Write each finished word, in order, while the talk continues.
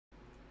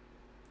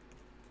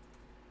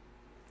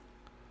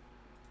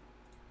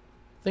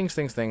Things,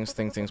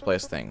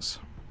 place things.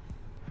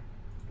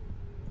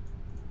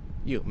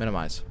 You,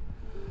 minimize.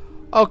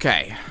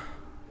 Okay.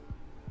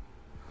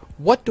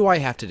 What do I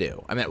have to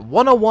do? I'm at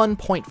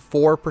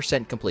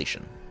 101.4%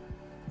 completion.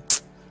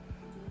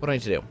 What do I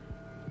need to do?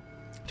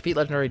 Defeat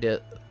legendary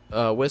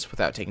Wisp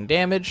without taking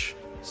damage.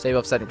 Stay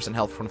above 70%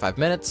 health for 25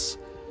 minutes.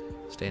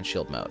 Stay in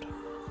shield mode.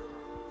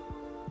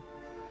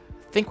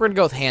 I think we're going to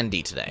go with Hand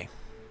D today.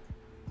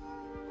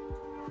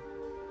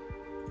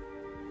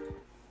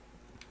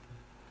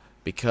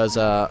 Because,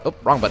 oh,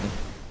 wrong button.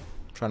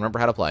 I'm trying to remember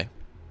how to play.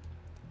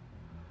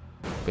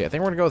 But yeah, I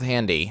think we're going to go with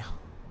Hand D.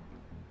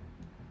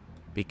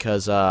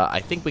 Because, I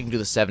think we can do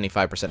the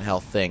 75%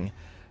 health thing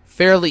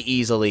fairly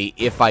easily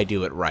if I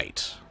do it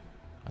right.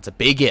 That's a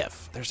big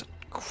if. There's a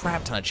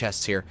crap ton of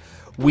chests here.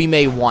 We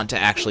may want to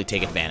actually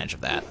take advantage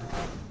of that.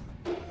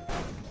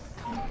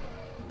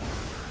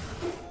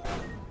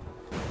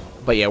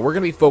 But yeah, we're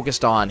going to be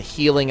focused on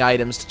healing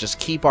items to just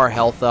keep our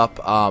health up,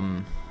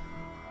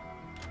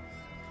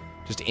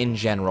 just in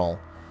general.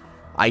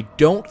 I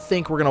don't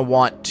think we're going to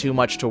want too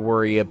much to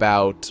worry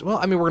about. Well,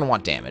 I mean, we're going to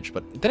want damage,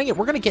 but then again,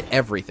 we're going to get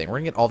everything. We're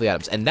going to get all the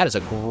items, and that is a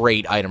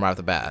great item right off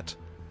the bat.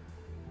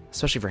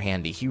 Especially for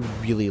Handy. He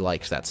really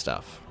likes that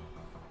stuff.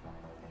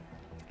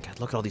 God,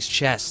 look at all these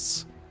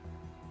chests.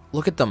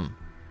 Look at them.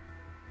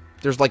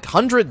 There's like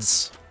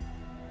hundreds.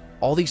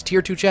 All these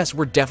tier 2 chests.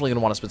 We're definitely going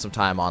to want to spend some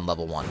time on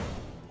level 1.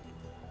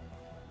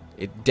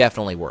 It's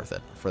definitely worth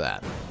it for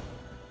that.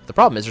 The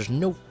problem is there's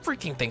no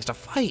freaking things to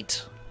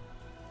fight.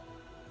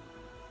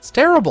 It's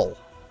terrible.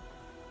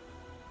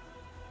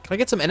 Can I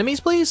get some enemies,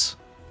 please?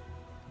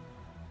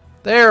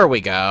 There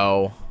we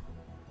go.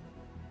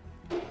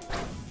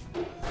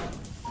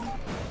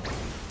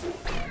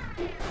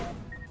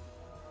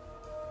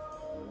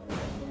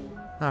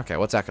 Okay,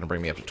 what's that going to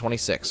bring me up to?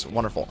 26.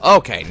 Wonderful.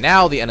 Okay,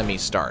 now the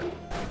enemies start.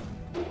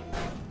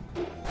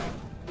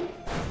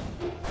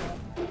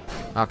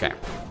 Okay.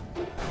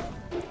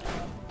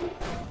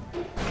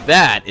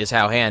 That is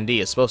how Hand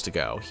D is supposed to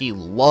go. He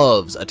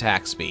loves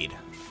attack speed.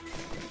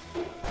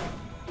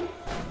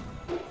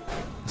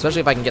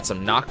 Especially if I can get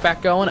some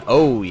knockback going.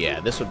 Oh,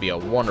 yeah, this would be a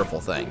wonderful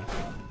thing.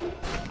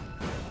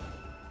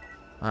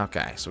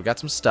 Okay, so we got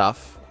some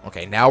stuff.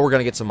 Okay, now we're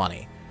going to get some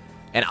money.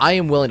 And I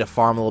am willing to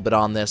farm a little bit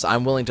on this.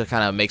 I'm willing to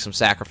kind of make some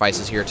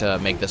sacrifices here to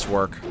make this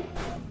work.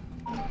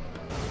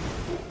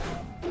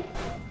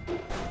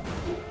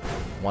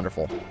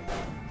 Wonderful.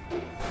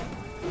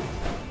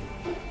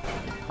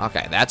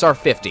 Okay, that's our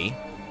 50.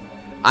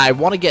 I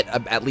want to get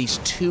at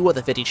least 2 of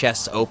the 50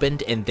 chests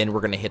opened, and then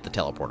we're going to hit the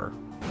teleporter.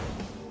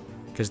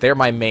 Because they're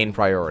my main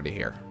priority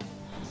here.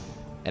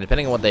 And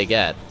depending on what they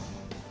get...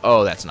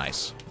 Oh, that's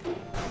nice.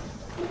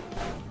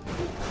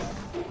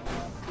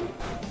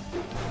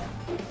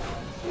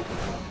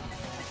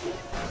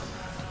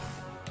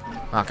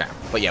 Okay,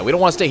 but yeah, we don't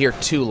want to stay here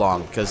too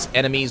long, because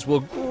enemies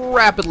will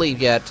rapidly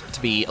get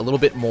to be a little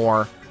bit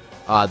more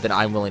than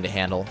I'm willing to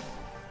handle.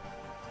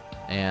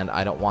 And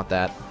I don't want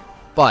that.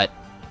 But...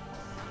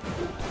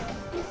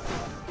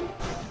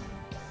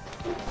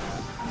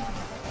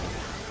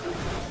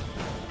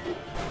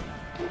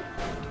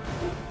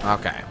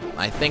 okay,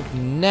 I think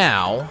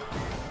now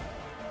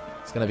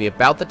it's going to be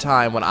about the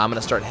time when I'm going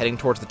to start heading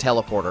towards the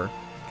teleporter.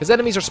 Because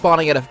enemies are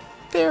spawning at a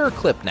fair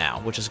clip now,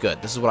 which is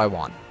good. This is what I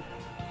want.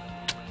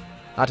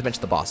 Not to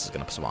mention the boss is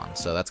going to spawn,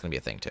 so that's going to be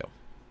a thing too.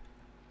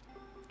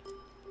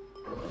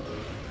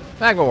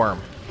 Magma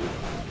Worm.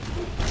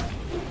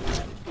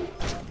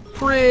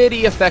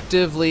 Pretty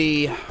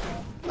effectively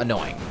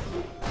annoying.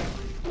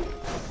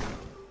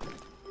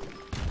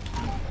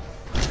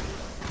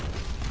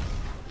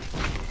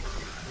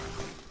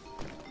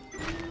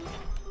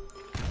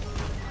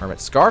 Hermit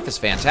Scarf is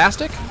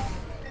fantastic.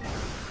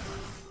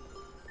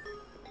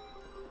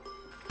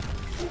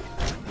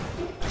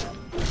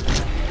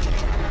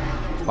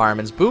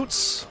 Fireman's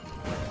Boots.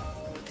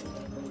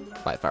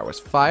 Light Fire was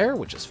Fire,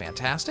 which is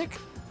fantastic.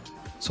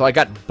 So I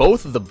got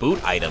both of the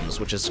boot items,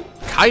 which is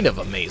kind of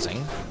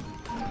amazing.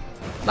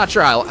 Not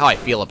sure how I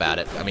feel about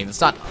it. I mean, it's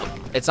not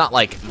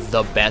like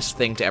the best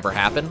thing to ever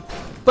happen,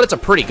 but it's a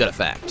pretty good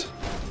effect.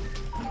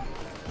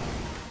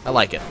 I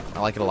like it. I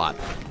like it a lot.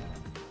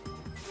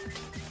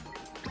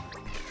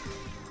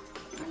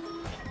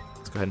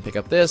 Let's go ahead and pick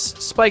up this.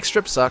 Spike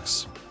Strip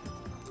sucks.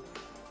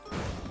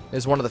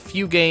 It's one of the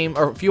few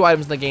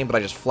items in the game that I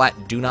just flat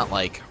do not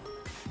like.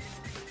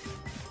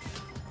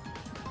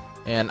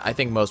 And I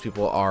think most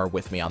people are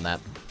with me on that.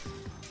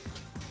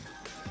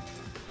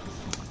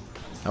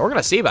 Now we're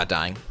gonna see about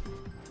dying.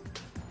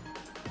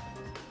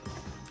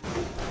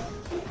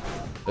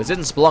 This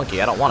isn't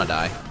Spelunky, I don't want to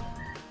die.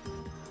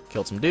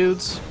 Killed some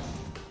dudes.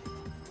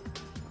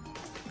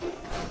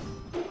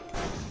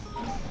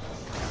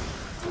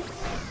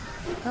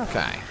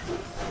 Okay.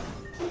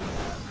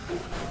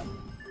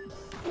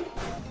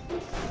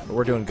 But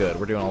we're doing good.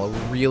 We're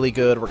doing really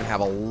good. We're gonna have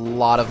a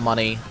lot of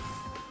money.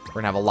 We're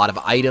gonna have a lot of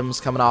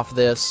items coming off of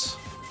this.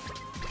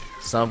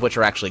 Some of which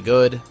are actually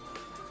good.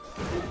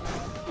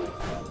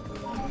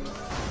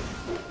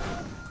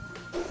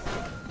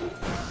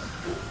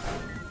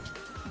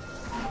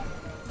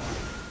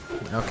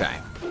 Okay.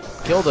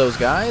 Kill those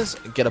guys.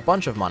 Get a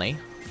bunch of money.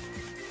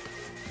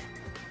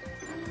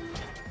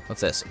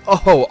 What's this?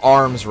 Oh,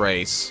 arms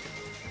race.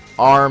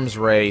 Arms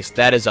race.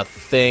 That is a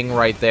thing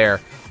right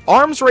there.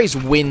 Arms race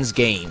wins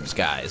games,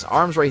 guys.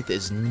 Arms race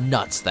is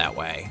nuts that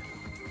way.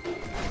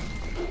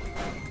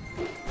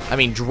 I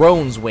mean,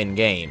 drones win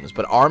games,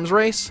 but arms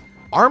race?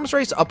 Arms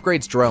race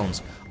upgrades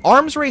drones.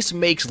 Arms race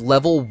makes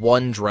level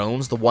 1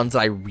 drones, the ones that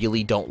I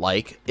really don't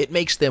like, it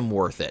makes them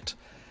worth it.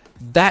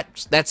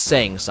 That's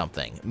saying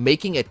something.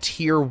 Making a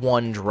tier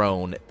 1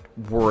 drone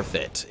worth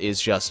it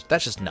is just,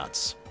 that's just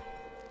nuts.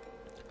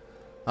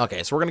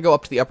 Okay, so we're going to go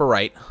up to the upper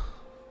right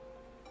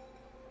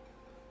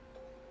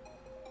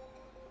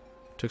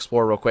to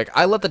explore real quick.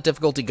 I let the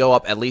difficulty go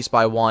up at least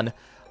by 1.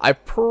 I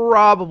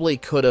probably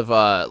could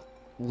have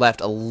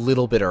left a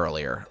little bit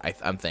earlier,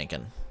 I'm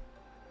thinking.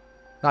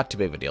 Not too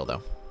big of a deal,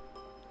 though.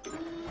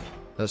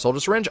 Another soldier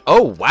syringe?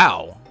 Oh,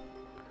 wow.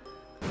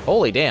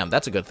 Holy damn,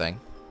 that's a good thing.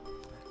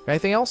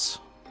 Anything else?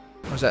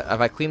 Or is that,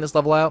 have I cleaned this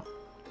level out?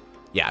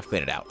 Yeah, I've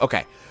cleaned it out.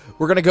 Okay.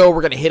 We're going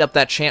to hit up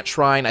that chant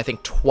shrine, I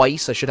think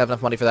twice. I should have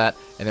enough money for that.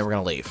 And then we're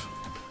going to leave.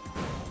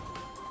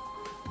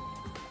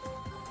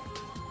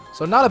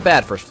 So not a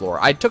bad first floor.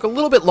 I took a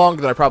little bit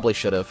longer than I probably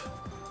should have.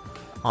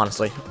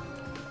 Honestly.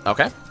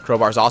 Okay.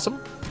 Crowbar's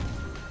awesome.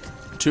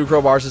 2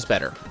 crowbars is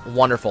better.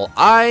 Wonderful.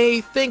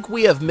 I think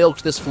we have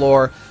milked this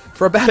floor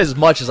for about as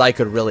much as I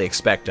could really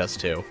expect us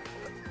to.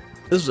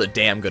 This was a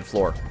damn good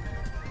floor.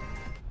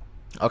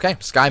 Okay,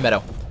 Sky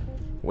Meadow.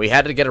 We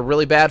had to get a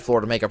really bad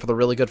floor to make up for the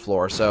really good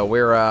floor, so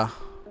we're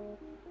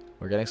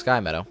getting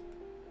Sky Meadow.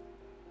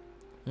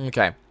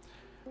 Okay.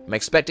 I'm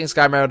expecting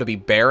Sky Meadow to be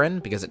barren,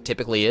 because it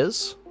typically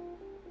is.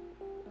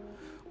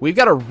 We've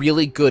got a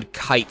really good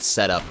kite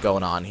setup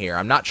going on here.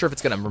 I'm not sure if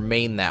it's going to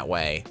remain that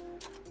way.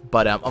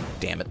 But, oh,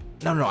 damn it.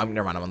 No,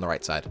 never mind, I'm on the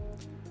right side.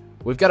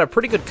 We've got a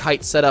pretty good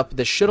kite setup.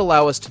 This should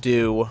allow us to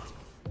do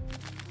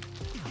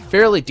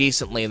fairly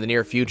decently in the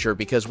near future,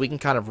 because we can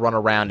kind of run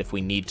around if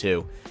we need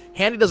to.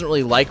 Handy doesn't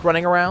really like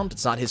running around.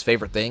 It's not his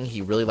favorite thing.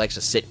 He really likes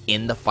to sit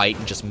in the fight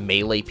and just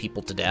melee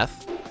people to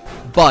death.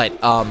 But,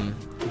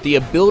 the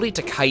ability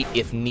to kite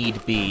if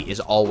need be is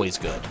always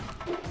good.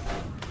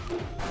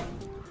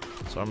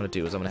 So what I'm going to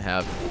do is I'm going to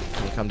have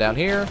him come down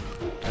here,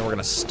 and we're going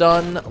to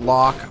stun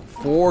lock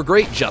for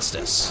great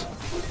justice.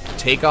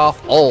 Take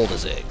off all the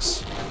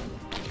zigs.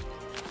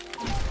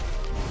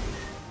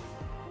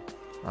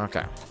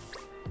 Okay.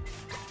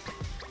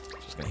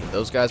 Just going to hit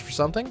those guys for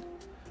something.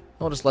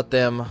 We'll just let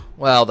them...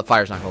 Well, the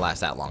fire's not going to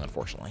last that long,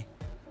 unfortunately.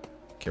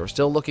 Okay, we're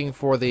still looking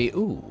for the...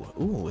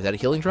 Ooh, is that a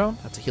healing drone?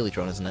 That's a healing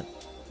drone, isn't it?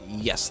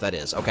 Yes, that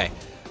is. Okay.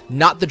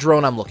 Not the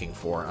drone I'm looking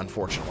for,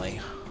 unfortunately.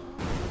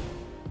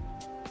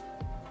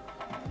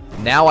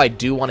 Now I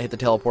do want to hit the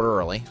teleporter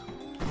early.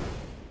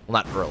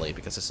 Well, not early,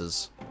 because this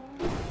is,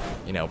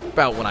 you know,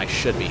 about when I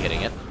should be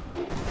hitting it.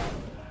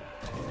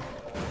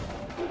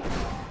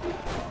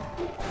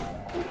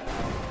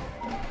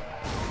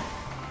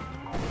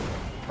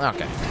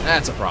 Okay,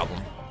 that's a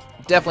problem.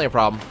 Definitely a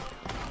problem.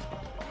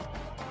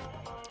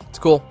 It's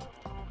cool.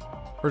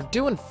 We're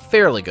doing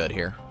fairly good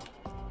here.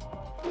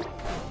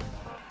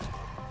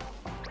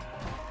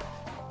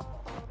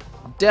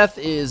 Death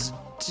is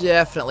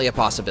definitely a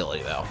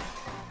possibility, though.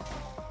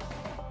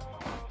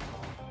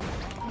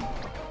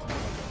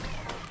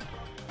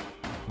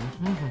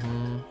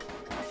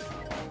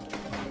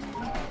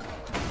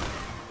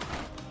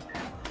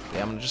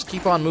 Yeah, I'm gonna just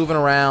keep on moving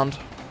around.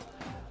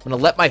 I'm gonna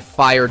let my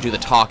fire do the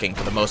talking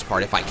for the most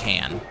part if I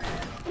can.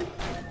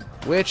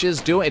 Which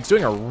is it's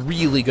doing a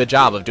really good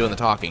job of doing the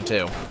talking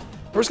too.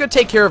 We're just gonna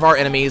take care of our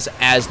enemies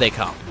as they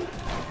come.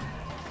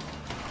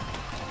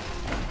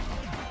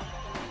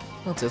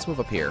 Let's move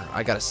up here.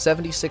 I got a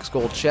 76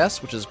 gold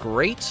chest, which is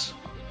great.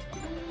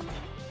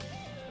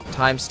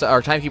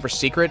 Timekeeper's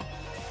Secret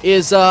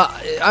is,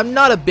 I'm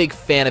not a big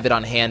fan of it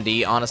on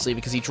Handy, honestly,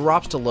 because he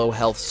drops to low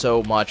health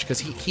so much, because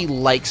he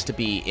likes to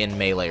be in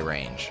melee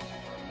range.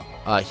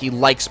 He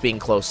likes being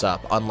close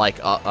up, unlike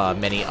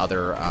many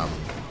other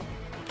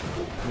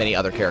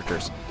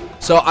characters.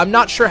 So I'm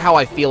not sure how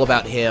I feel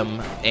about him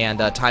and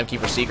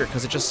Timekeeper's Secret,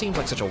 because it just seems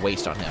like such a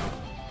waste on him.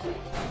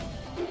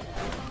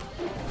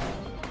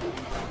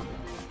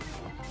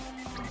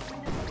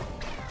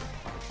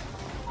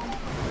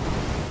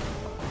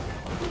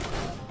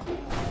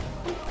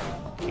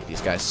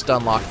 Guys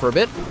stun locked for a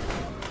bit.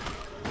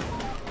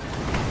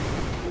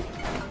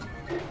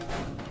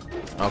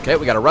 Okay,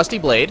 we got a rusty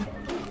blade,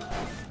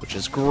 which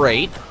is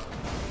great.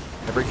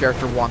 Every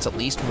character wants at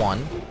least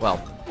one.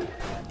 Well,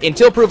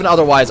 until proven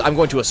otherwise, I'm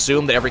going to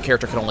assume that every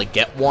character can only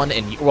get one,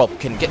 and well, you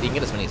can get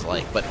as many as you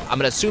like, but I'm going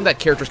to assume that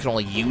characters can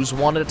only use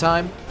one at a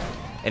time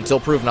until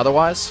proven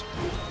otherwise,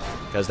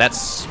 because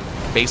that's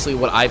basically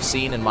what I've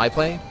seen in my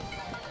play.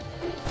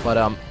 But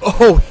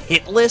oh,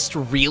 hit list,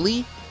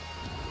 really?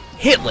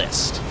 Hit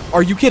list.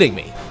 Are you kidding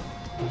me?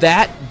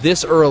 That,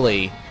 this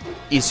early,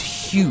 is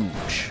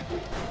huge.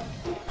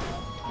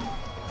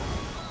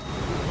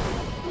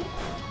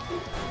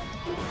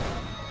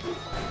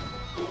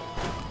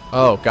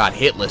 Oh god,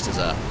 hit list is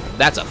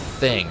that's a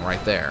thing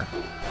right there.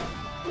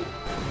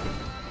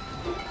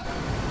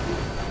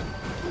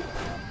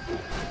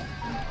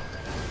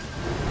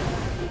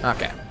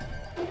 Okay.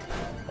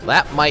 Well,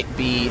 that might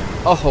be...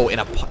 Oh, in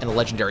a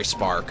legendary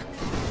spark.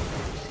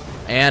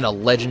 And a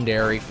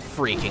legendary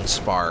freaking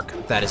spark.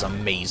 That is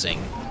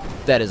amazing.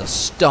 That is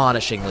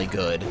astonishingly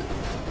good.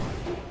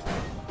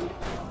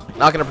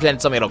 Not going to pretend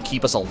it's something that'll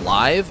keep us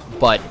alive,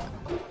 but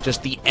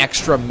just the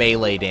extra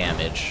melee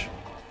damage.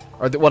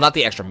 Well, not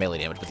the extra melee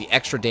damage, but the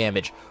extra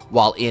damage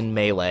while in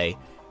melee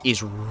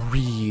is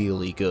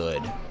really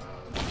good.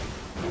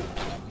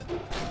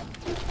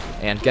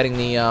 And getting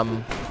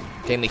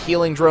the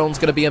healing drone's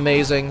gonna be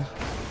amazing.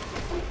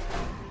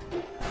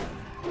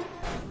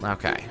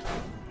 Okay.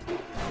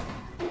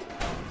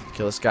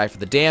 Kill this guy for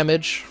the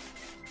damage.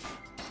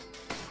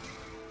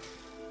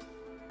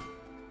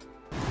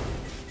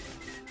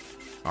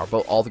 Are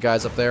all the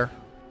guys up there?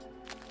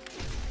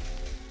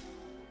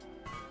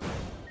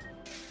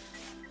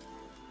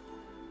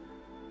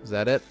 Is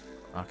that it?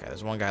 Okay,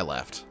 there's one guy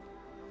left.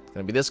 It's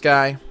gonna be this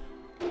guy.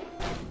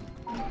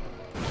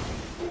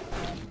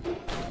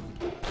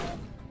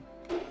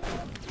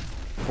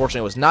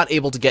 Unfortunately, I was not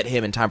able to get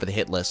him in time for the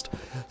hit list.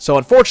 So,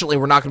 unfortunately,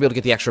 we're not going to be able to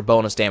get the extra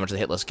bonus damage the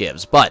hit list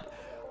gives. But,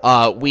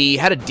 we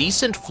had a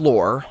decent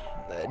floor.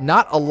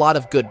 Not a lot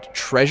of good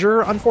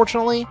treasure,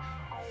 unfortunately.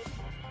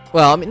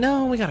 Well, I mean,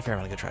 no, we got a fair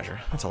amount of good treasure.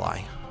 That's a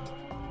lie.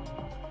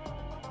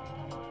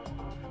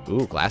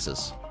 Ooh,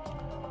 glasses.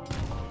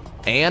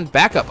 And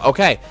backup.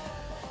 Okay.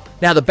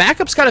 Now, the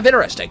backup's kind of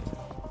interesting.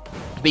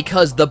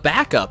 Because the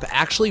backup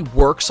actually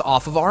works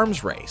off of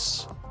Arms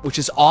Race. Which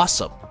is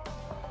awesome.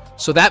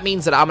 So that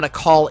means that I'm going to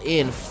call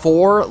in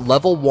 4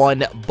 level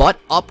 1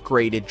 but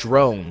upgraded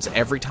drones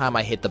every time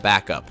I hit the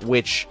backup,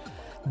 which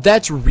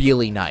that's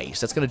really nice.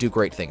 That's going to do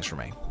great things for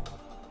me.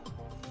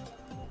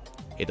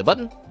 Hit the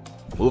button.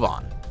 Move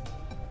on.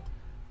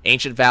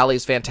 Ancient Valley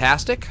is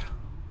fantastic.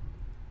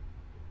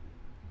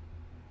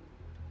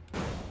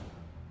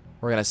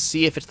 We're going to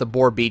see if it's the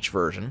Boar Beach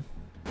version.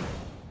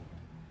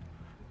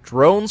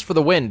 Drones for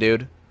the win,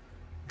 dude.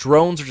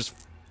 Drones are just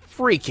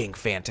freaking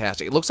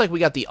fantastic. It looks like we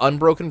got the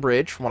Unbroken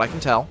Bridge, from what I can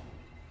tell.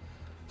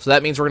 So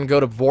that means we're going to go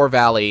to Boar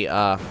Valley,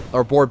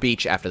 or Boar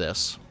Beach after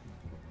this.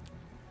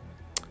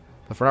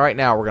 But for right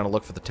now, we're going to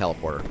look for the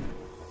teleporter.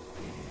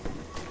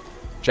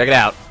 Check it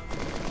out.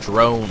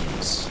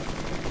 Drones.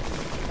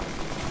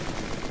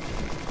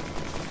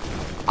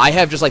 I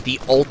have just like the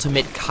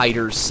ultimate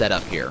kiters set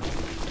up here.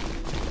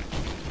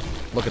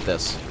 Look at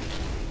this.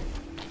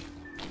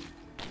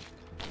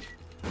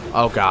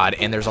 Oh god,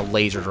 and there's a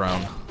laser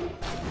drone.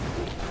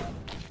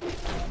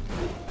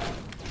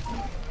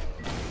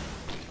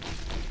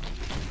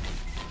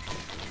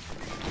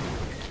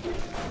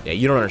 Yeah,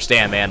 you don't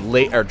understand, man.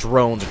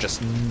 Drones are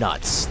just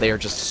nuts. They are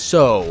just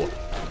so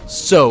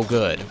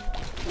good.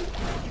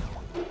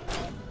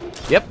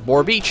 Yep,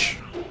 Boar Beach.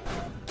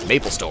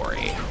 Maple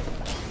Story.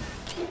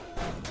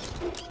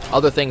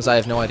 Other things I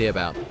have no idea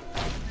about.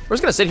 We're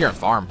just gonna sit here and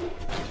farm.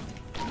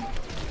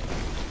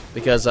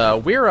 Because,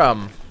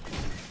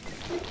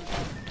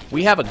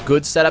 we have a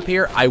good setup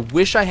here. I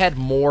wish I had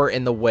more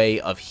in the way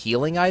of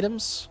healing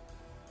items.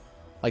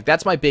 Like,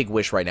 that's my big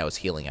wish right now is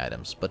healing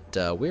items.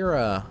 But,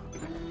 we're,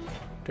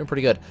 doing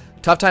pretty good.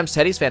 Tough Times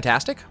Teddy's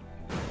fantastic.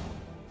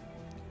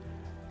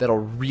 That'll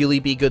really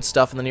be good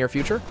stuff in the near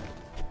future.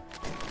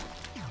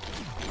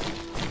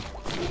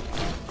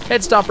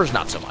 Head Stompers,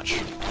 not so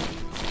much.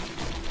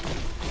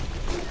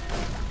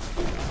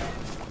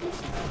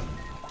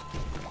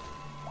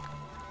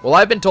 Well,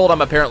 I've been told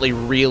I'm apparently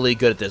really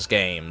good at this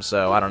game,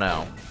 so I don't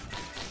know.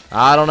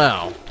 I don't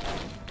know.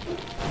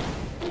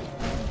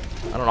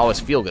 I don't always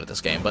feel good at this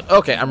game, but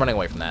okay, I'm running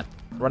away from that.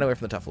 Running away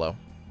from the tough low.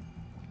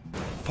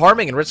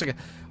 Farming and Risk of...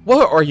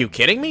 What, are you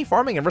kidding me?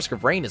 Farming and Risk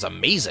of Rain is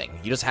amazing.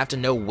 You just have to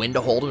know when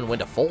to hold them and when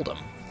to fold them.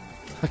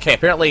 Okay,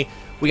 apparently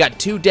we got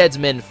 2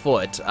 Deadsmen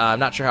foot. I'm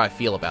not sure how I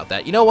feel about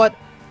that. You know what?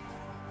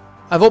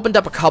 I've opened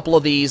up a couple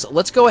of these.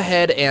 Let's go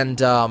ahead and,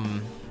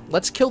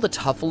 let's kill the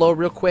Tuffalo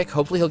real quick.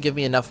 Hopefully he'll give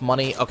me enough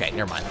money. Okay,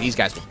 never mind. These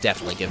guys will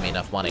definitely give me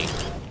enough money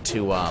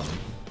to,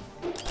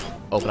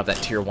 open up that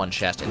tier 1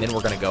 chest. And then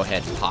we're going to go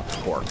ahead and pop the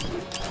core.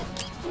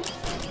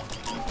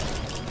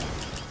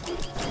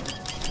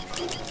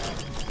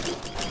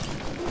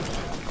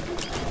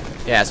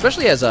 Yeah,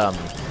 especially as,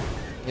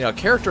 you know, a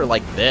character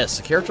like this.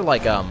 A character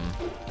like,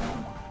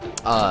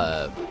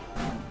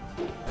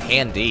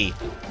 Handy.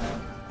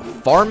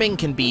 Farming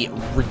can be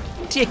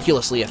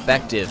ridiculously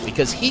effective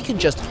because he can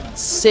just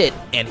sit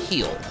and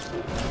heal.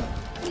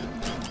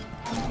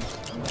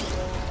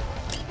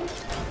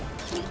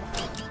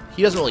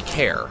 He doesn't really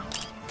care.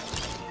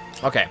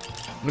 Okay,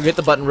 I'm gonna hit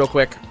the button real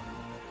quick.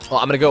 Well,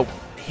 I'm gonna go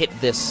hit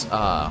this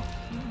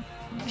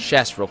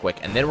chest real quick,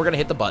 and then we're gonna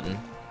hit the button.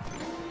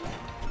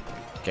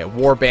 Okay,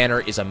 War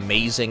Banner is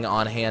amazing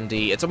on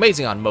Handy. It's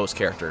amazing on most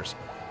characters,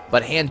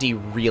 but Handy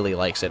really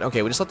likes it.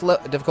 Okay, we just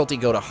let the difficulty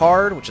go to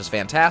hard, which is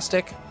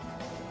fantastic.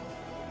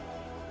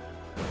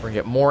 We're gonna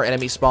get more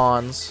enemy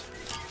spawns,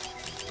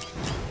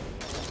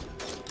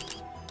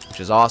 which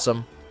is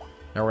awesome.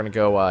 Now we're gonna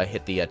go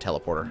hit the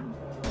teleporter.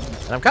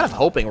 And I'm kind of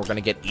hoping we're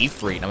gonna get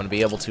Ifrit. I'm gonna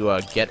be able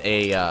to get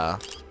a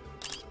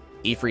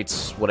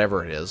Ifrit's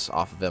whatever it is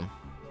off of him.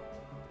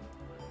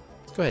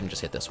 Go ahead and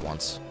just hit this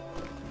once.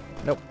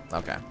 Nope.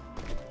 Okay.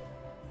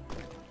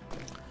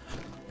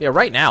 Yeah,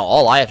 right now,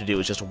 all I have to do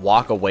is just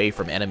walk away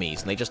from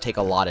enemies, and they just take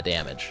a lot of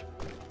damage.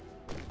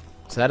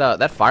 So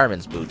that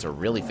fireman's boots are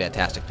really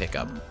fantastic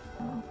pickup.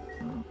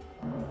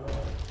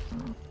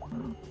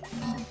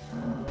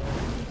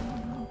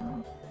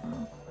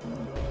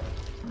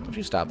 Would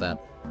you stop that?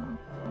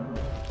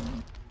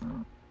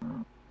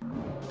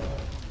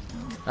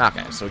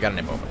 Okay, so we got an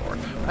imp overlord.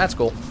 That's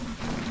cool.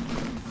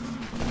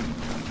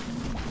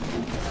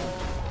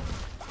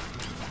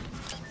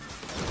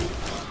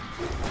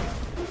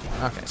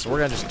 Okay, so we're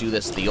gonna just do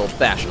this the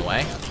old-fashioned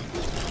way.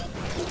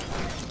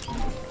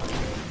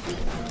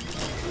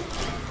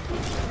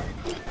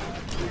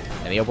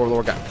 And the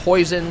overlord got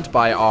poisoned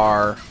by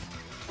our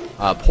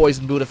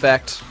poison boot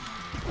effect.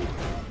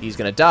 He's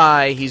gonna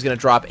die. He's gonna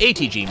drop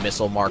ATG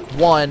Missile Mark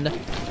 1,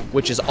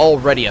 which is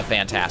already a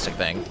fantastic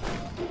thing.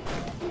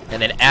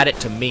 And then add it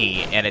to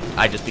me, and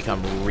I just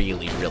become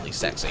really, really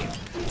sexy.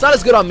 It's not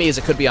as good on me as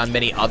it could be on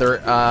many other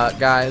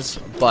guys,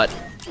 but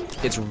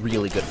it's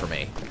really good for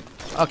me.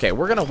 Okay,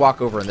 we're gonna walk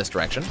over in this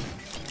direction.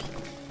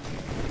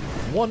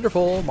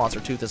 Wonderful. Monster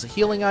Tooth is a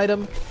healing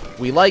item.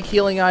 We like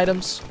healing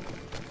items.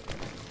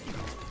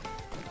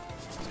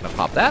 Just gonna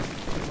pop that.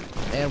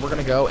 And we're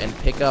gonna go and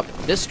pick up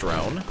this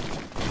drone,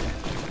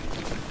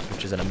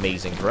 which is an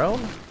amazing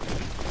drone.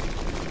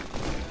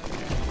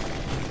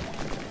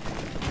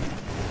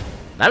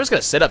 And I'm just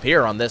gonna sit up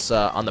here on this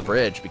on the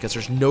bridge because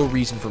there's no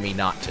reason for me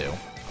not to.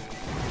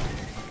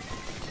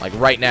 Like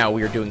right now,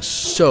 we are doing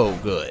so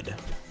good.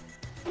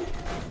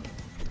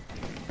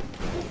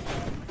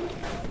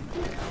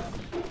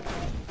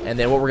 And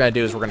then what we're going to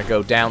do is we're going to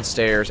go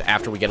downstairs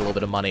after we get a little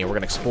bit of money. And we're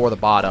going to explore the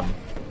bottom.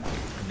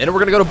 And then we're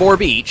going to go to Boar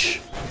Beach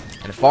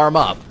and farm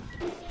up.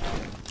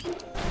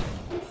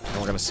 And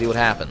we're going to see what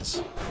happens.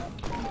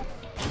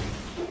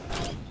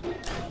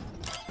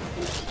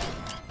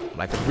 What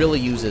I could really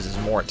use is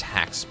more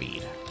attack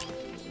speed.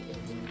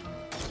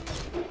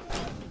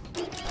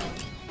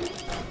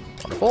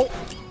 Wonderful.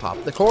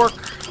 Pop the cork.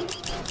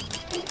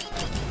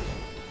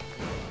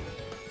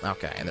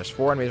 Okay, and there's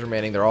 4 enemies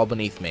remaining. They're all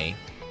beneath me.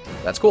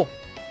 That's cool.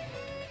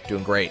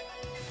 Doing great.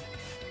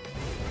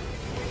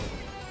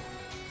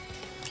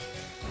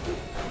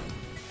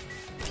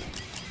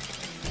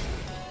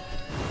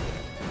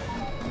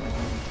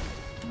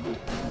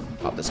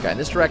 Pop this guy in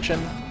this direction.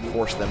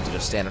 Force them to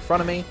just stand in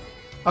front of me.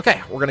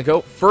 Okay, we're gonna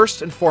go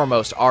first and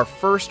foremost. Our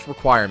first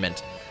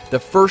requirement, the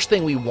first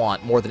thing we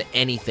want more than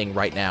anything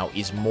right now,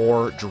 is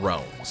more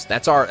drones.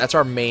 That's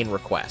our main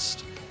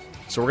request.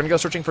 So we're gonna go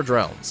searching for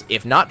drones.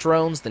 If not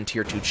drones, then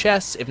tier 2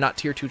 chests. If not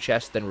tier 2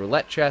 chests, then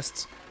roulette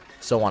chests.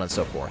 So on and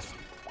so forth.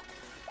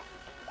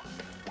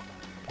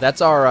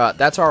 That's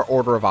our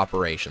order of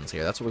operations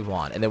here. That's what we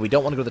want. And then we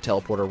don't want to go to the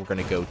teleporter. We're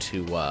gonna go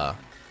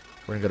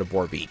to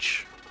Boar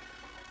Beach.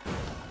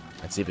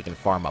 Let's see if we can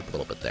farm up a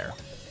little bit there.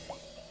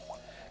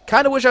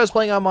 Kind of wish I was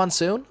playing on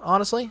Monsoon,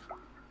 honestly.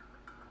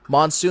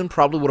 Monsoon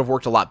probably would have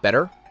worked a lot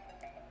better.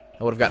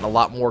 I would have gotten a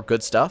lot more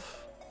good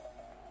stuff.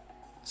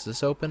 Is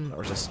this open?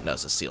 Or is this... No,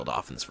 this is sealed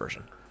off in this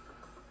version.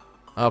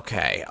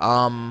 Okay,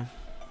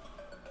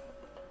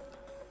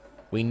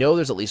 we know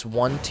there's at least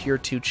one tier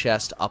 2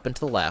 chest up and to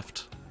the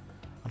left.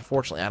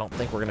 Unfortunately, I don't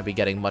think we're going to be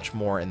getting much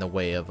more in the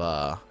way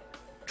of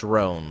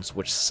drones,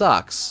 which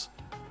sucks.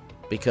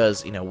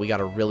 Because, you know, we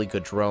got a really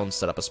good drone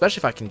set up,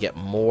 especially if I can get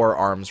more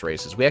arms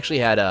races. We actually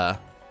had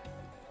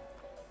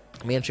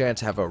me and Chance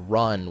have a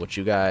run, which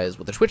you guys,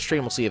 with the Twitch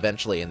stream, will see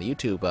eventually, and the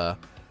YouTube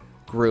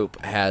group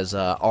has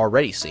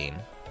already seen,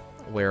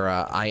 where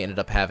I ended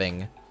up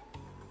having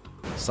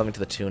something to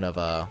the tune of,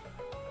 I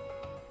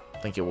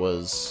think it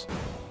was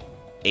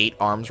 8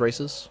 arms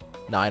races,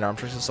 9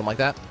 arms races, something like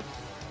that.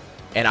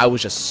 And I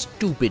was just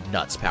stupid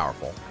nuts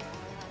powerful.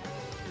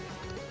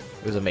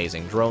 It was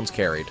amazing. Drones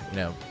carried, you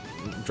know.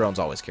 Drones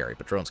always carry,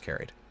 but drones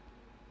carried.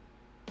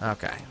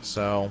 Okay,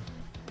 so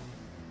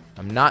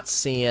I'm not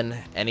seeing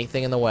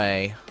anything in the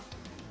way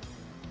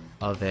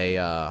of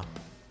a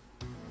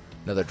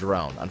another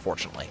drone,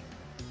 unfortunately.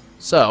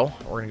 So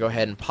we're gonna go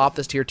ahead and pop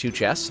this tier 2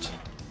 chest,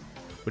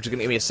 which is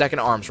gonna give me a second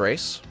arms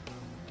race.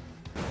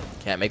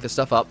 Can't make this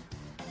stuff up.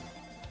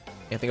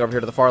 Anything over here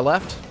to the far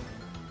left?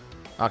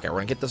 Okay, we're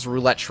gonna get this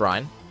roulette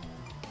shrine.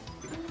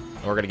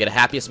 And we're gonna get a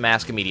happiest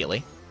mask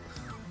immediately.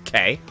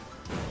 Okay.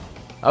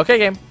 Okay,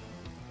 game.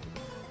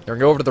 Then we're going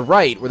to go over to the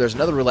right, where there's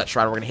another roulette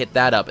shrine. We're going to hit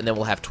that up, and then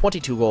we'll have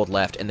 22 gold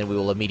left, and then we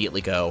will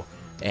immediately go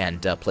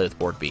and play with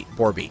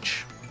Boar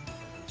Beach.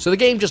 So the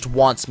game just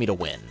wants me to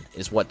win,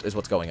 is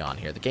what's going on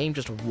here. The game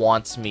just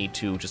wants me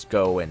to just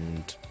go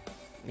and,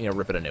 you know,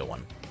 rip it a new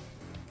one.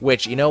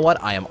 Which, you know what?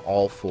 I am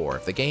all for.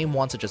 If the game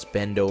wants to just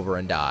bend over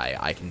and die,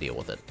 I can deal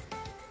with it.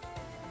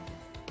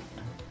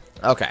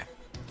 Okay.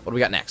 What do we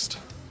got next?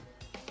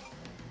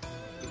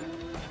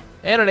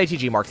 And an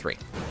ATG Mark III.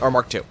 Or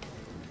Mark II.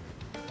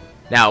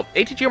 Now,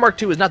 ATG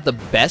Mark II is not the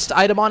best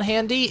item on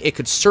handy. It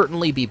could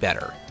certainly be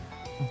better.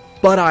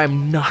 But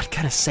I'm not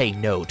going to say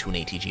no to an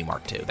ATG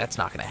Mark II. That's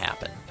not going to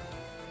happen.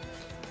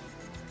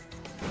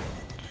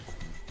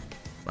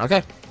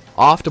 Okay.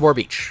 Off to Boar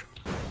Beach.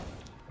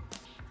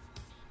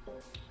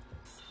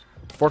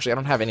 Unfortunately, I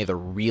don't have any of the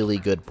really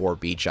good Boar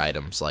Beach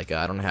items. Like,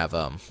 I don't have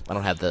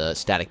the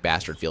Static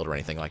Bastard Field or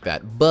anything like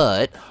that.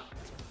 But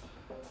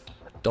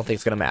don't think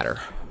it's gonna matter.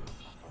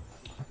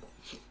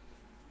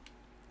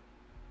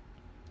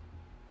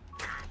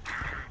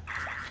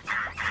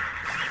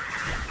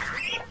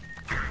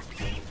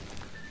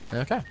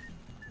 Okay.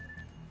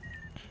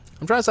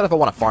 I'm trying to decide if I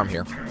want to farm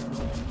here.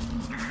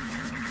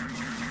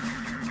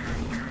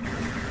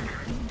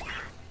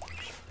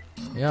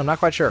 Yeah, I'm not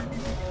quite sure.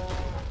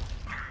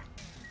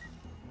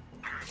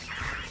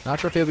 Not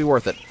sure if it would be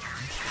worth it.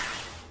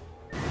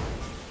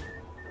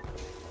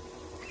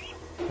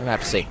 We're gonna have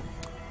to see.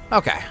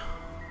 Okay. I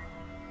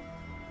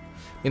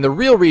mean, the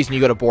real reason you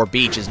go to Boar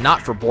Beach is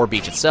not for Boar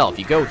Beach itself.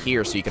 You go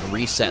here so you can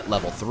reset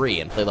level 3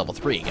 and play level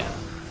 3 again.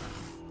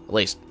 At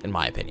least, in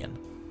my opinion.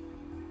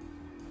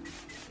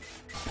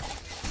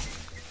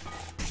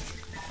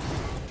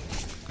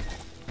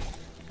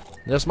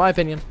 Just my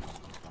opinion.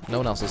 No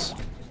one else's.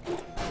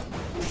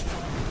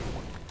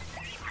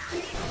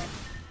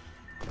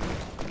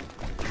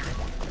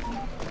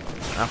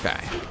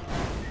 Okay.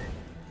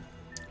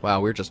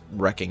 Wow, we're just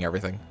wrecking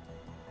everything.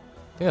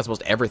 I think that's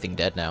almost everything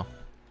dead now.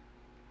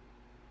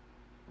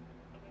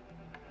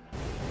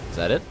 Is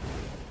that it?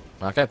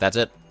 Okay, that's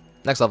it.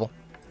 Next level.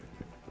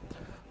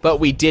 But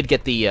we did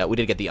get the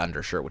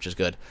undershirt, which is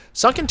good.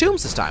 Sunken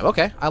Tombs this time.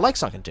 Okay, I like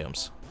Sunken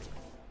Tombs.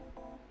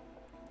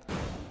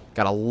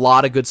 Got a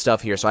lot of good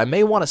stuff here, so I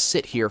may want to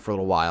sit here for a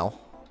little while.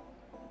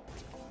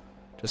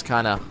 Just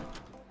kind of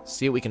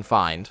see what we can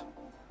find.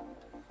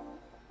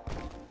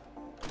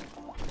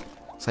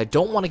 So I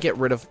don't want to get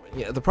rid of...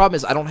 You know, the problem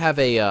is I don't have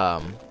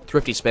a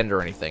thrifty spender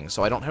or anything,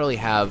 so I don't really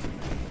have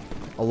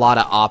a lot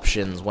of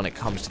options when it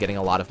comes to getting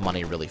a lot of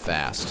money really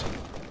fast.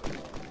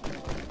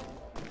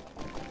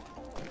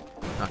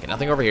 Okay,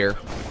 nothing over here.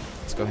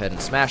 Let's go ahead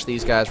and smash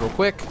these guys real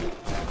quick.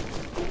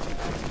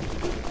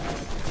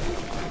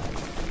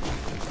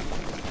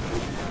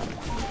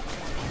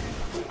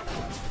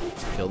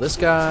 Kill this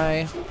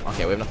guy.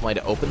 Okay, we have enough money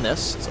to open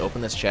this. Let's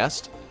open this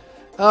chest.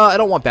 I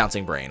don't want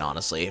Bouncing Brain,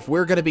 honestly. If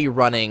we're going to be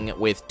running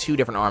with 2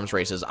 different arms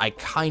races, I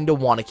kind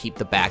of want to keep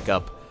the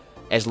backup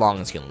as long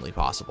as humanly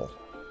possible.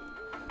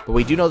 But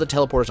we do know the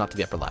teleporter's not to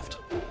the upper left.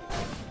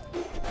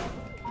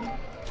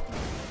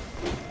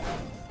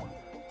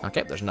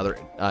 Okay, there's another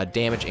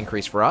damage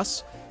increase for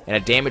us. And a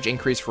damage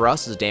increase for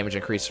us is a damage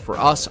increase for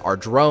us. Our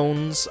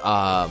drones,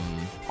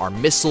 our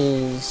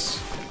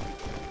missiles.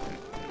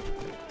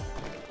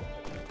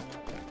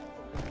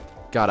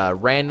 Got a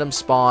random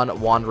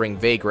spawn Wandering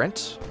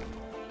Vagrant.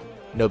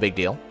 No big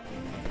deal.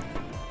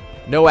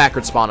 No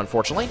Acrid spawn,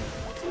 unfortunately.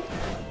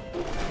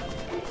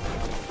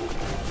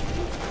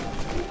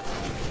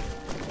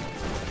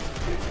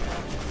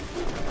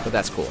 But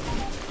that's cool.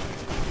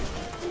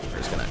 We're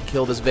just gonna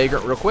kill this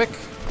Vagrant real quick.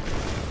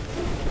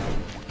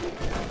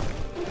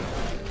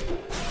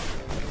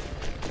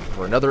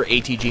 For another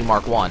ATG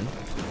Mark 1,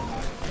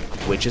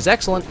 which is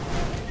excellent.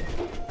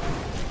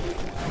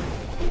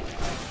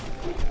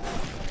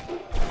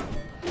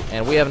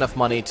 And we have enough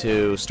money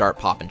to start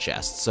popping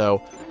chests.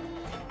 So,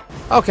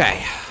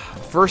 okay.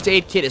 First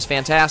aid kit is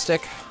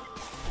fantastic.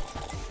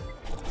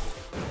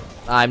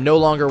 I'm no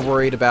longer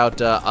worried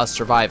about us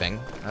surviving.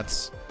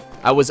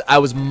 I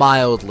was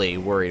mildly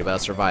worried about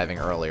surviving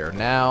earlier.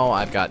 Now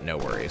I've got no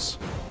worries.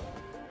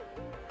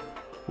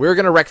 We're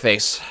gonna wreck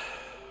face.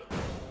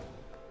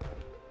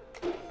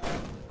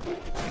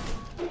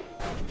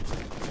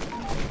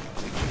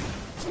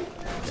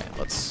 Okay,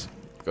 let's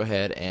go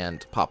ahead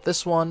and pop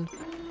this one.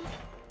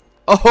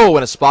 Oh,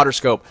 and a spotter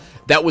scope.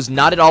 That was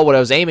not at all what I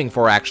was aiming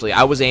for, actually.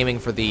 I was aiming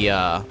for the,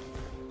 I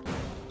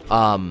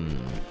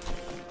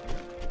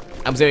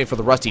was aiming for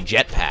the rusty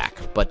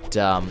jetpack, but,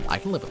 I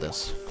can live with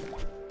this.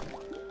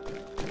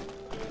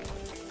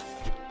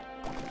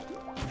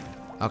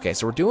 Okay,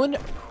 so we're doing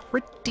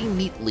pretty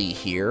neatly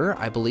here,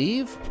 I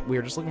believe.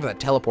 We're just looking for that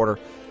teleporter.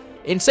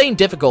 Insane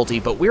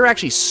difficulty, but we're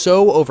actually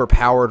so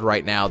overpowered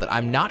right now that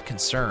I'm not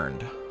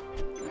concerned.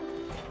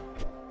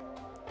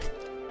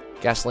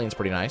 Gasoline's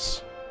pretty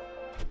nice.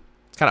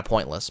 Kind of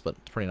pointless, but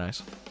it's pretty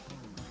nice.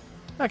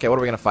 Okay, what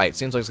are we going to fight?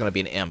 Seems like it's going to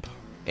be an imp.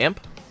 Imp?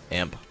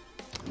 Imp.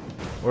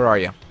 Where are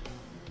you?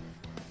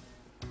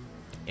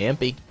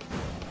 Impy.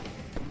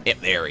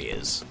 Imp, there he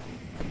is.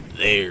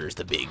 There's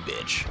the big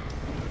bitch.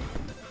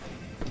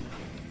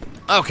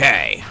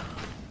 Okay.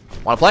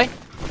 Want to play?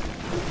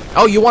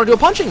 Oh, you want to do a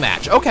punching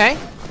match? Okay.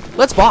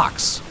 Let's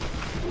box.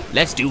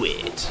 Let's do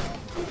it.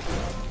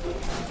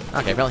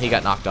 Okay, apparently he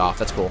got knocked off.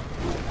 That's cool.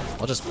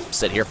 I'll just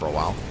sit here for a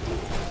while.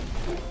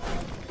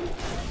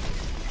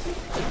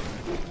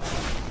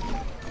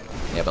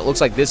 Yeah, but it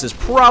looks like this is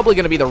probably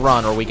going to be the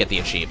run where we get the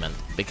achievement.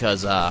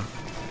 Because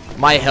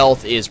my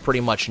health is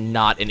pretty much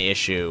not an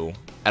issue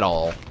at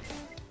all.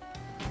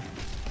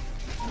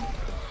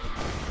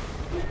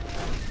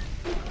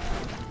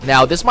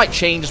 Now, this might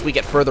change as we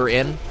get further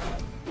in.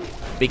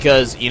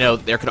 Because, you know,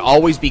 there could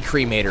always be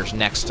cremators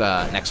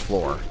next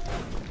floor.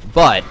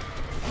 But,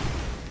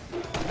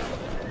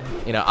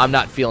 you know, I'm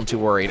not feeling too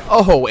worried.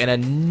 Oh, and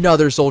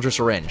another soldier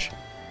syringe.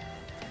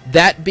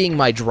 That being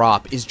my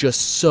drop is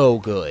just so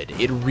good.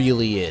 It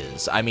really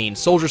is. I mean,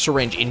 Soldier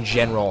Syringe in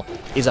general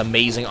is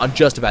amazing on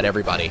just about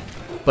everybody.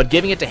 But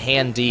giving it to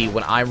Hand D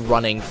when I'm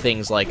running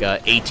things like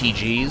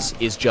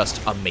ATGs is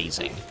just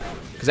amazing.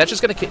 Because that's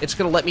just it's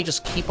gonna let me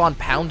just keep on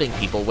pounding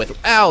people with...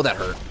 Ow, that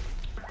hurt.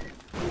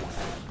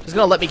 It's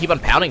gonna let me keep on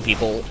pounding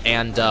people,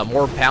 and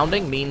more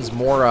pounding means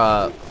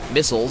more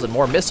missiles, and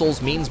more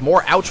missiles means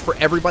more ouch for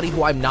everybody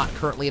who I'm not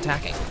currently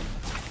attacking.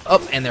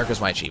 Oh, and there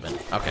goes my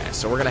achievement. Okay,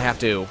 so we're gonna have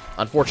to...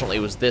 Unfortunately,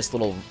 it was this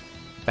little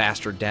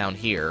bastard down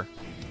here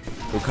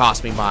who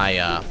cost me my...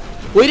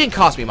 Well, he didn't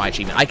cost me my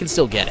achievement. I can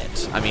still get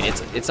it. I mean,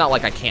 it's not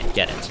like I can't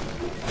get it.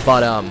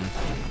 But, I'm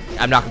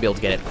not gonna be able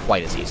to get it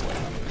quite as easily.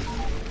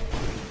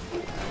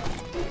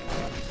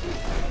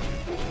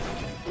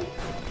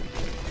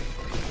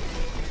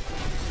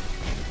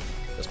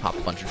 Just pop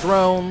a bunch of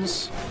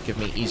drones. Give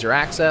me easier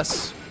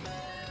access.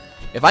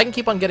 If I can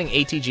keep on getting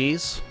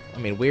ATGs, I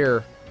mean,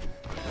 we're...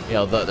 You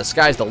know, the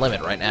sky's the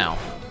limit right now.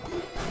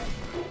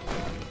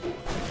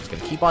 Just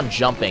gonna keep on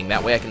jumping.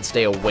 That way I can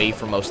stay away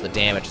from most of the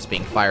damage that's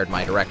being fired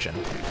my direction.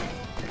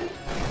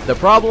 The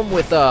problem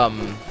with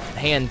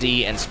Hand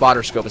D and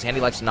Spotter Scope is Hand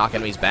D likes to knock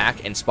enemies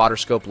back, and Spotter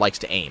Scope likes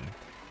to aim.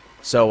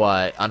 So,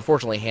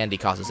 unfortunately, Hand D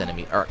causes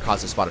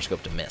Spotter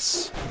Scope to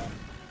miss.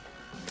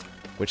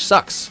 Which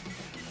sucks.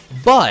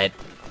 But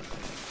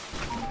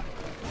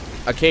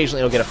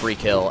occasionally it'll get a free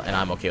kill, and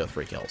I'm okay with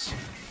free kills.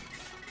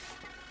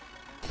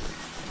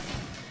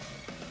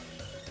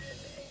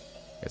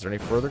 Is there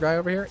any further guy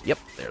over here? Yep,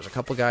 there's a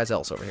couple guys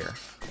else over here.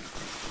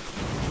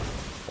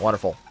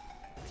 Wonderful.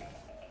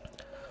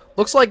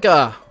 Looks like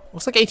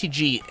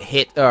ATG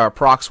hit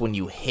procs when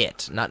you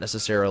hit, not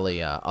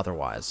necessarily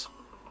otherwise.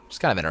 It's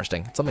kind of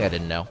interesting. It's something I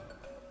didn't know.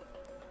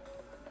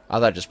 I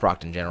thought it just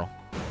procced in general.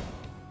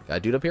 Got a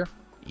dude up here?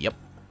 Yep.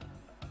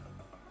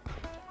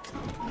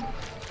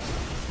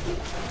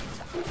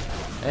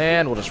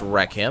 And we'll just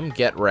wreck him.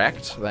 Get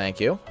wrecked. Thank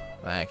you.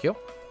 Thank you.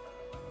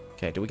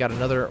 Okay, do we got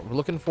another... We're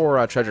looking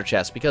for a treasure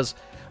chest, because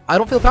I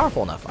don't feel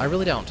powerful enough. I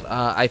really don't.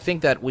 I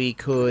think that we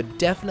could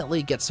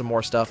definitely get some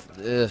more stuff.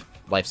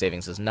 Life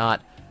savings is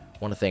not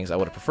one of the things I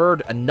would have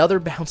preferred. Another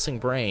bouncing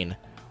brain.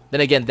 Then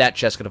again, that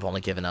chest could have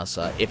only given us...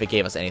 if it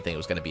gave us anything, it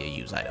was going to be a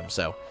use item.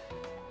 So,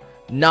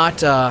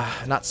 not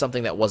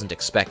something that wasn't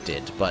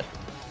expected, but...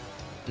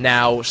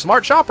 Now,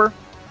 Smart Shopper,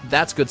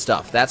 that's good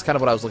stuff. That's kind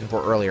of what I was looking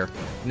for earlier.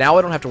 Now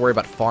I don't have to worry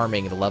about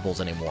farming the levels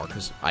anymore,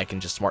 because I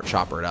can just Smart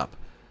Shopper it up.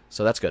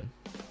 So that's good.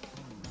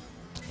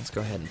 Let's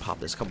go ahead and pop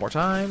this a couple more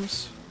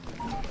times.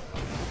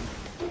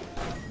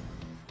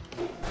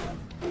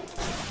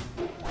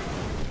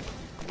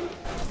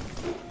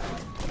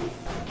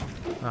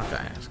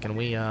 Okay, so can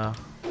we,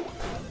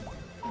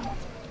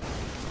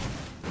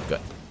 Good.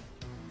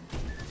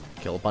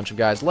 Kill a bunch of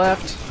guys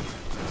left.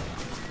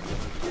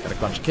 Got a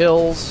bunch of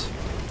kills.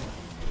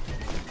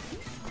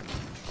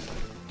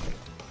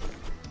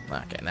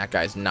 Okay, and that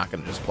guy's not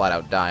going to just flat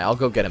out die. I'll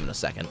go get him in a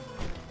second.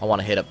 I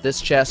want to hit up this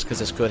chest, because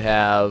this could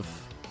have...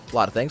 a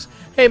lot of things.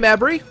 Hey,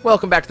 Mabry,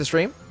 welcome back to the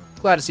stream.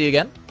 Glad to see you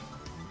again.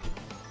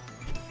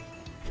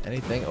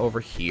 Anything over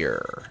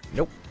here?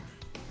 Nope.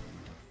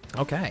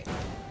 Okay.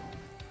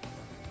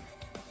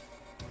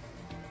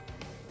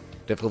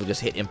 Difficulty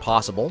just hit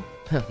impossible.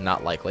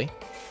 Not likely.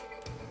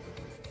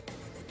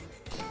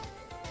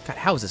 God,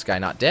 how is this guy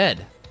not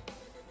dead?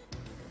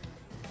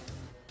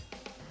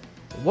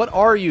 What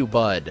are you,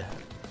 bud?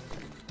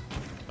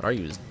 What are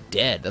you? Is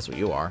dead. That's what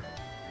you are.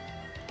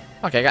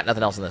 Okay, I got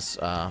nothing else in this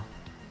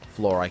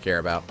floor I care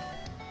about.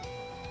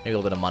 Maybe a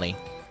little bit of money.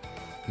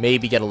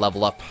 Maybe get a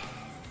level up.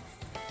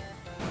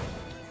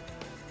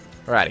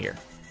 We're out of here.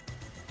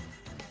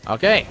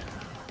 Okay.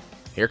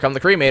 Here come the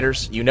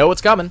cremators. You know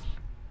what's coming.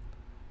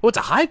 Oh, it's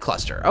a hive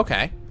cluster.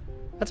 Okay.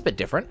 That's a bit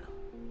different.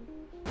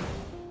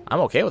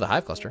 I'm okay with a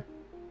hive cluster.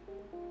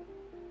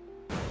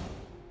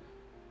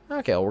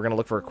 Okay, well, we're going to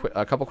look for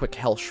a couple quick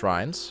health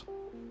shrines.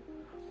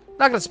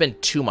 Not going to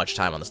spend too much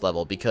time on this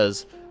level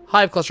because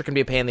hive cluster can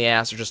be a pain in the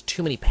ass. There's just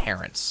too many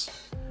parents.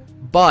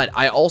 But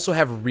I also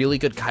have really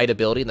good kite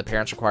ability, and the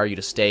parents require you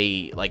to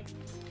stay, like,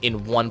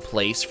 in one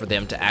place for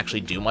them to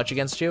actually do much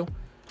against you.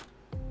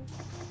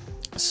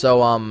 So,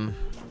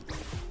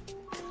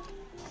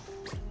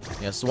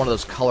 yeah, this is one of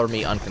those color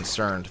me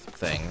unconcerned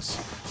things.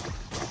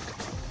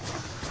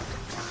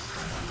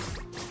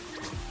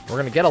 We're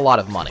going to get a lot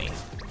of money.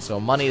 So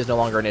money is no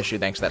longer an issue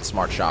thanks to that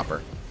Smart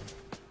Shopper.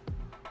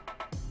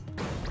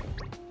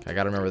 I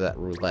gotta remember that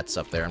roulette's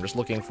up there. I'm just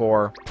looking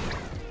for...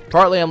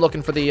 Partly I'm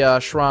looking for the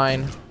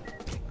shrine.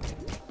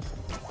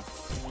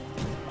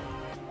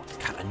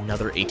 God,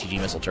 another ATG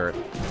missile turret.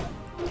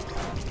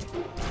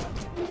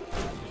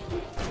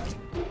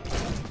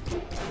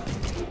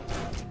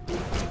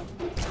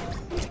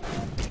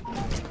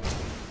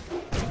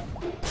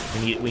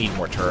 We need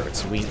more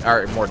turrets.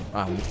 Or more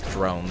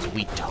drones.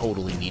 We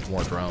totally need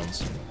more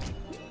drones.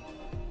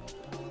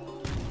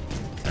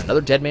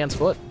 Another dead man's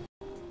foot.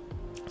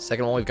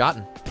 Second one we've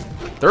gotten.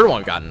 Third one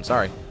we've gotten,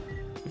 sorry.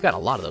 We've got a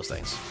lot of those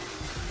things.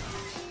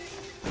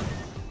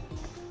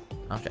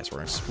 Okay, so we're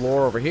going to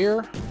explore over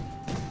here.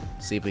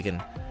 See if we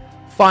can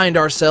find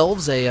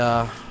ourselves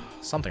a,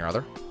 something or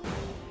other.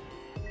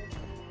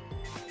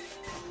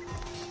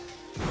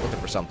 Looking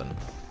for something.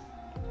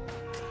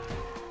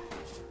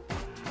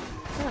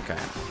 Okay,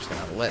 I'm just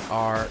gonna let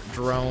our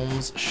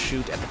drones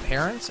shoot at the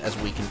parents as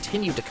we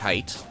continue to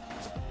kite.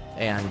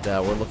 And,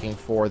 we're looking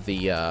for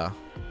the,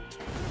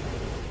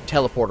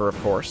 teleporter, of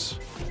course.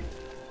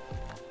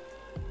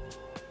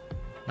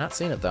 Not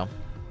seeing it, though.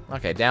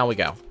 Okay, down we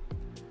go.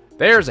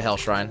 There's a Hell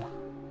Shrine.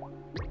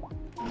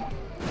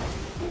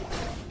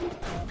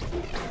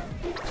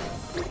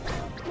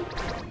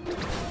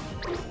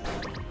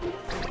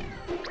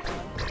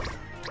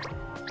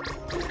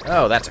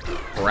 Oh, that's a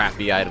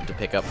crappy item to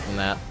pick up from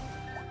that.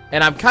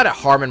 And I'm kind of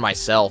harming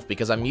myself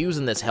because I'm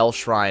using this Hell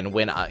Shrine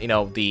when, you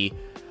know, the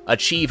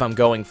achieve I'm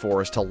going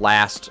for is to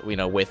last, you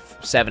know, with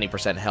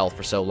 70% health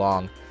for so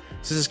long.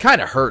 So this is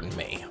kind of hurting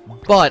me.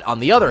 But, on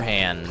the other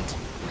hand,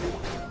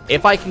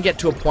 if I can get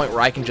to a point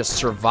where I can just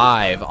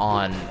survive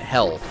on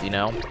health, you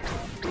know?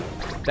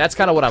 That's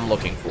kind of what I'm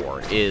looking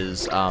for,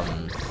 is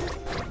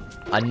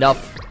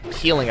enough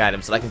healing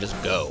items that I can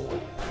just go.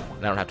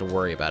 And I don't have to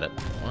worry about it.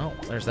 Well,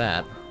 there's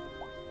that.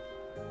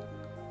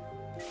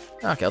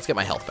 Okay, let's get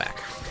my health back.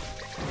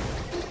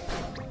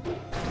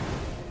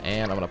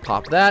 And I'm going to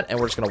pop that, and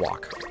we're just going to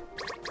walk.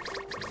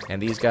 And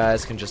these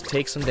guys can just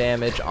take some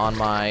damage on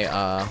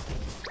my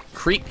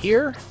creep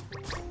here.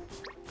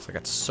 I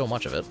got so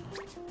much of it.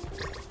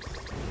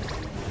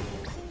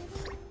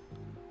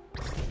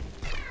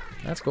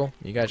 That's cool.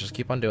 You guys just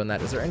keep on doing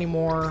that. Is there any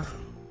more?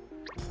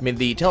 I mean,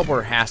 the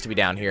teleporter has to be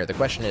down here. The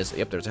question is,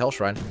 yep, there's a Hell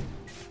Shrine.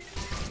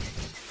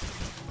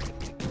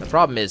 The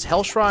problem is,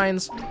 Hell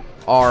Shrines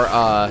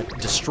are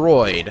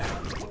destroyed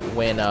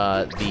when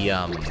the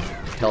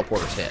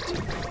teleporters hit.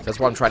 So that's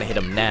why I'm trying to hit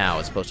them now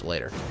as opposed to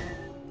later.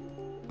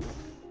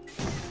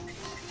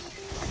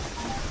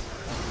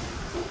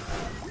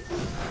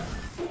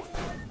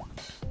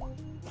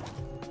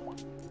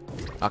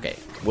 Okay,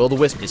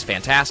 Will-o-the-Wisp is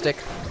fantastic.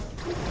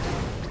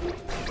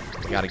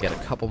 We gotta get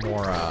a couple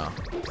more, a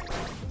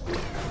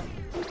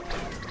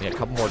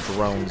couple more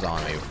drones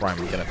on me before I'm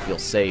gonna feel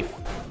safe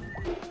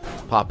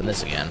popping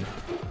this again.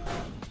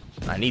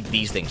 I need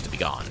these things to be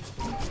gone.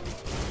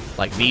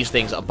 Like, these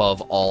things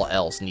above all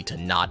else need to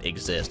not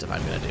exist if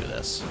I'm gonna do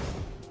this.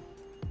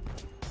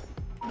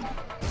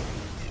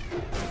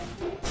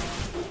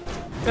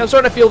 And I'm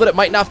starting to feel that it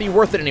might not be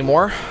worth it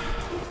anymore.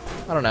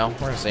 I don't know.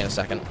 We're gonna see in a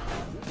second.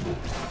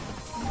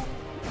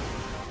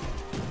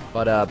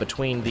 But,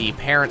 between the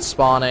parents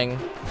spawning...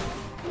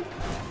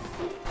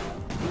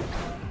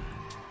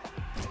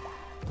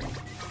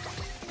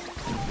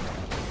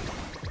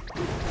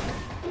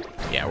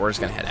 Yeah, we're just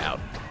gonna head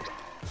out.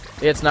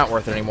 It's not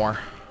worth it anymore.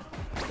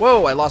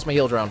 Whoa, I lost my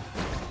heal drone.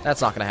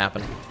 That's not gonna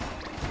happen.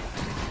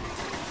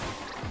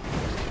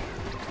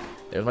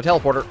 There's my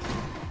teleporter.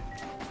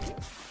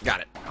 Got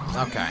it.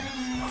 Okay.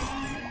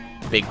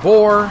 Big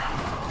boar.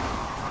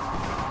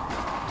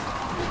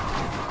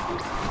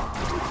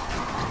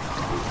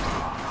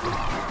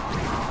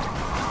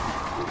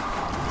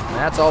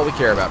 That's all we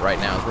care about right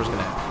now, is we're just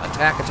gonna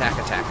attack, attack,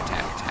 attack,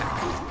 attack, attack.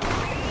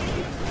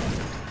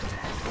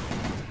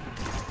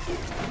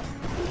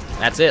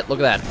 That's it, look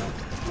at that.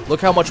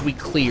 Look how much we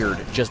cleared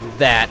just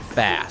that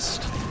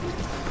fast.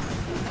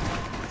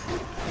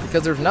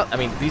 Because there's no, I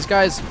mean, these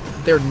guys,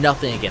 they're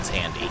nothing against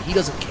Handy. He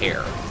doesn't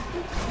care.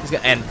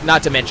 And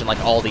not to mention, like,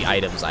 all the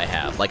items I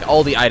have. Like,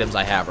 all the items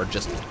I have are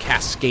just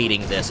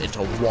cascading this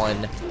into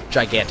one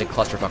gigantic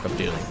clusterfuck of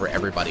doom for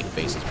everybody who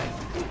faces me.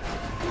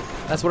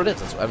 That's what it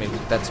is. I mean,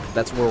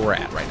 that's where we're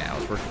at right now.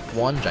 Is we're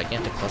one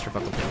gigantic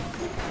clusterfuck of doom.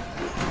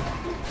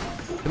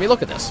 I mean,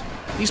 look at this.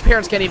 These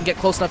parents can't even get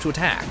close enough to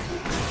attack.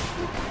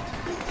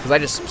 Because I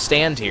just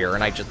stand here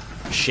and I just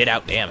shit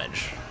out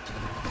damage.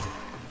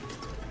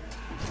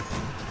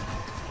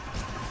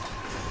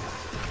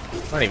 I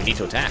don't even need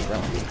to attack,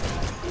 really.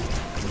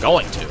 I'm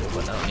going to,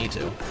 but I don't need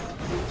to.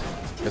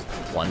 Just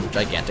one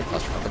gigantic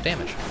clusterfuck of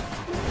damage.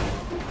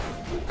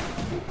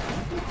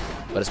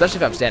 But especially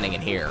if I'm standing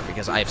in here,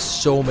 because I have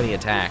so many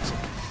attacks.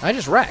 I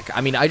just wreck.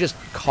 I mean, I just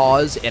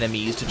cause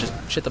enemies to just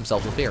shit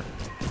themselves with fear.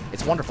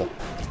 It's wonderful.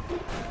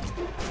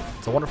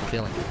 It's a wonderful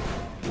feeling.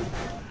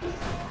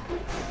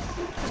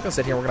 I'm just gonna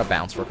sit here, we're gonna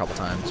bounce for a couple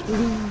times.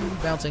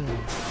 Woohoo, bouncing.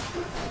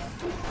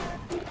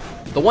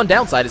 The one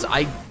downside is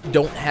I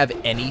don't have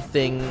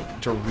anything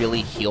to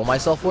really heal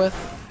myself with.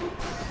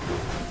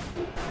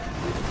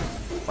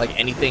 Like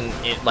anything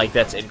like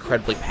that's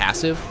incredibly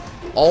passive.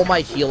 All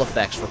my heal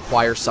effects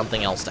require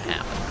something else to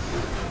happen.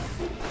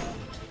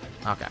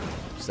 Okay,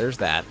 so there's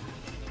that.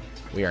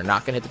 We are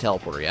not going to hit the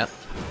teleporter yet.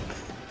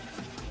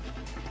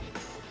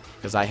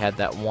 Because I had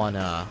that one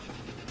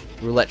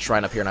roulette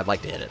shrine up here and I'd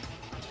like to hit it.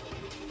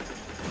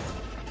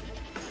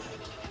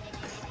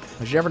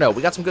 But you never know.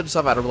 We got some good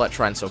stuff out of roulette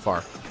shrine so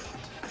far.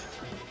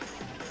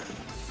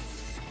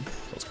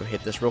 Let's go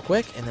hit this real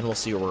quick and then we'll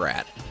see where we're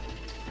at.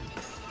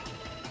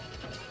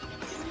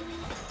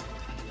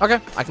 Okay,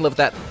 I can live with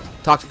that.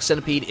 Toxic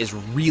Centipede is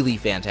really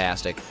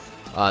fantastic.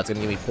 It's going to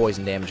give me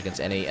poison damage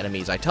against any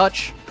enemies I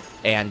touch.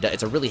 And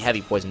it's a really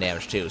heavy poison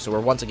damage, too. So we're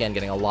once again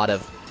getting a lot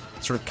of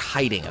sort of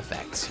kiting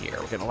effects here.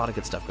 We're getting a lot of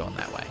good stuff going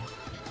that way.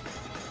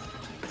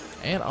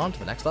 And on to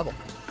the next level.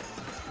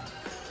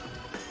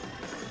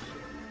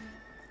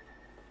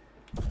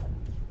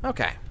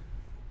 Okay.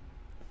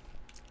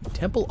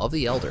 Temple of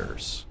the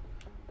Elders.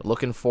 We're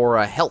looking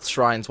for health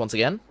shrines once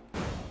again.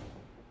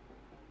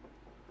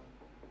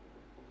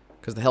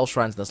 Because the health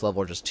shrines in this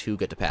level are just too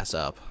good to pass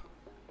up.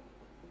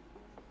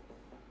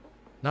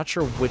 Not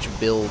sure which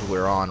build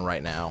we're on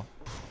right now.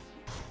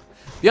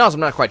 To be honest,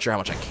 I'm not quite sure how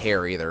much I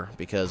care either,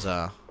 because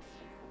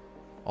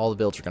all the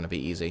builds are going to be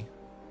easy.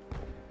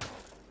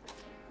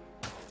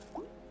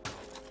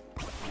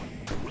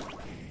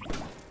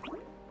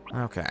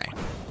 Okay.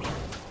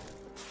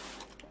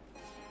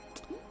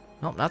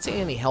 Nope, not seeing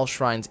any health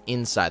shrines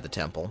inside the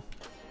temple.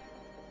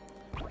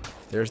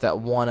 There's that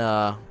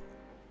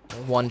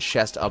one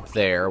chest up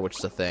there, which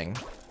is a thing.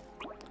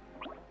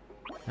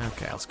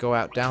 Okay, let's go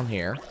out down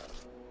here.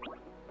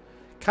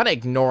 Kind of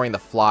ignoring the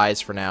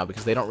flies for now,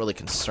 because they don't really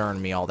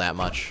concern me all that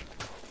much.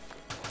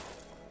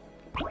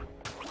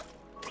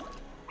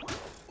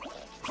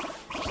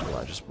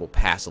 So we'll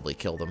passively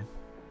kill them.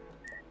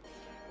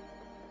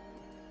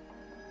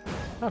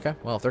 Okay,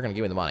 well, if they're going to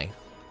give me the money,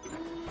 I'll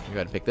go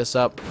ahead and pick this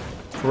up.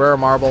 Carrera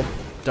Marble,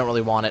 don't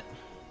really want it.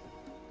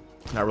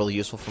 Not really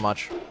useful for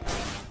much.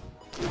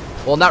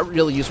 Well, not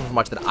really useful for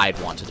much that I'd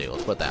want to do,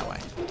 let's put it that way.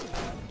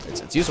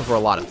 It's useful for a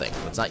lot of things,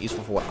 but it's not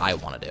useful for what I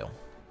want to do.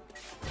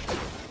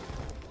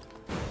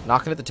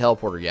 Not going to hit the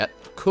teleporter yet.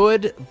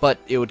 Could, but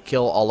it would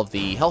kill all of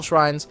the health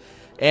shrines.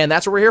 And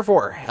that's what we're here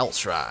for. Health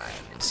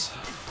shrines.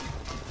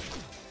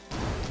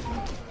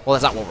 Well,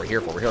 that's not what we're here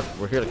for.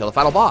 We're here to kill the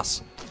final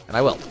boss. And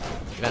I will.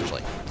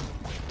 Eventually.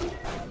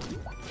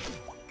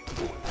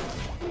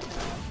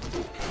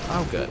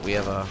 Oh, good. We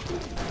have a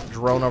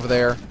drone over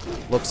there.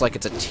 Looks like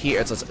it's a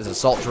tier. It's an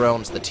assault drone.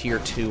 It's the tier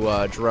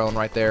 2 drone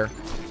right there.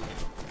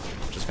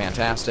 Which is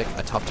fantastic.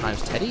 A Tough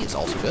Times Teddy is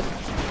also good.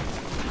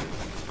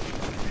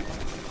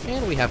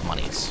 And we have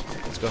monies.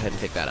 Let's go ahead and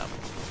pick that up.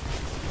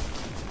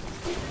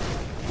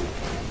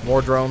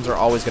 More drones are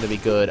always going to be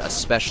good,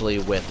 especially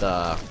with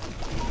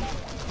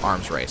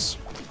Arms Race.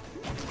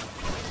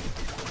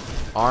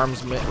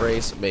 Arms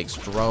Race makes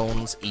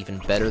drones even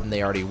better than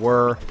they already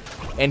were.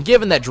 And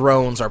given that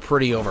drones are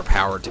pretty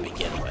overpowered to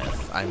begin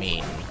with, I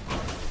mean...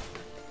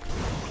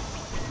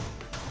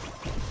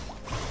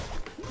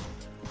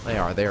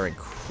 They're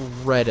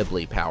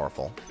incredibly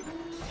powerful.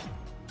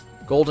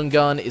 Golden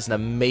Gun is an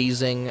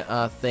amazing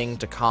thing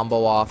to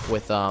combo off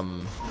with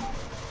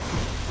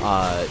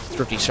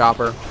Thrifty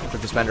Shopper,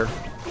 Thrifty Spender.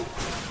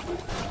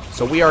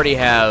 So we already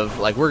have,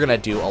 like, we're going to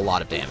do a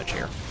lot of damage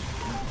here.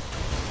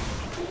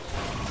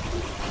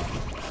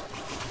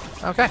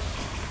 Okay.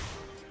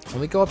 Let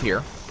me go up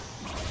here.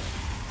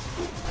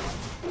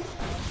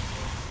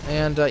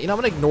 And, you know, I'm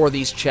going to ignore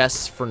these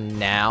chests for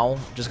now,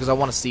 just because I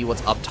want to see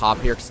what's up top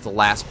here, because it's the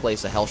last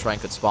place a Hell Shrine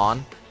could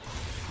spawn.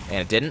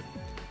 And it didn't.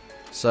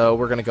 So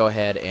we're going to go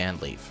ahead and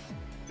leave.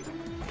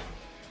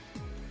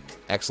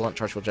 Excellent.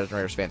 Charge Field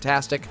Generator is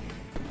fantastic.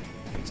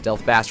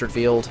 Stealth Bastard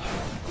Field.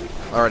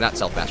 Or not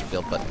Stealth Bastard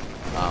Field, but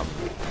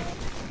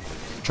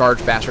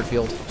Charge Bastard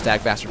Field.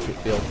 Stag Bastard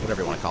Field.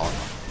 Whatever you want to call it.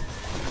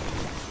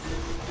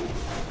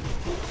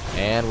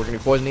 And we're going to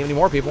be poisoning even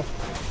more people.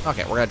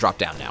 Okay, we're going to drop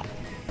down now.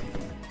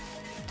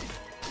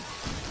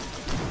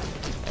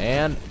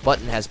 And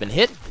button has been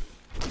hit.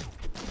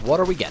 What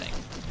are we getting?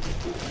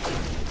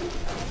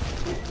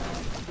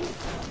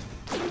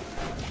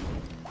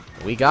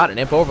 We got an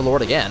Imp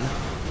Overlord again.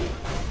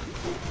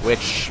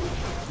 Which,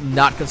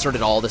 not concerned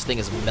at all. This thing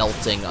is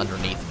melting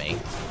underneath me.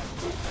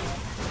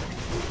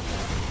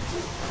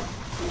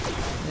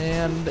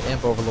 And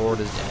Imp Overlord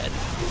is dead.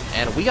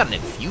 And we got an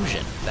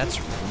Infusion. That's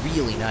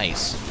really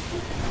nice.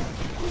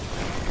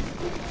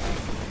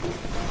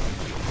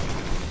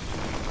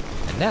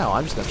 And now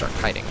I'm just going to start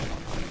kiting.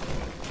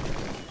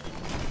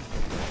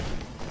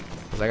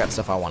 Because I got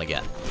stuff I want to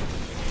get.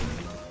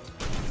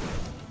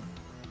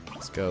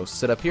 Let's go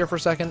sit up here for a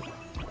second.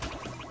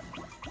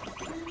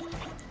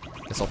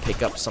 Guess I'll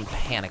pick up some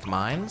Panic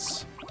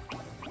Mines.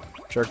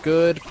 Which are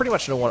good pretty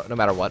much no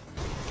matter what.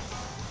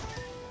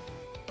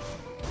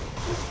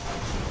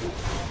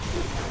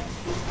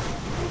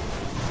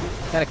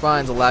 Panic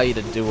Mines allow you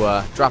to do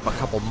drop a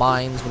couple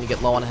mines when you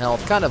get low on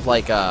health. Kind of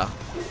like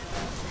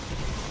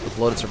with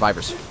Loaded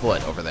Survivor's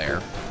Foot over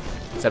there.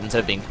 Except instead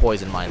of being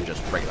poison mines,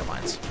 just regular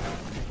mines.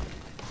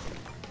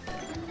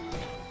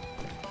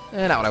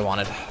 Eh, not what I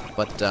wanted,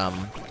 but thought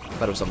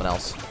it was something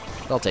else.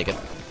 But I'll take it.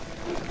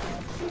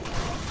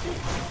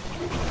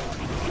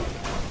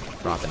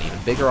 Drop an even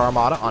bigger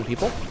armada on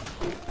people.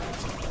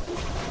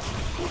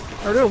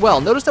 We're doing well.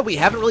 Notice that we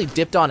haven't really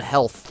dipped on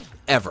health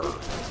ever,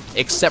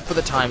 except for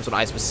the times when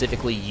I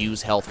specifically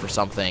use health for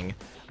something,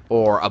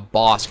 or a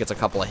boss gets a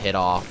couple of hits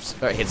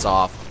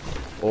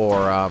off,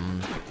 or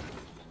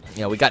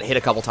you know, we got hit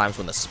a couple times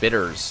when the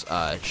spitters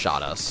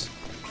shot us.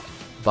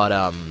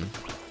 But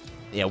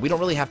you know, we don't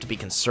really have to be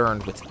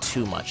concerned with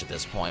too much at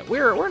this point.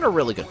 We're in a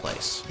really good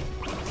place.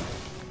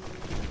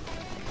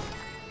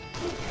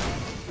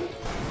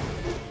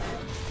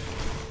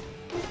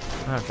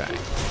 Okay.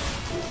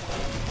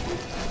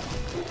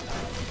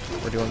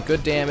 We're doing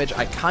good damage.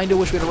 I kind of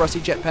wish we had a rusty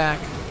jetpack.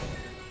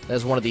 That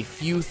is one of the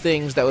few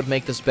things that would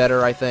make this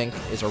better, I think,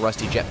 is a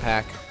rusty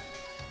jetpack.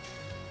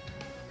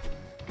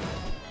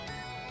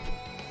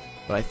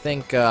 But I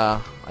think,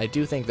 I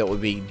do think that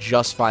would be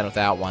just fine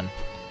without one.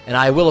 And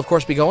I will, of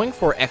course, be going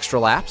for extra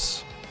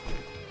laps.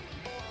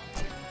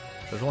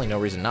 There's really no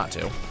reason not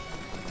to.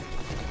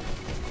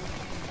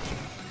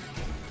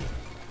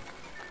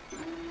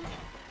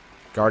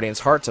 Guardian's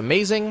Heart's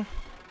amazing.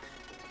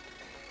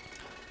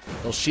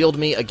 It'll shield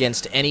me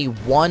against any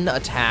one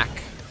attack,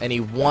 any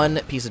one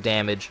piece of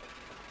damage,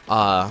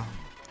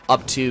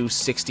 up to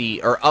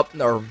 60, or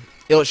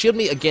it'll shield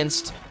me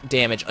against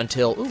damage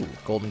until, ooh,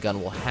 Golden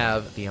Gun will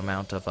have the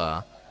amount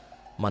of,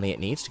 money it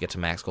needs to get to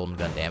max Golden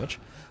Gun damage.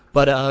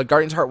 But,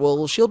 Guardian's Heart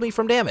will shield me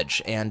from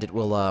damage, and it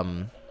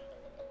will,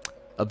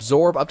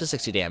 absorb up to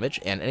 60 damage,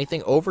 and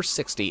anything over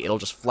 60, it'll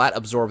just flat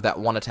absorb that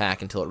one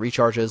attack until it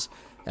recharges,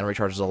 and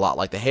recharges a lot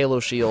like the Halo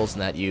shields,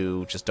 and that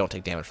you just don't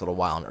take damage for a little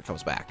while and it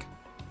comes back.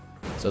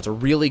 So it's a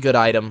really good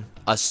item,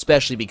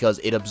 especially because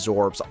it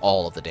absorbs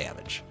all of the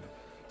damage.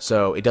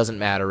 So it doesn't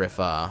matter if,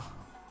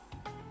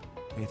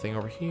 anything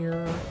over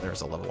here?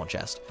 There's a level 1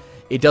 chest.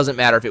 It doesn't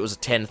matter if it was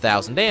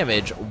 10,000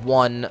 damage,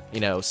 one,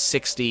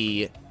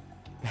 60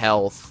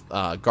 health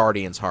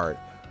Guardian's Heart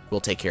will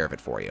take care of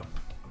it for you.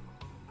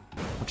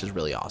 Which is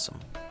really awesome.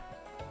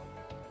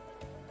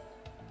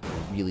 I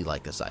really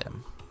like this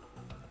item.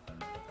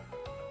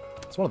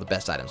 It's one of the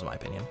best items in my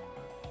opinion.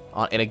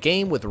 In a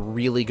game with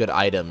really good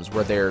items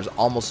where there's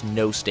almost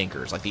no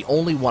stinkers, like the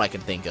only one I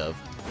can think of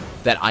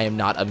that I am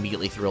not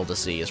immediately thrilled to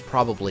see is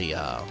probably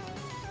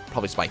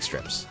Spike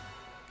Strips.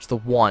 It's the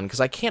one,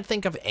 because I can't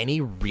think of any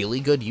really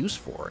good use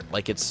for it.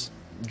 Like, it's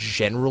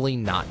generally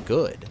not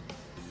good.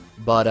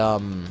 But,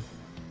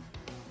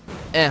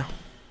 let's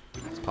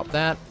pop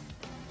that.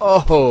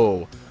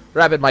 Oh!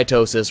 Rapid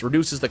Mitosis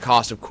reduces the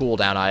cost of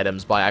cooldown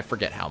items by I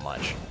forget how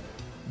much.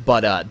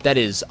 But, that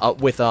is,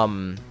 with,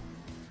 let's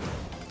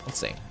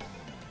see.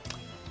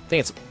 I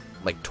think it's,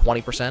 like,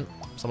 20%,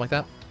 something like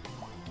that.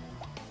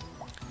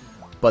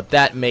 But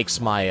that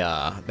makes my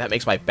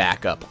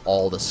backup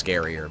all the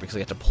scarier, because I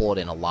get to pull it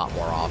in a lot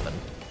more often.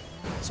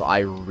 So I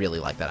really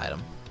like that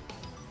item.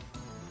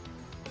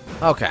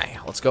 Okay,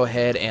 let's go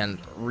ahead and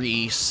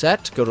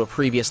reset, go to a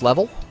previous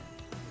level.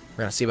 We're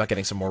going to see about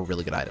getting some more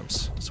really good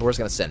items. So where's it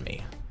going to send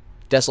me?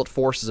 Desolate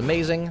Forest is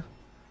amazing.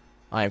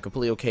 I am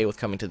completely okay with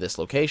coming to this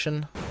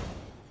location.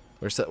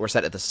 We're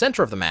set at the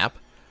center of the map,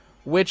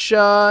 which,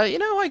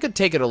 I could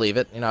take it or leave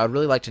it. I'd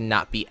really like to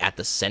not be at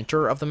the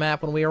center of the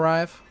map when we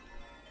arrive.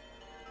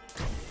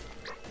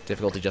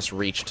 Difficulty just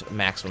reached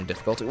maximum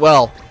difficulty.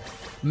 Well,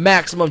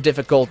 maximum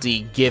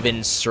difficulty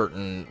given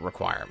certain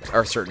requirements,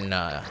 or certain,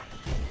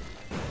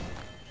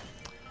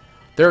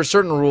 there are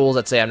certain rules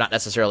that say I'm not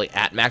necessarily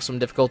at maximum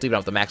difficulty, but I'm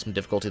at the maximum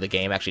difficulty the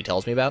game actually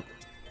tells me about.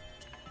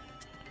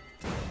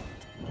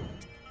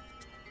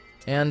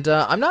 And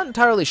I'm not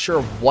entirely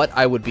sure what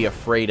I would be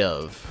afraid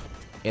of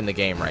in the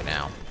game right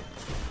now.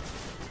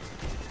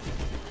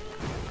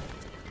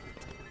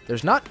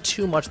 There's not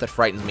too much that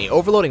frightens me.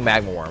 Overloading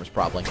magma worms,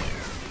 probably.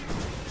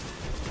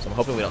 So I'm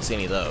hoping we don't see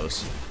any of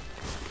those.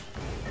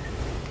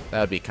 That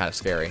would be kind of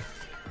scary.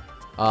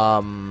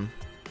 I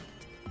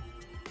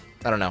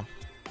don't know.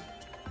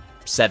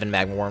 7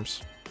 magma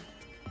worms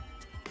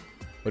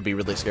would be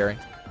really scary.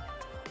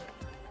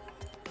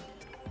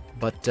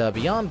 But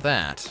beyond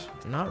that,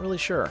 I'm not really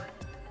sure.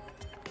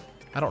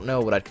 I don't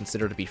know what I'd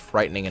consider to be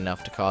frightening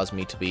enough to cause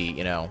me to be,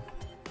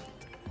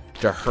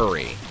 to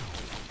hurry.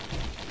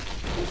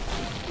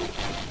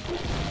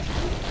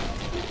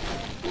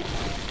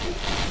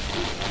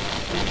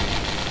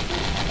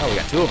 Oh, we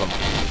got 2 of them.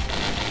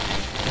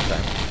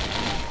 Okay.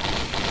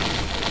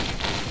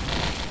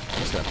 I'm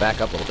just gonna back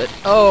up a little bit.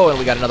 Oh, and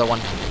we got another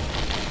one.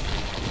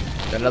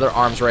 Got another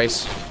arms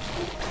race.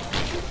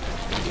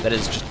 That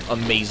is just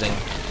amazing.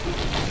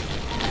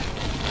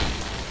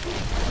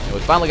 And we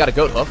finally got a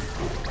goat hoof.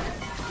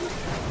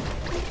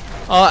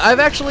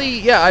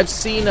 I've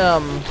seen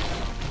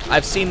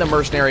the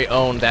mercenary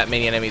own that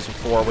many enemies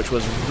before, which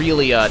was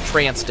really,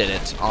 Trance did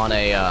it on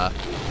a,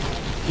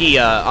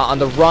 on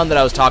the run that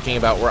I was talking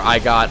about where I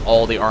got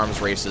all the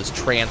arms races.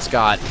 Trance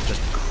got just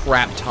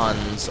crap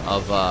tons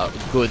of,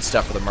 good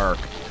stuff for the merc.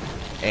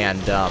 And,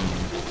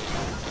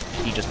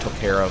 he just took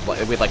care of, we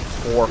had like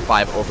 4 or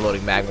 5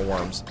 overloading magma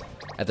worms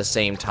at the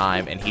same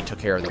time, and he took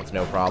care of them with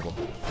no problem.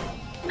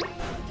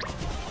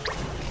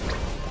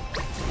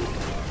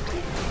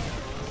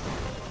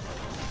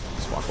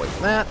 Just walk away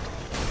from that.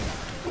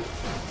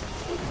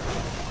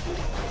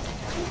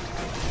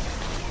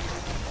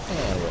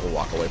 And we'll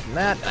walk away from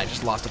that. I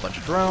just lost a bunch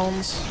of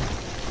drones.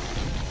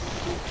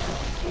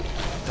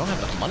 Don't have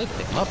enough money to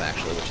pick them up,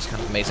 actually, which is kind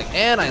of amazing.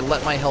 And I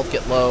let my health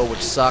get low,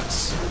 which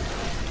sucks.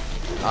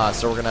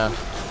 So we're gonna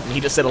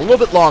need to sit a little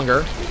bit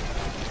longer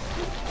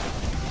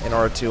in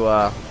order to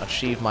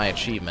achieve my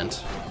achievement,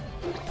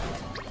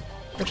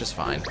 which is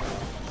fine.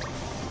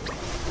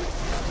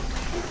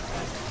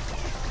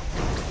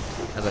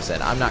 As I said,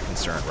 I'm not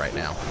concerned right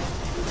now.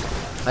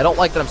 I don't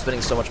like that I'm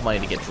spending so much money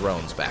to get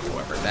drones back,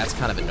 however. That's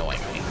kind of annoying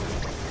me.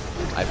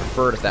 I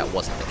preferred if that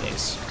wasn't the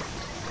case.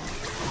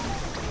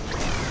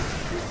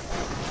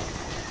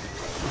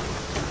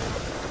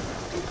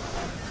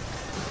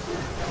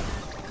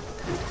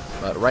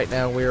 But right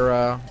now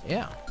we're,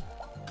 yeah.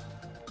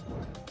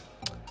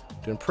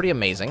 Doing pretty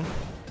amazing.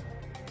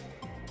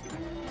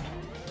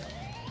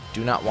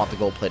 Do not want the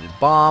gold-plated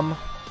bomb.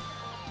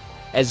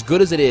 As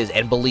good as it is,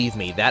 and believe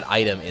me, that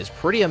item is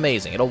pretty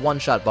amazing. It'll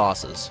one-shot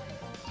bosses.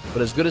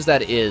 But as good as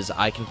that is,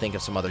 I can think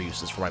of some other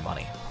uses for my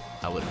money.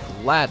 I would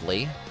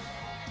gladly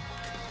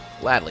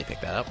pick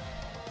that up.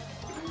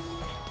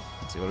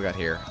 Let's see what we got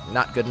here.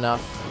 Not good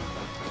enough.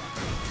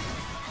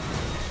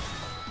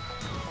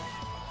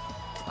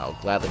 I'll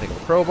gladly pick up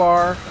a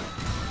crowbar.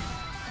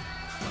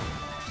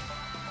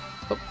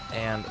 Oh,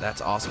 and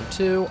that's awesome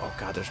too. Oh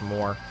god, there's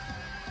more.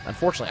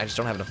 Unfortunately, I just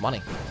don't have enough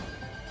money.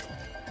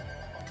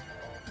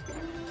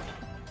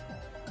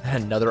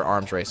 Another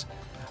arms race.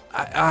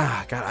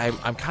 God,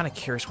 I'm kind of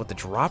curious what the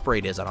drop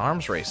rate is on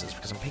arms races,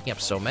 because I'm picking up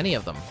so many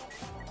of them.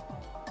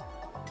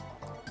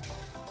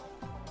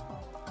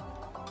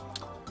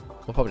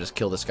 We'll probably just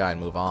kill this guy and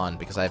move on,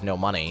 because I have no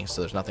money,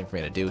 so there's nothing for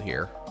me to do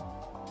here.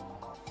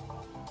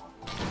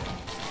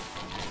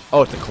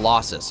 Oh, it's the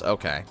Colossus.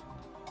 Okay.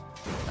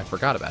 I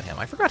forgot about him.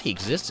 I forgot he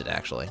existed,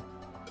 actually.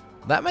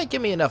 That might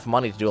give me enough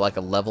money to do, like,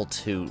 a level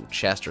 2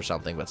 chest or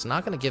something, but it's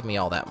not going to give me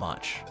all that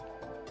much.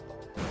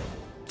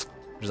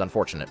 Which is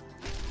unfortunate.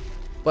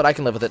 But I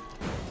can live with it.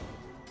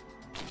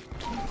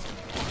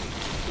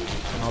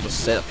 And I'll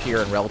just sit up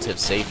here in relative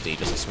safety,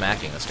 just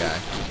smacking this guy.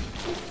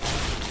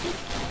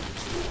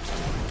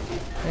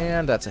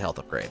 And that's a health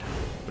upgrade,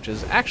 which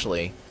is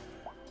actually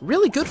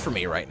really good for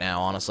me right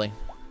now, honestly.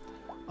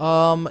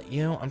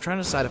 You know, I'm trying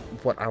to decide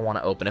what I want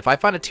to open. If I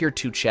find a tier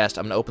 2 chest,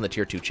 I'm going to open the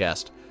tier 2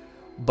 chest.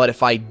 But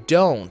if I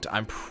don't,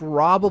 I'm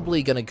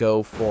probably going to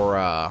go for,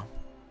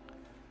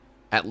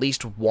 at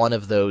least one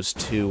of those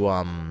two,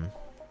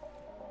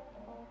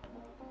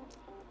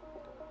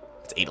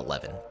 It's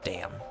 811.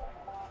 Damn.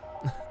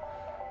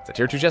 It's a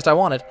tier 2 chest I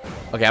wanted.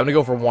 Okay, I'm going to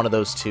go for one of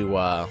those two,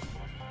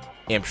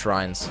 Imp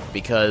Shrines,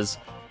 because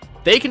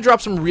they can drop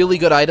some really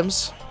good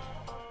items.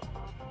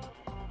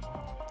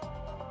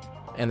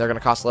 And they're going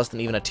to cost less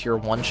than even a tier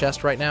 1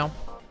 chest right now.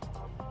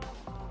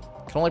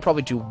 Can only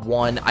probably do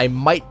one. I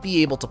might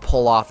be able to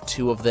pull off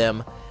 2 of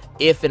them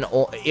if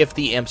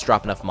the imps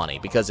drop enough money.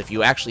 Because if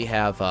you actually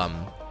have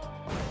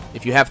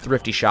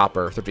Thrifty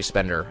Shopper, Thrifty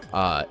Spender,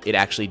 it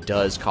actually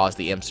does cause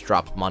the imps to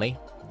drop money.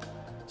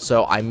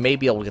 So I may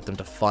be able to get them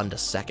to fund a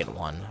second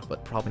one,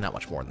 but probably not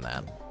much more than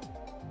that.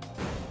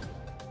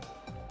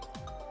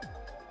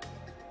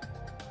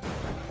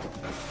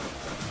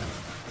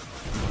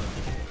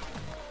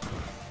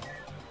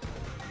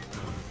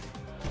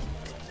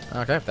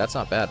 Okay, that's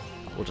not bad.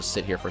 We'll just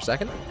sit here for a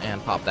second and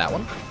pop that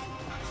one.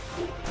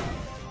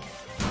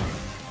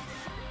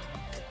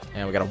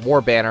 And we got a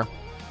war banner.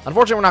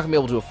 Unfortunately, we're not going to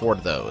be able to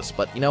afford those,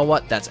 but you know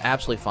what? That's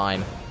absolutely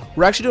fine.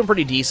 We're actually doing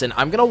pretty decent.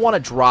 I'm going to want to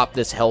drop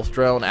this health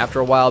drone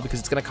after a while because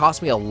it's going to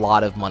cost me a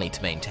lot of money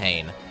to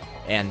maintain,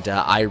 and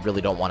I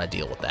really don't want to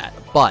deal with that.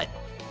 But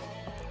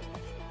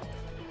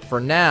for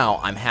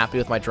now, I'm happy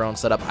with my drone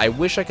setup. I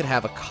wish I could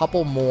have a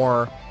couple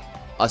more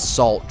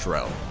assault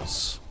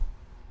drones.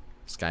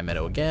 Sky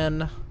Meadow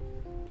again.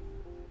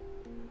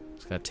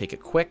 Just going to take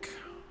it quick.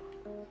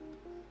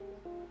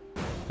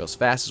 Go as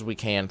fast as we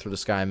can through the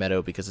Sky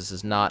Meadow because this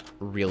is not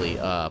really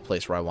a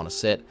place where I want to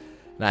sit.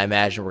 And I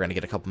imagine we're going to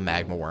get a couple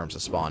magma worms to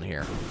spawn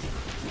here.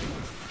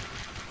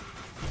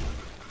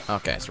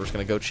 Okay, so we're just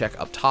going to go check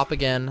up top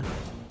again.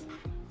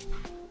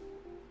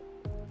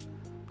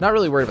 Not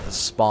really worried about the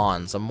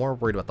spawns. I'm more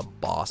worried about the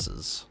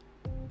bosses.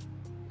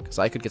 Because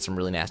I could get some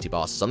really nasty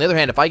bosses. On the other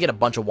hand, if I get a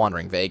bunch of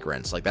wandering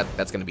vagrants, like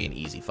that's going to be an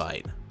easy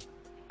fight.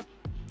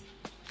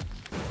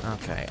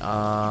 Okay,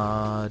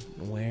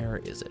 where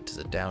is it? Is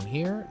it down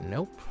here?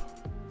 Nope.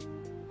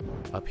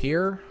 Up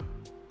here?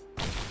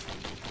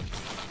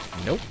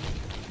 Nope.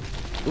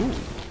 Ooh.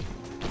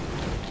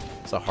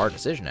 It's a hard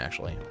decision,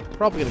 actually.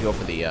 Probably gonna go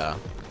for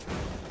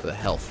the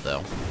health,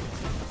 though.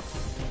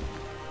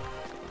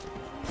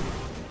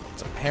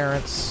 Some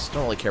parents.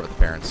 Don't really care about the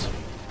parents.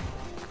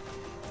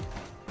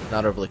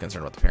 Not overly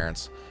concerned about the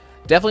parents.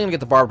 Definitely gonna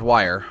get the barbed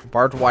wire.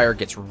 Barbed wire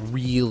gets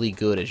really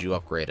good as you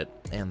upgrade it.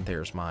 And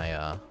there's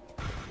my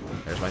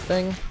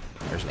thing.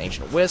 There's an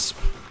ancient wisp.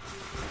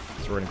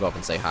 So we're gonna go up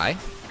and say hi.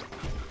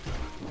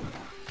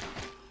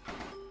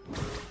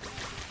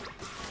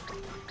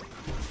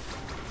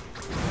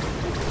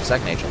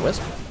 Second ancient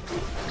wisp.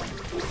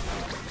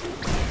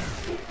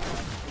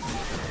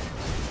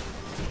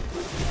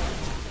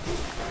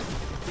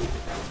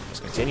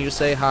 Just continue to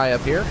say hi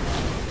up here.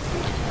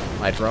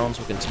 My drones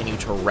will continue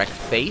to wreck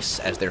face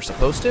as they're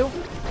supposed to.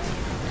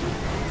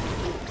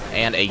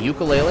 And a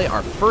ukulele,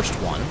 our first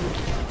one.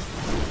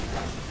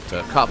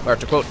 To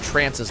quote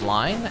Trance's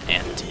line,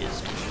 and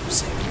his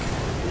music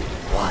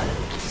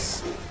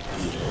was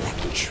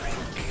electric.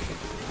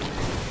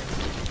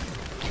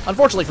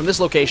 Unfortunately, from this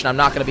location, I'm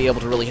not going to be able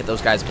to really hit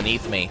those guys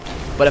beneath me.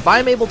 But if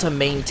I'm able to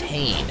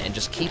maintain and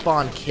just keep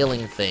on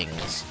killing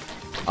things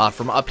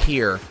from up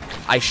here,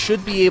 I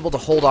should be able to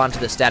hold on to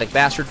the static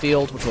bastard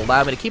field, which will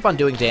allow me to keep on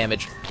doing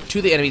damage to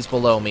the enemies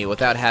below me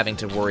without having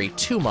to worry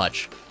too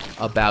much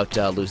about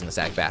losing the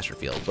static bastard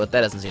field. But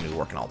that doesn't seem to be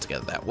working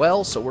altogether that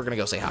well, so we're going to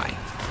go say hi.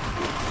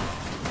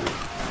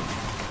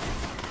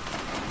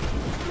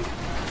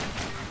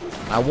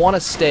 I want to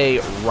stay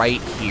right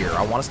here.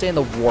 I want to stay in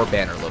the war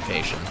banner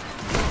location,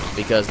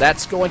 because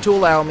that's going to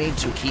allow me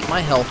to keep my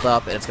health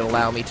up, and it's going to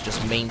allow me to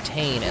just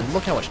maintain, and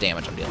look how much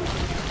damage I'm dealing.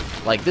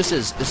 Like, this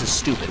is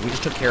stupid. We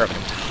just took care of an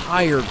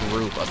entire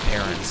group of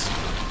parents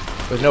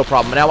with no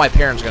problem. Now my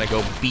parents are going to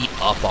go beat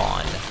up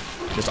on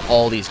just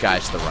all these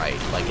guys to the right.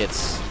 Like,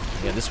 it's,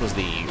 you know, this was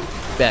the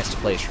best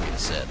place for me to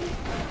sit.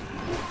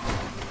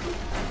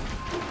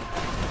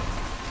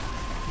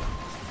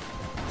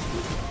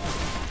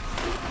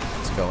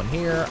 Let's go in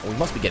here. We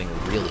must be getting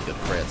really good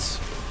crits.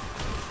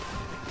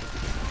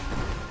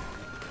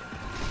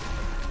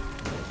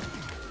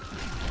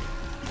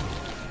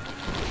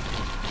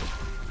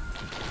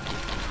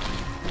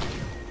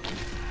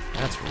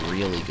 That's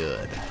really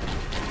good.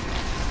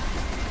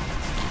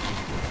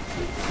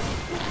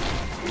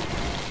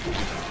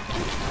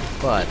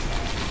 But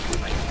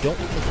I don't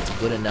think it's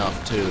good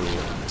enough to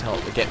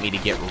get me to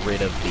get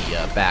rid of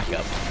the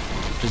backup,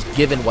 just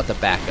given what the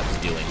backup's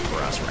doing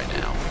for us right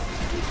now.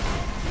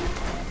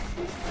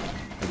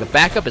 The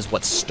backup is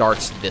what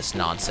starts this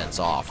nonsense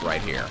off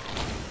right here.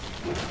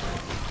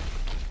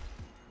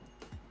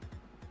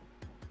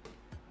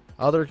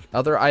 Other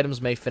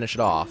items may finish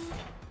it off,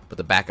 but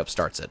the backup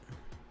starts it.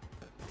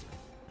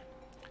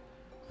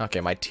 Okay,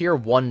 my tier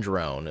 1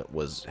 drone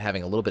was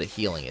having a little bit of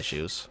healing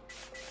issues.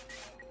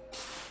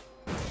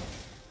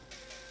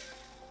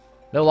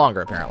 No longer,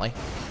 apparently.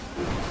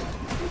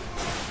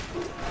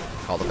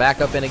 Call the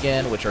backup in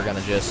again, which are going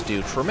to just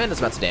do tremendous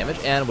amounts of damage.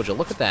 And would you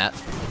look at that?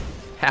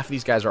 Half of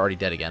these guys are already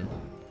dead again.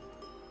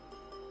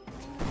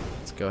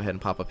 Let's go ahead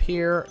and pop up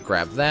here.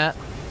 Grab that.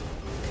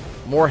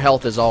 More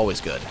health is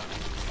always good.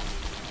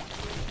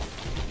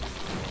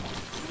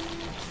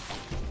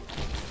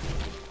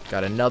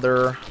 Got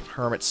another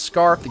Hermit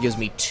Scarf that gives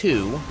me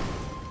 2.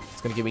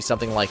 It's going to give me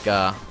something like,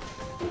 we're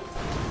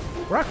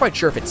not quite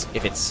sure if it's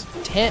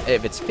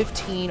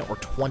 15 or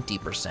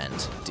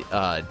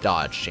 20%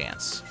 dodge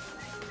chance.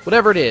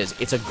 Whatever it is,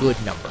 it's a good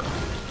number.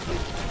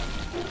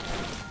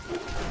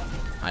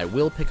 I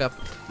will pick up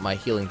my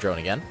healing drone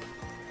again,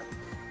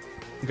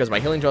 because my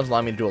healing drones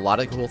allow me to do a lot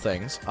of cool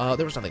things.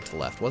 There was nothing to the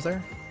left, was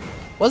there?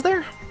 Was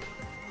there? I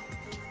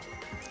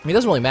mean, it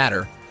doesn't really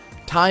matter.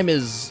 Time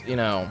is, you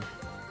know,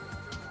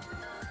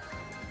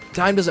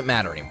 time doesn't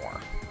matter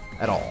anymore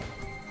at all.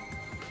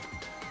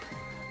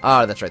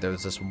 Ah, that's right. There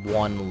was this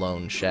one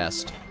lone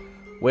chest,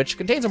 which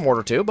contains a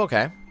mortar tube.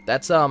 Okay,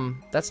 that's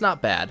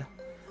not bad.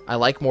 I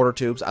like mortar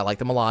tubes. I like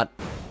them a lot.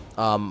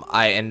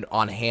 And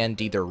on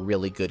Handy, they're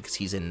really good because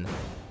he's in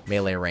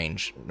melee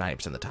range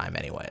 90% of the time,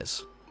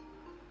 anyways.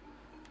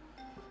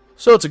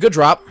 So it's a good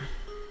drop.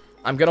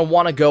 I'm gonna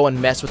want to go and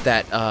mess with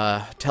that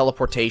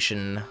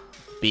teleportation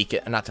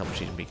beacon, not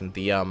teleportation beacon,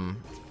 the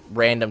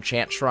random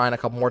chant shrine a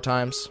couple more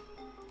times.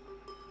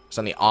 Just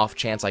on the off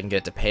chance I can get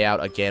it to pay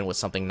out again with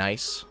something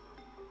nice.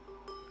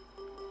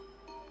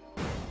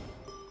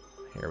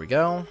 Here we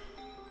go.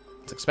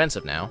 It's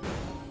expensive now.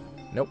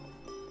 Nope.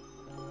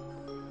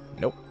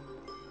 Nope.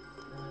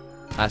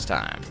 Last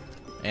time.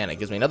 And it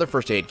gives me another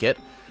first aid kit.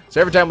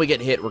 So every time we get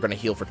hit, we're going to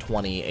heal for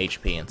 20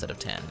 HP instead of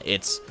 10.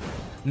 It's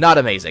not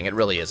amazing. It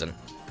really isn't.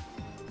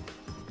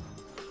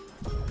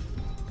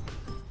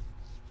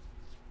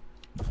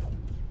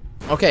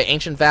 Okay,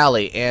 Ancient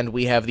Valley, and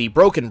we have the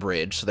Broken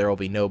Bridge, so there will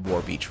be no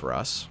more beach for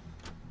us.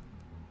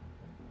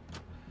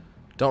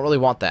 Don't really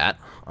want that.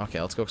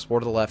 Okay, let's go explore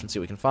to the left and see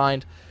what we can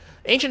find.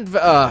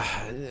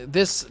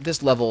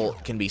 This level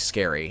can be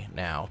scary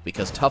now,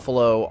 because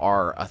Tuffalo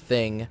are a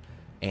thing,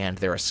 and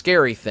they're a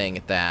scary thing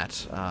at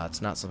that.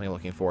 It's not something I'm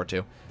looking forward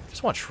to.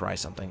 Just want to try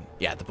something.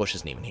 Yeah, the bush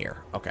isn't even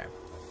here. Okay.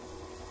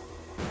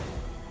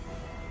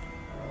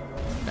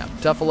 Now,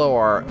 Tuffalo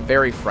are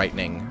very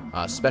frightening,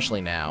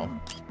 especially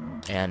now.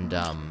 And,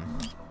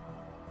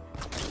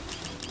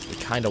 we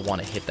kind of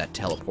want to hit that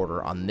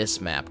teleporter on this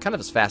map kind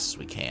of as fast as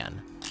we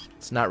can.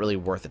 It's not really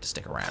worth it to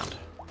stick around.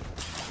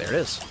 There it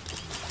is.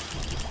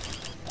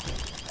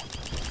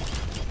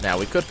 Now,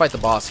 we could fight the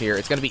boss here.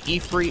 It's going to be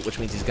Ifrit, which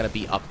means he's going to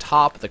be up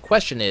top. The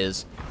question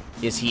is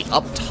he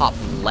up top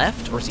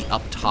left or is he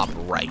up top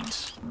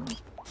right?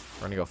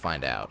 We're going to go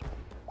find out.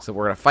 So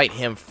we're going to fight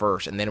him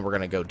first, and then we're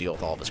going to go deal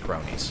with all of his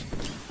cronies.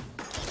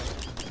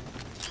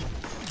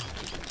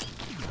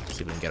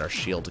 See if we can get our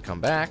shield to come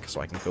back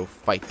so I can go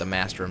fight the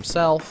master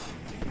himself.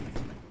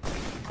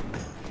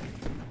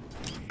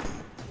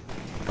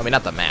 I mean,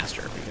 not the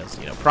master, because,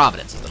 you know,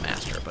 Providence is the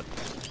master, but...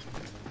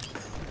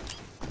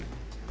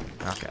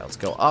 Okay, let's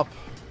go up.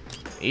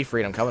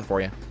 Ifrit, I'm coming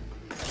for you.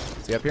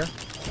 Is he up here?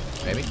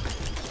 Maybe.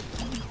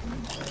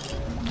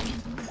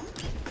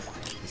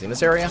 Is he in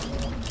this area?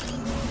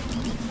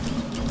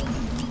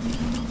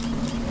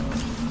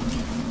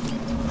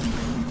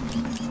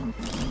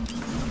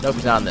 Nope,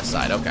 he's not on this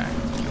side. Okay. So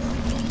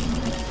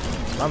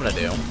what I'm going to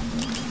do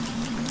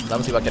is I'm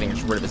going to see about getting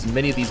rid of as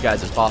many of these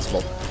guys as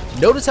possible.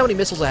 Notice how many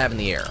missiles I have in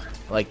the air.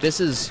 Like, this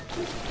is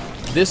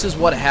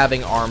what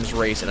having arms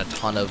race and a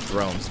ton of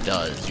drones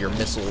does. Your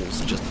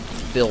missiles just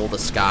fill the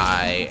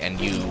sky, and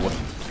you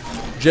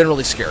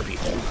generally scare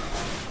people.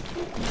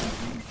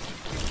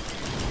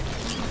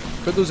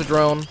 Could lose a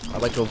drone.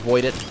 I'd like to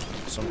avoid it,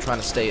 so I'm trying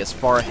to stay as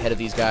far ahead of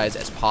these guys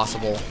as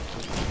possible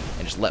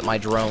and just let my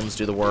drones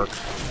do the work.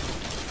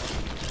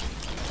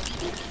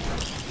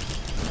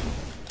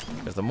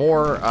 Because the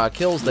more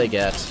kills they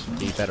get,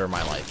 the better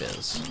my life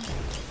is.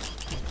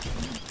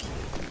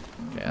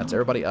 Okay, that's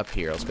everybody up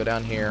here. Let's go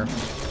down here.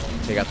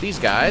 Take out these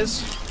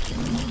guys.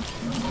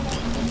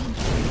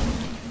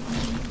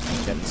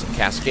 Getting some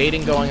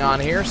cascading going on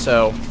here.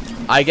 So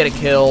I get a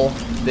kill,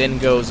 then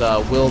goes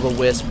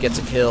Will-o-the-Wisp gets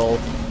a kill,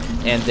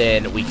 and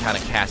then we kind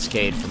of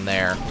cascade from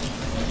there.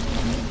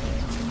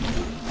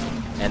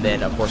 And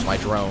then, of course, my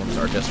drones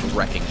are just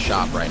wrecking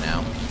shop right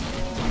now.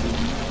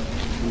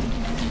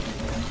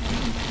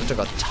 We took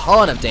a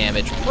ton of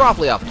damage,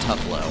 probably off a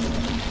tough low,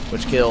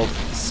 which killed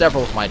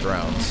several of my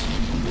drones.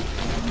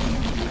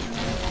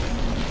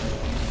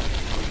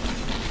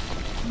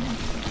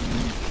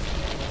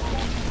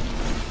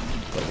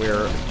 But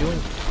we're doing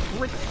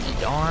pretty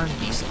darn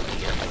decently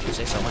here, if I do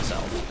say so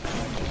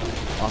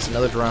myself. Lost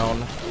another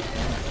drone.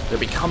 They're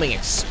becoming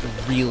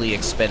really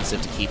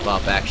expensive to keep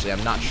up, actually.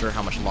 I'm not sure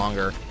how much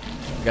longer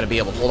I'm going to be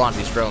able to hold on to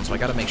these drones, so I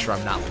got to make sure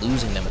I'm not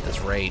losing them at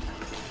this rate.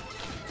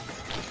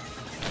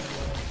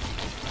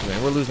 I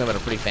mean, we're losing them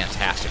at a pretty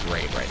fantastic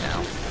rate right now.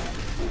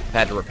 I've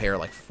had to repair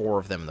like 4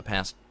 of them in the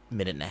past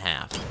minute and a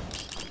half.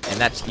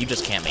 And that's, you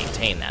just can't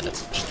maintain that.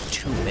 That's just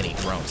too many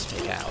drones to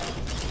take out.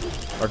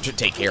 Or to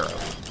take care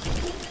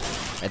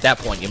of. At that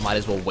point, you might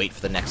as well wait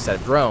for the next set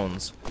of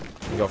drones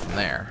and go from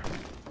there.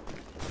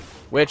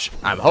 Which,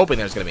 I'm hoping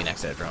there's going to be a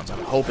next set of drones. I'm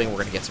hoping we're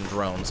going to get some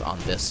drones on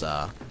this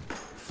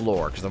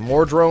floor. Because the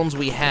more drones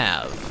we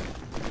have,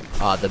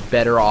 the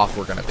better off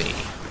we're going to be.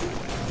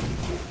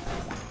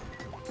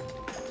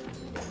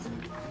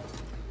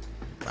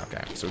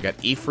 Okay, so we got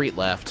Ifrit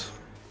left.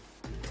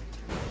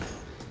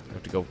 We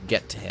have to go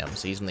get to him.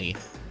 So he's in the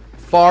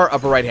far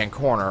upper right-hand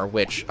corner,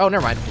 which... Oh,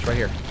 never mind. He's right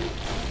here.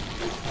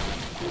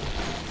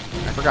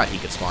 I forgot he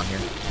could spawn here.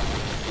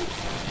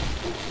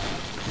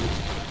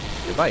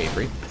 Goodbye,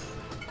 Ifrit.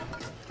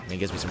 And he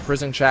gives me some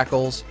prison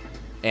shackles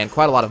and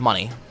quite a lot of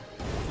money.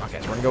 Okay,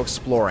 so we're gonna go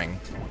exploring,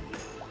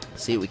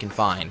 see what we can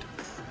find,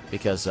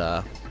 because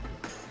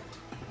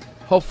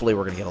hopefully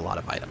we're gonna get a lot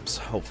of items.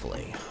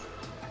 Hopefully.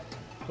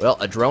 Well,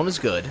 a drone is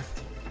good.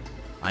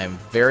 I am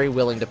very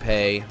willing to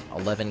pay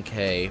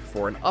 11K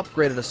for an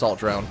upgraded assault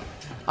drone.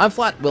 I'm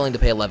flat willing to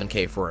pay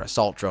 11K for an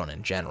assault drone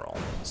in general.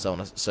 So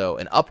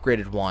an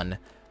upgraded one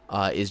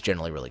is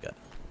generally really good.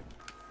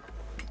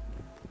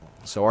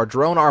 So our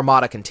drone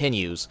armada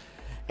continues.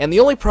 And the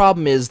only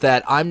problem is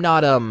that I'm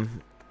not,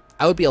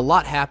 I would be a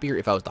lot happier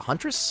if I was the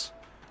Huntress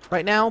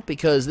right now,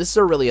 because this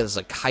is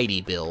a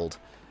kitey build,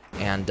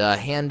 and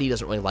Handy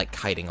doesn't really like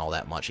kiting all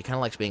that much. He kind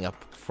of likes being up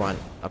front,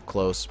 up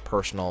close,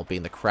 personal,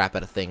 being the crap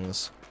out of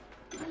things.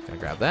 Gonna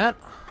grab that.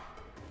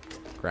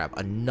 Grab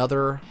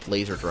another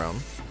laser drone,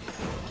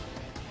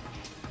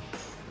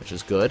 which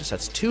is good. So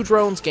that's 2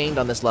 drones gained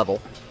on this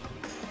level.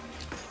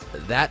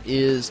 That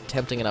is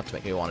tempting enough to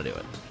make me want to do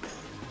it.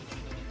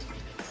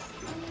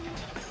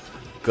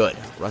 Good.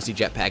 Rusty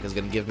Jetpack is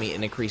going to give me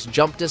an increased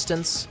jump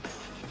distance.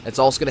 It's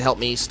also going to help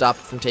me stop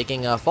from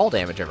taking fall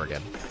damage ever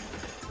again,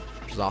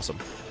 which is awesome.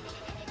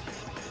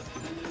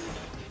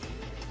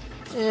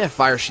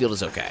 Fire shield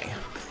is okay.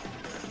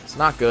 It's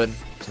not good.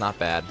 It's not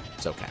bad.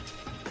 It's okay.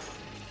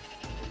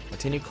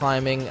 Continue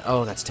climbing.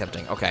 Oh, that's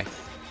tempting. Okay.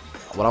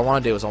 What I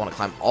want to do is I want to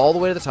climb all the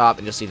way to the top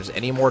and just see if there's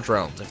any more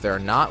drones. If there are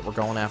not, we're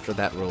going after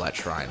that roulette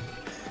shrine.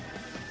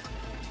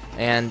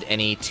 And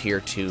any tier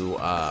 2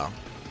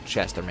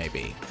 chest there may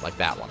be, like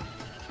that one.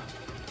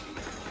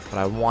 But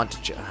I want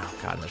to... Oh,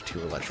 God, there's 2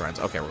 roulette shrines.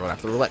 Okay, we're going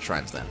after the roulette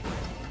shrines then.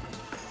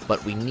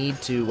 But we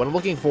need to... What I'm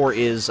looking for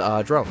is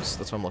drones.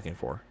 That's what I'm looking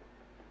for.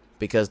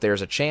 Because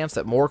there's a chance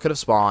that more could have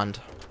spawned.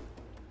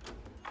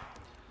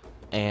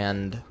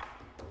 And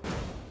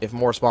if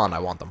more spawned, I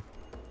want them.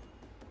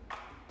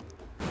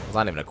 It's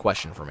not even a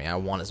question for me. I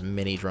want as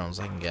many drones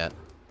as I can get.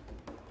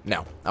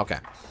 No. Okay.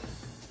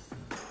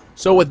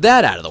 So with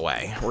that out of the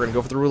way, we're going to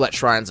go for the roulette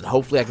shrines, and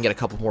hopefully I can get a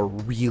couple more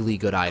really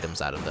good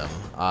items out of them.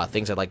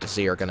 Things I'd like to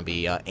see are going to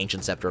be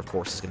Ancient Scepter, of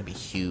course, is going to be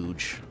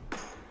huge.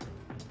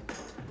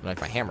 I like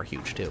my hammer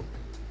huge, too.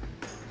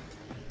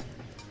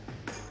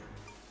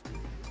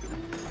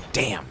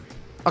 Damn.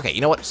 Okay, you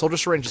know what? Soldier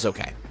Syringe is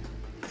okay.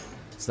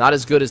 It's not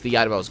as good as the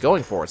item I was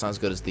going for. It's not as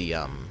good as the,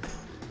 We're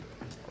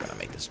going to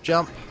make this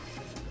jump.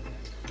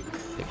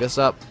 Pick this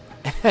up.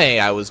 Hey,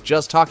 I was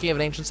just talking of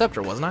an Ancient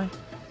Scepter, wasn't I?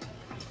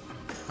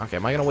 Okay,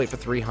 am I going to wait for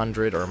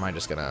 300, or am I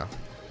just going to...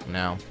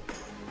 No.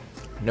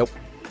 Nope.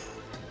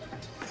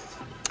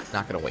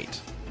 Not going to wait.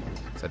 So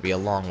that'd be a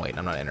long wait, and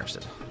I'm not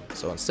interested.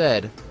 So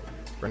instead,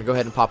 we're going to go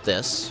ahead and pop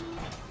this.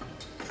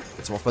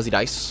 Get some more fuzzy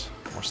dice.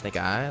 More snake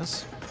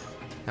eyes.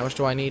 How much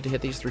do I need to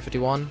hit these?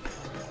 351?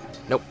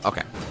 Nope.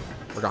 Okay.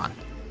 We're gone.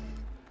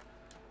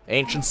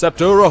 Ancient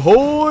Scepter,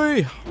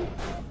 ahoy!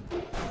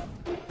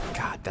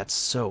 God, that's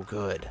so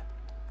good.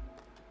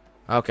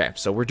 Okay,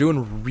 so we're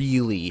doing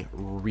really,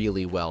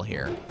 really well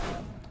here.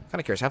 Kind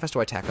of curious, how fast do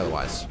I attack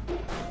otherwise?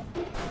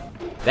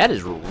 That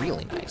is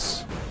really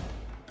nice.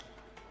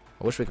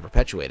 I wish we could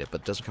perpetuate it,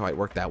 but it doesn't quite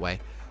work that way.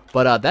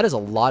 But that is a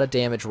lot of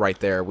damage right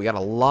there. We got a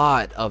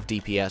lot of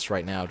DPS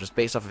right now, just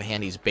based off of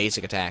Handy's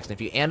basic attacks. And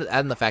if you add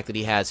in the fact that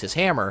he has his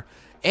hammer,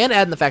 and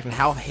add in the fact of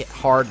how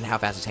hard and how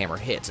fast his hammer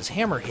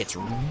hits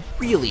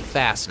really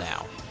fast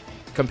now,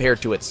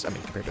 compared to its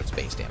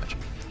base damage.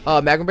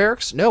 Magma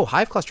Barracks? No,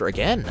 Hive Cluster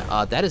again.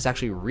 That is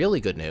actually really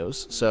good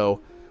news.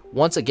 So,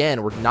 once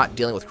again, we're not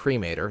dealing with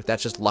Cremator.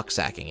 That's just luck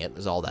sacking it,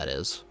 is all that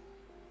is.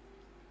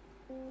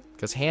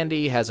 Because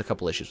Handy has a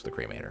couple issues with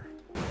the Cremator.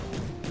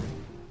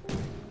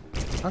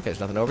 Okay,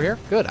 there's nothing over here.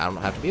 Good, I don't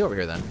have to be over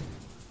here then.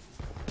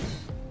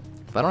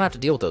 If I don't have to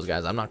deal with those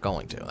guys, I'm not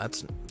going to.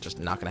 That's just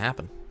not going to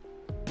happen.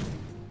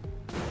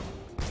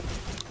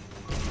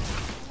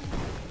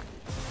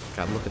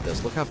 God, look at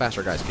this. Look how fast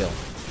our guys kill.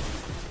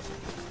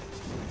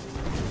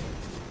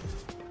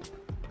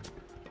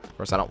 Of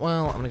course, I don't...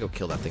 Well, I'm going to go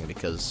kill that thing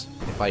because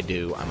if I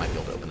do, I might be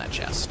able to open that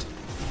chest.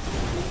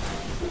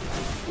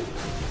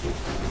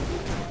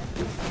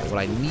 What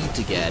I need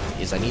to get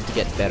is I need to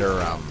get better,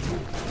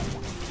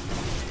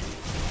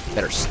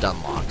 better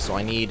stun lock. So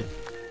I need...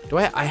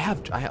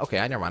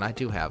 Okay, never mind. I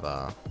do have,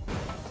 I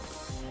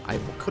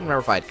couldn't remember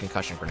if I had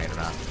Concussion Grenade or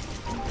not.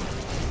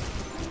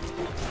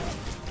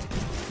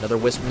 Another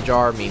Wisp in the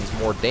Jar means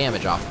more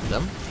damage off of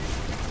them,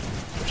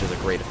 which is a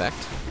great effect.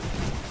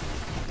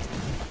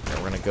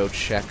 Okay, we're going to go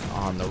check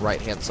on the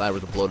right-hand side where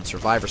the Bloated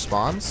Survivor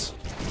spawns.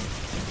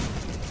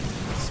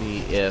 See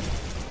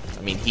if...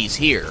 I mean, he's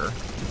here.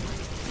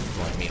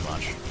 Won't mean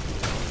much.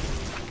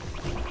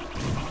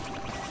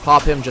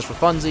 Pop him just for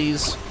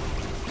funsies.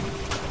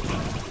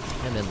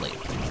 And then leave.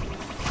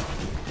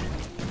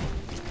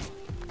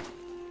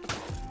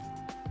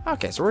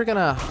 Okay, so we're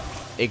gonna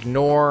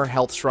ignore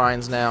health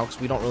shrines now, because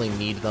we don't really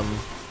need them,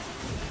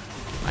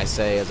 I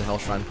say, as a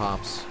health shrine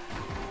pops.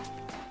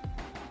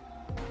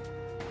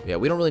 Yeah,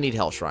 we don't really need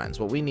health shrines.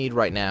 What we need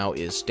right now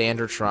is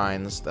standard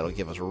shrines that'll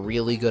give us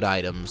really good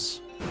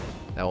items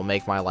that will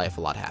make my life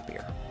a lot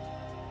happier.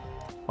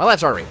 My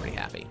life's already pretty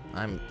happy.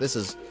 This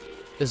is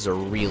a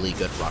really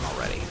good run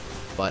already.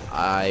 But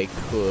I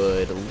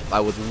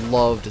would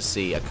love to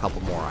see a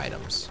couple more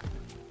items.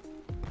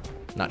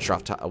 Not sure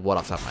off the top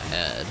of my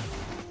head.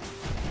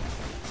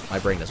 My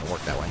brain doesn't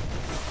work that way.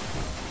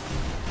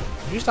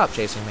 Can you stop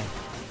chasing me?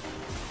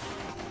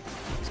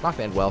 It's not going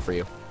to end well for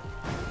you.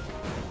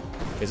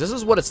 Because this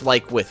is what it's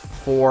like with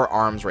 4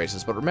 arms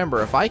races. But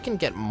remember, if I can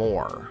get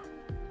more...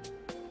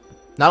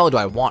 Not only do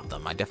I want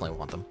them, I definitely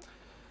want them.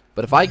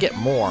 But if I get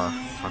more...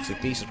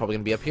 Toxic Beast is probably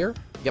going to be up here.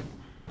 Yep.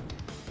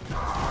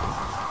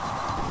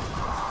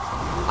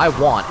 I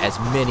want as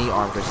many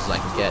arms races as I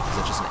can get, because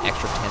it's just an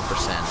extra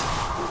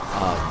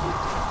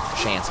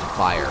 10% chance to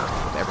fire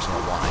with every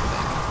single one, I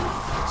think.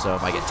 So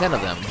if I get 10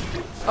 of them...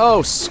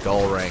 Oh,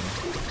 Skull Ring.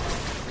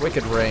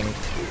 Wicked Ring.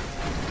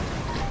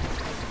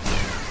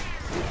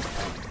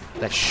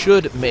 That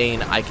should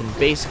mean I can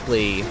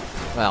basically...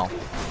 Well,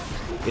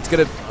 it's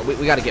gonna...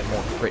 We gotta get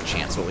more crit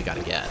chance, what we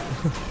gotta get.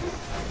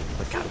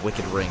 But God,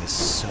 Wicked Ring is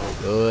so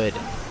good.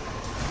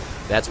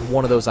 That's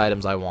one of those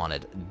items I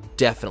wanted.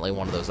 Definitely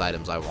one of those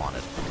items I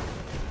wanted.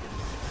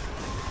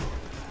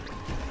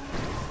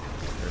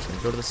 We're just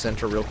gonna go to the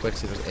center real quick,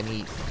 see if there's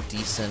any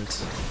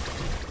decent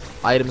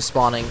item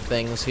spawning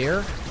things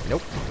here.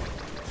 Nope.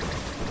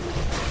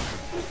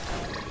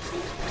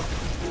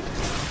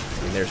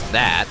 And there's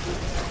that.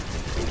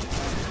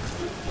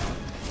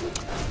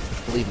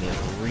 Which, believe me, is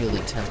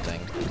really tempting.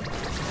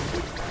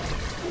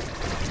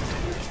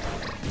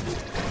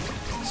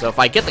 So if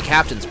I get the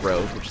Captain's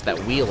Road, which is that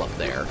wheel up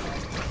there,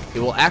 it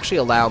will actually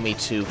allow me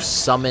to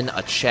summon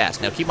a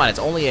chest. Now, keep in mind, it's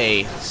only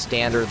a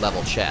standard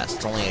level chest.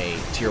 It's only a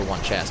tier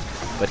 1 chest.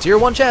 But tier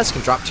 1 chests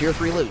can drop tier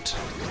 3 loot.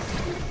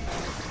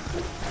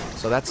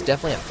 So that's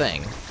definitely a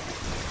thing.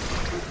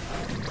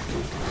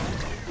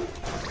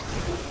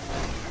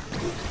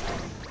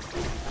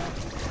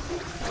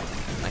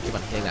 I keep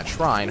on hitting that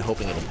shrine,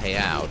 hoping it'll pay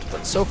out.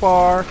 But so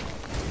far,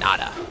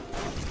 nada.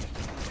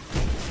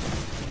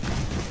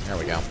 There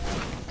we go.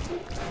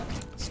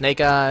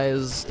 Snake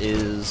Eyes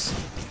is...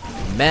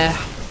 meh.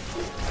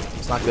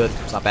 It's not good.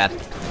 It's not bad.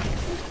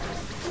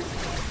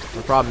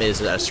 The problem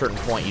is, at a certain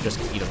point, you don't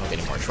have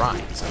any more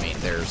shrines. I mean,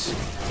 there's...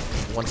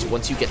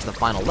 Once you get to the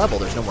final level,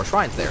 there's no more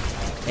shrines there.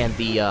 And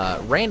the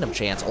random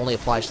chance only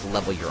applies to the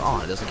level you're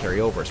on. It doesn't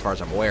carry over, as far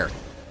as I'm aware.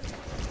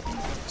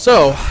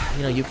 So,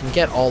 you can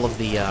get all of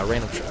the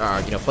random,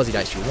 fuzzy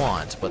dice you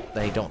want, but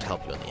they don't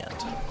help you in the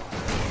end.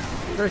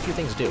 Very few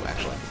things do,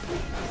 actually.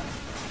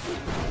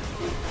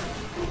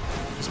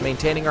 Just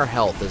maintaining our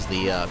health is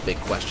the big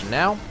question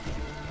now.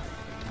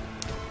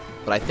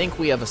 But I think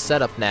we have a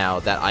setup now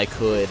that I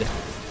could,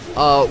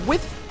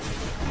 with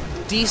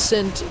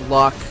decent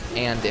luck,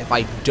 and if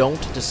I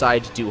don't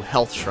decide to do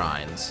health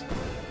shrines,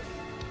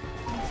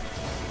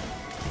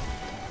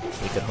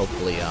 we could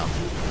hopefully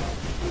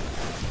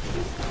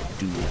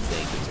do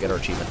things, get our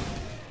achievement.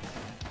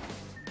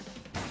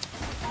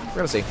 We're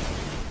gonna see.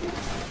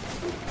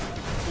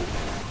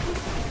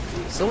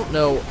 Still don't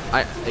know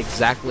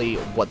exactly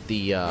what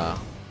the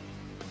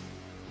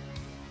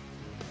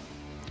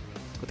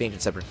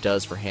Ancient Scepter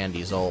does for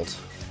Handy's ult.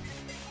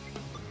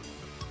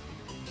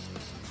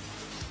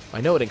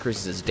 I know it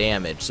increases his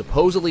damage.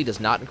 Supposedly does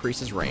not increase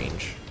his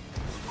range.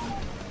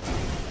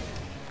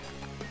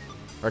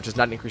 Or it does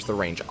not increase the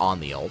range on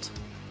the ult.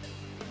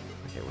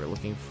 Okay, we're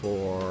looking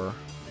for...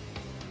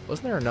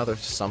 Wasn't there another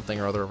something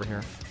or other over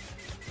here?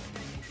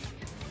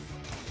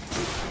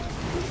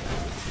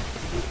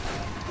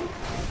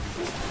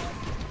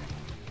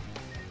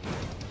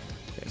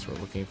 Okay, so we're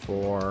looking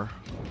for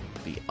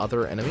the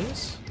other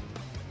enemies,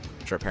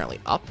 which are apparently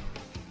up.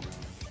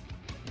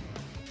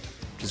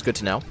 Which is good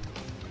to know.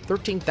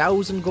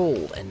 13,000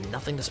 gold and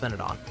nothing to spend it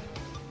on.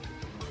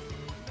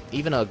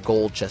 Even a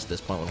gold chest at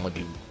this point would only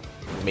be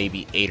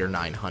maybe 800 or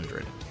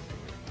 900.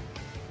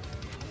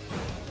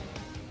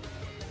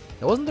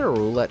 Now, wasn't there a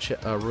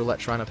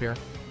roulette shrine up here?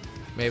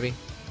 Maybe?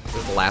 Was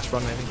it the last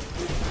run, maybe?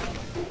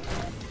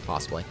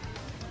 Possibly.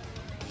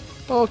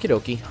 Okie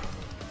dokie.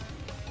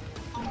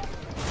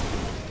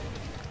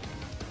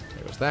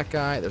 There's that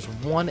guy. There's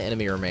one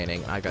enemy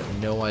remaining. I got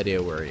no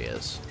idea where he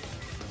is.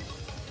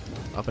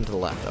 Up and to the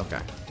left.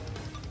 Okay.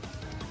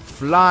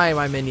 Fly,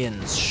 my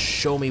minions.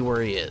 Show me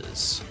where he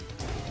is.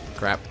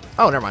 Crap.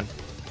 Oh, never mind.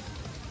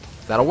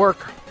 That'll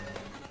work.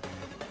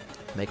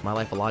 Make my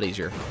life a lot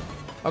easier.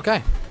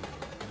 Okay.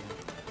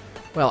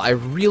 Well, I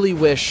really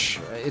wish...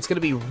 It's going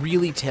to be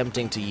really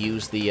tempting to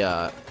use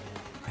the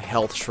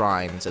health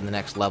shrines in the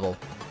next level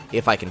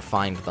if I can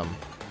find them.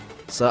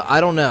 So,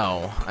 I don't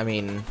know. I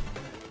mean,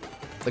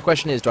 the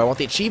question is, do I want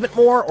the achievement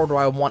more, or do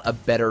I want a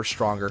better,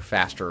 stronger,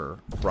 faster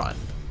run?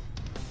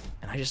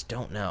 And I just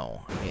don't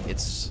know. I mean,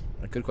 it's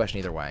a good question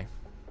either way.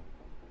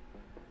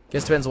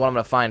 Guess it depends on what I'm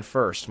going to find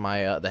first.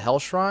 My the Hell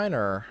Shrine,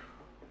 or...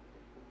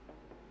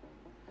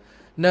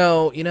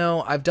 No, you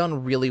know, I've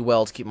done really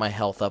well to keep my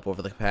health up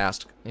over the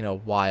past,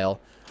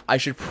 while. I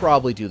should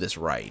probably do this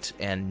right,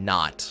 and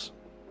not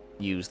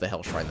use the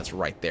Hell Shrine that's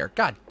right there.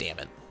 God damn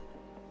it.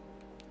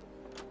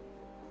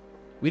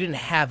 We didn't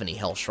have any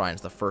Hell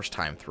Shrines the first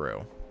time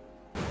through.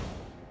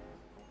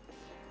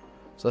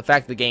 So the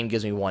fact that the game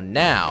gives me one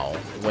now,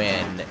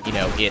 when,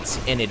 it's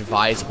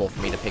inadvisable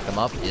for me to pick them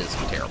up, is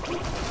terrible.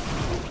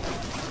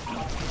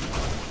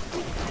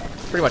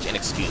 Pretty much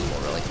inexcusable,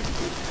 really.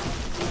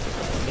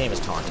 The game is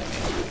taunting me.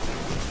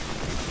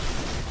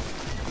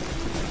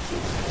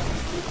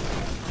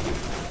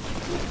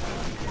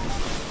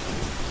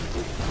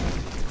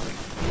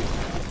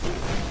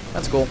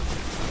 That's cool.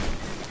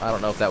 I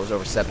don't know if that was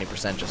over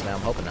 70% just now.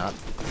 I'm hoping not.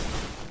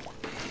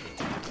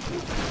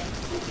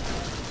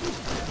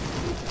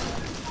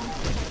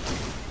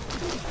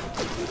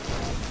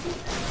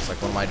 Looks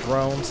like one of my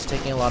drones is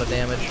taking a lot of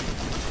damage.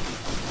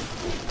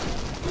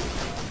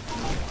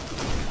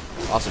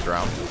 Lost a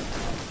drone.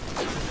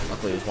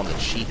 Luckily, it was one of the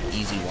cheap,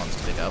 easy ones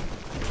to pick up.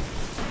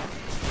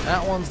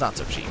 That one's not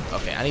so cheap.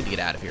 Okay, I need to get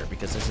out of here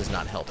because this is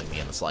not helping me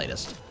in the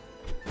slightest.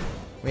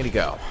 We need to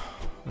go.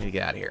 We need to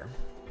get out of here.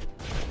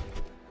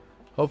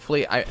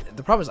 Hopefully,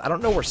 the problem is I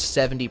don't know where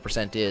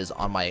 70% is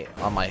on my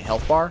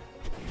health bar,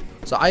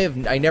 so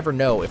I never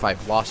know if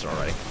I've lost it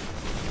already.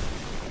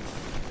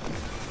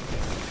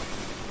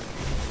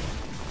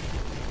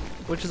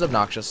 Which is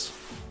obnoxious.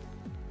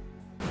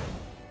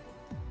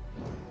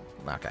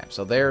 Okay,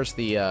 so there's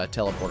the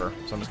teleporter.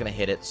 So I'm just gonna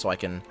hit it so I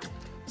can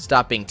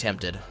stop being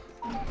tempted.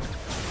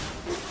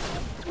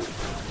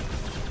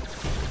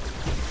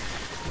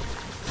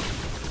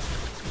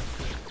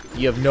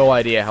 You have no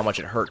idea how much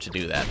it hurt to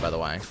do that, by the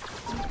way.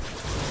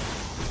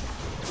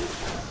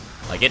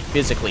 Like, it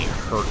physically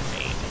hurt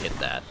me to hit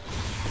that.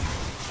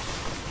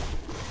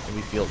 Made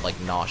me feel, like,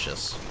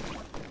 nauseous.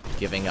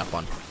 Giving up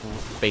on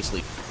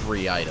basically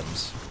 3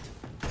 items.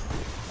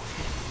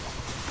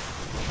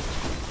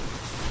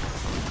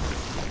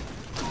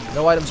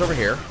 No items over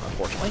here,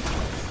 unfortunately.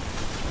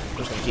 I'm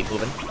just gonna keep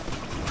moving.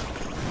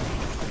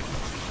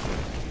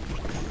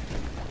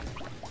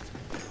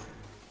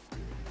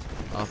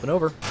 Up and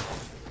over.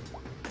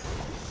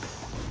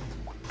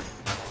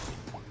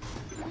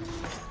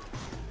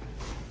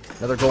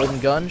 Another golden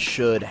gun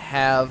should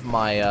have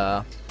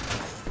my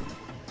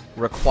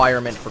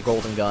requirement for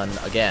golden gun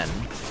again.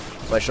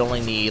 So I should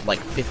only need like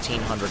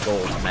 1,500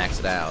 gold to max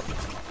it out.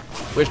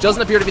 Which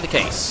doesn't appear to be the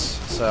case.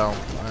 So, I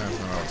don't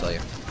know what I'll tell you.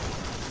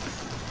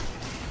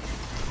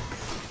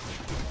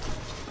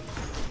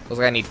 Looks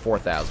like I need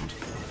 4,000.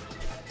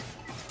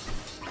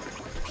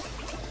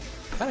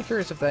 Kind of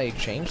curious if they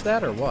changed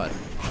that or what.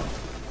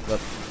 But,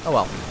 oh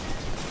well.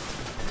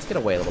 Let's get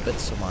away a little bit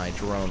so my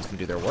drones can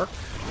do their work.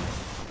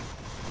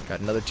 Got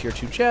another tier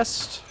 2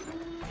 chest.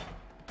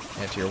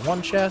 And a tier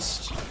 1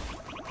 chest.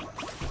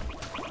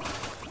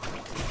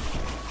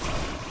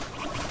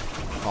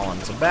 Calling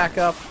some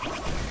backup.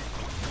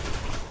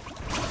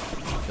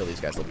 Kill these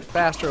guys a little bit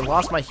faster.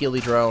 Lost my Healy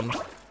drone.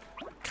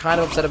 kind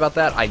of upset about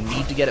that. I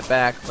need to get it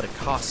back, but it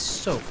costs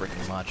so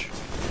freaking much.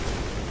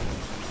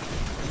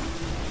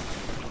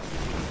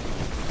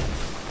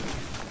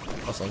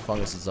 Rustling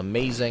Fungus is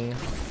amazing.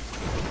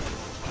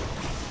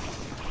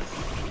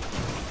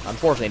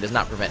 Unfortunately, it does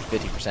not prevent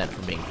 50%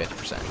 from being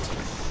 50%.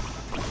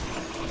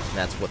 And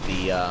that's what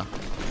the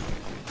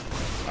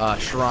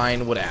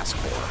Shrine would ask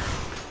for.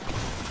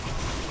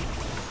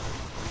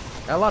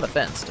 Got a lot of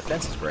defense.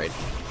 Defense is great.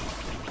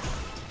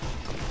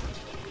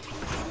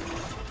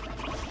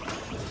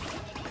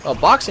 Well,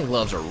 boxing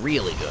gloves are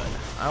really good.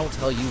 I will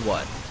tell you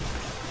what.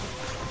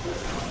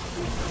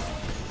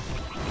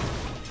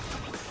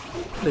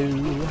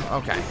 Blue.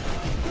 Okay.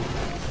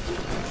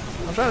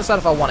 I'm trying to decide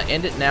if I want to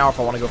end it now or if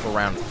I want to go for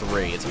round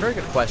 3. It's a very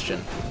good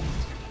question.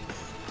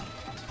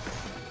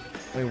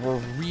 I mean,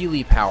 we're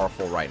really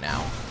powerful right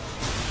now.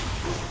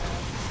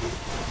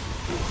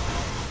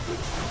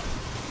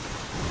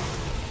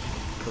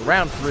 For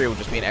round 3 would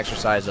just be an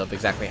exercise of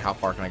exactly how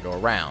far can I go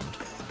around.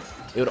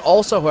 It would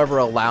also, however,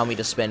 allow me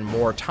to spend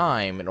more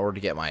time in order to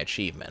get my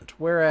achievement.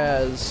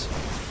 Whereas,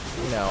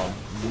 you know,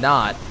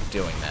 not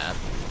doing that.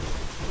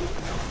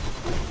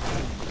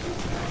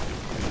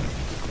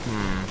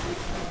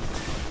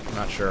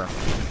 I'm not sure.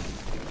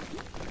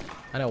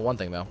 I know one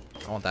thing, though.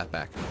 I want that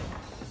back.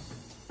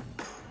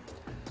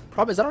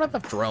 Problem is, I don't have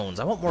enough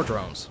drones. I want more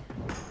drones.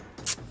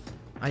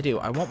 I do.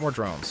 I want more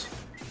drones.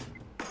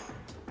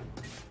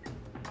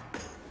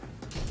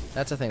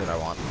 That's a thing that I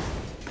want.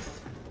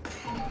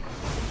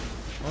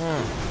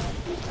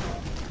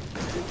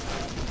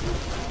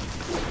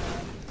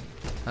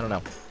 I don't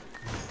know.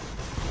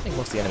 I think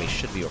most of the enemies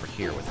should be over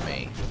here with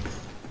me.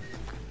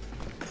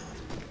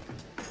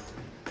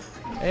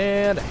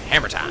 And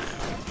hammer time.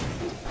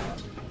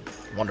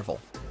 Wonderful.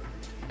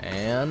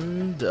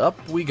 And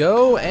up we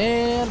go,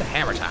 and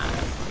hammer time.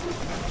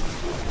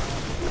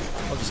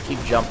 I'll just keep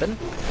jumping.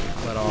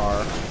 Let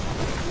our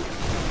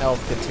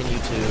health continue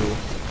to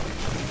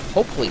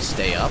hopefully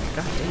stay up.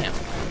 God damn.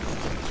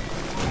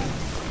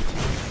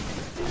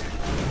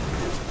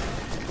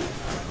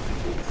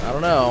 I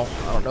don't know.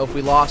 I don't know if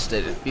we lost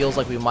it. It feels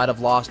like we might have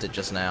lost it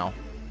just now.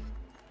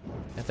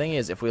 The thing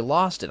is, if we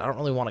lost it, I don't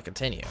really want to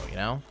continue, you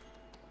know?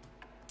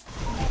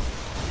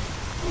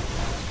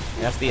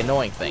 That's the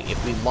annoying thing.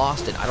 If we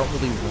lost it, I don't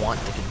really want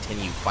to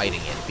continue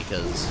fighting it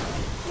because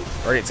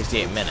we're already at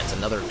 68 minutes.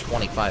 Another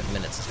 25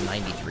 minutes is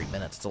 93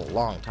 minutes. It's a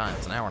long time.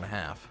 It's an hour and a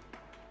half.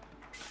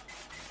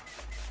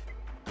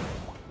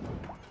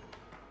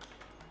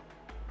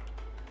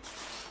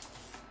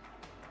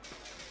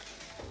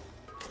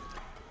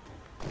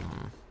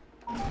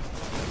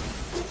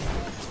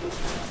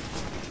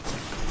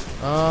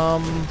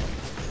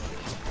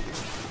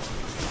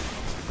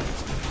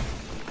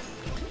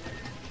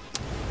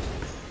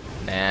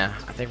 Nah,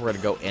 I think we're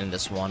gonna go end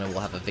this one and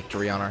we'll have a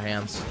victory on our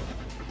hands.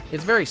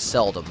 It's very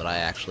seldom that I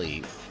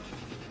actually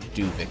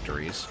do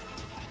victories.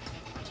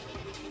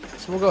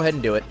 So we'll go ahead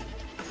and do it.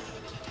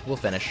 We'll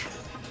finish.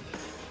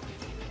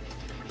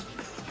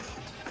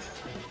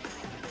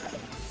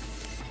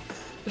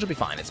 Which will be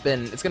fine. It's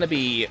gonna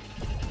be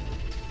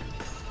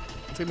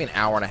an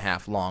hour and a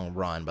half long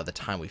run by the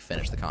time we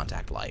finish the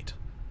contact light.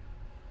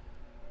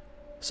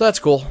 So that's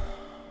cool.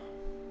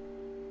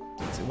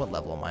 Let's see, what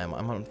level am I?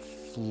 I'm on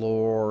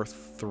floor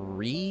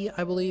 3,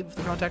 I believe, of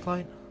the contact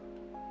light.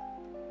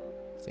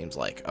 Seems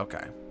like.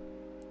 Okay.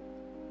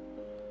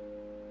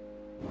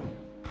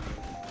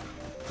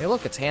 Hey,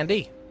 look, it's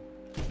Handy.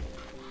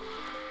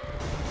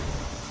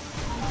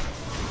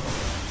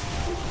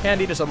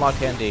 Handy just unlocked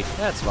Handy.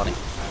 That's funny.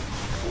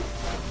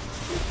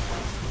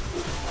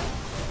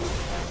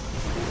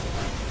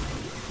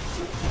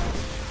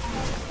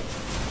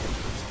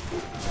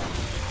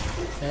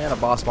 And a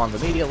boss spawns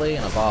immediately,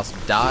 and a boss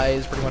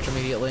dies pretty much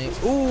immediately.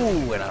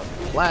 Ooh, and a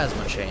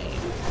plasma chain.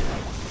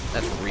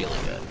 That's really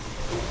good.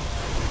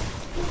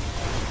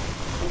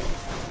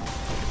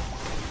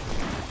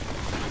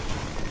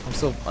 I'm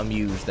so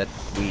amused that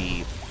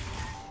we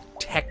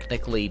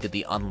technically did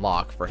the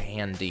unlock for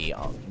Handy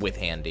with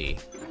Handy.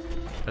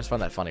 I just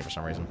find that funny for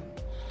some reason.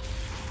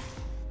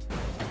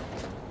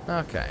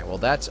 Okay, well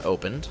that's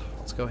opened.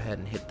 Let's go ahead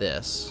and hit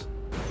this.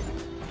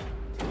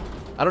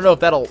 I don't know if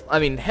that'll... I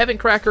mean, Heaven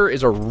Cracker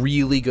is a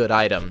really good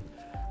item.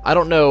 I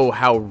don't know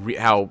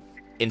how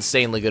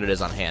insanely good it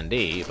is on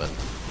Handy, but...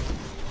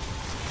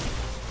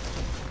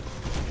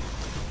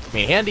 I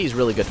mean, Handy is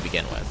really good to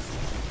begin with.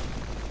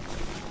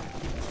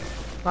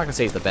 I'm not going to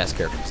say he's the best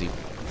character, because he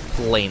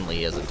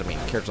plainly isn't. I mean,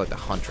 characters like the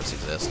Huntress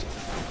exist.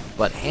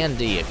 But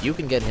Handy, if you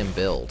can get him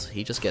built,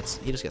 he just gets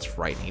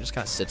frightening. He just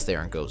kind of sits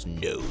there and goes,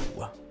 no,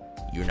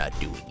 you're not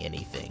doing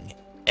anything.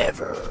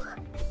 Ever.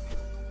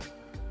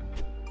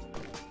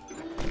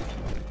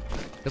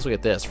 Guess we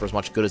get this for as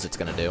much good as it's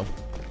gonna do.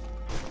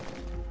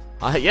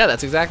 Yeah,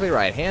 that's exactly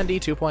right. Handy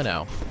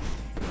 2.0.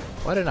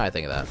 Why didn't I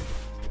think of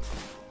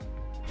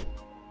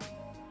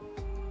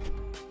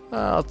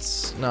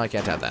that? No, I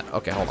can't have that.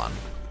 Okay, hold on.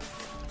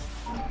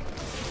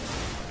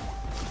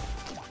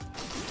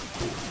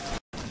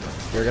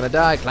 You're gonna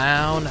die,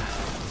 clown.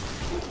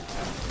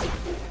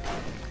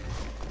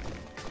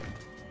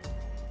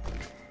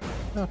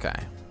 Okay.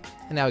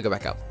 And now we go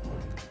back up.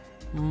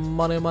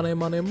 Money, money,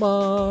 money,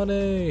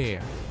 money.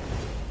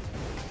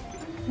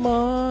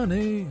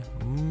 Money.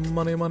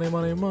 Money, money,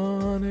 money,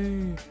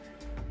 money.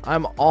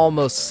 I'm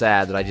almost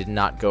sad that I did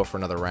not go for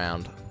another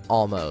round.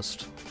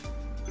 Almost.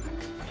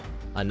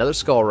 Another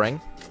skull ring.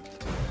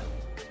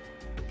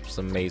 Which is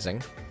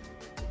amazing.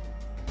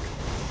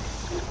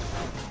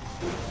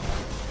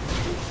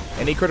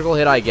 Any critical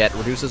hit I get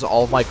reduces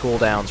all of my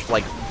cooldowns for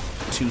like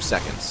 2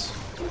 seconds.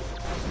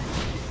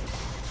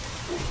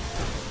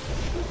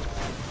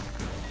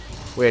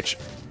 Which,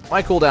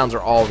 my cooldowns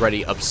are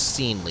already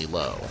obscenely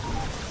low.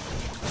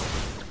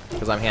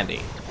 Because I'm handy.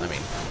 I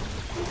mean,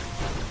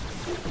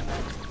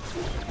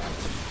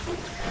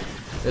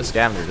 this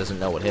scavenger doesn't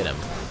know what hit him.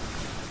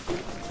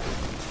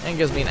 And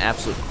gives me an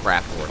absolute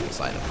crap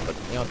worthless item. But,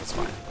 you know, that's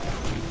fine.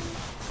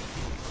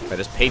 I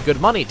just paid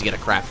good money to get a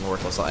crap and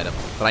worthless item.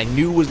 But I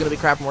knew it was going to be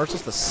crap and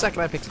worthless the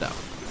second I picked it up.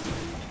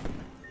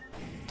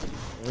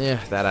 Yeah,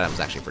 that item's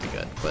actually pretty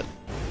good. But,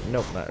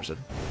 nope, not interested.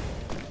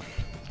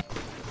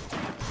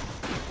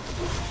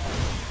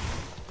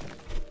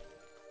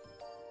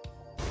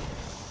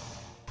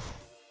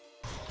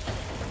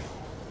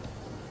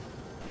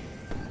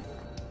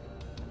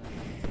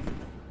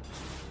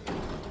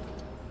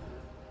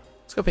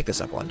 Let's go pick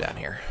this up while I'm down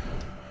here.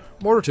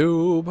 Mortar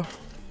tube.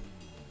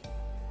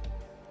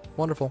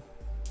 Wonderful.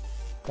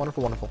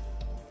 Wonderful, wonderful.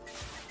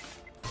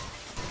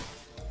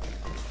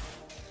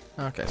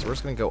 Okay, so we're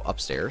just going to go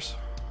upstairs.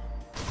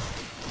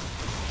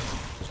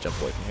 Just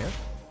jump away from here.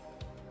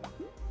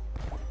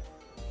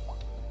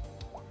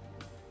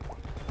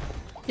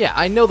 Yeah,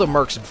 I know the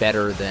Merc's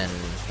better than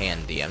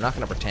Handy. I'm not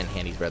going to pretend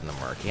Handy's better than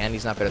the Merc.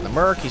 Handy's not better than the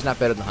Merc. He's not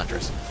better than the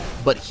Huntress.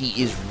 But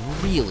he is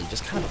really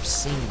just kind of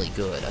obscenely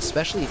good,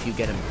 especially if you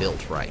get him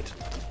built right.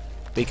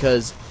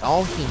 Because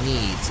all he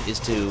needs is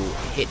to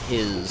hit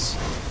his,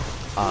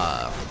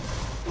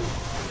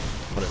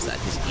 what is that,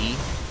 his E?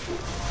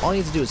 All he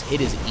needs to do is hit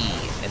his E,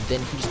 and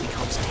then he just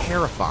becomes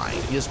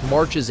terrifying. He just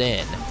marches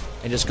in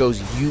and just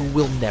goes, "You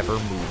will never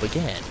move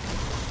again."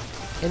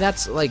 And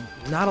that's, like,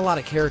 not a lot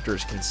of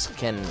characters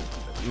can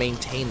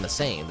maintain the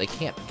same. They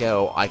can't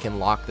go, "I can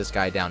lock this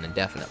guy down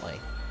indefinitely,"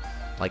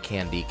 like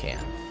Handy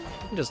can.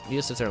 He just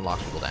sits there and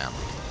locks people down.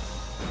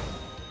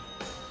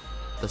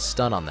 The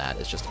stun on that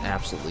is just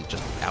absolutely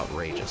just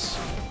outrageous.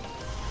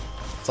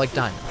 It's like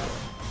Diamond.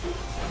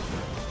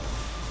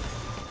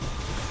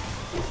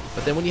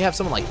 But then when you have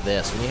someone like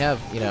this, when you have,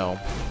 you know,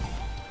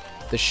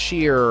 the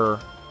sheer...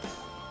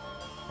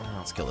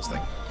 let's kill this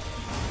thing.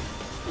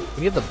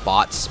 When you have the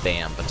bot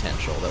spam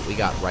potential that we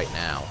got right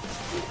now,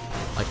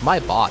 like, my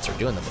bots are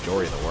doing the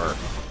majority of the work.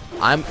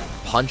 I'm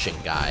punching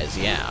guys,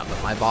 yeah,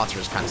 but my bots are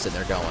just kind of sitting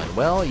there going,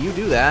 "Well, you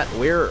do that,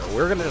 we're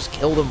gonna just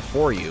kill them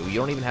for you. You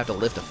don't even have to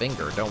lift a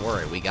finger. Don't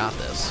worry, we got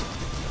this."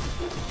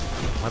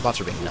 My bots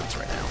are being nuts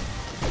right now.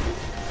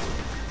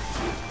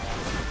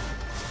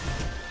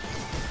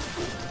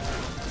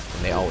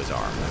 And they always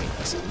are. I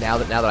mean, now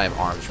that I have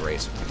arms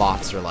race,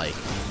 bots are like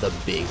the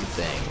big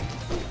thing.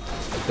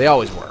 They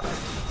always were.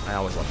 I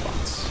always love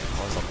bots.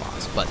 Always love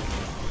bots. But,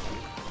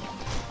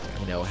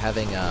 you know,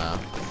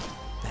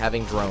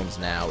 having drones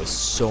now is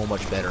so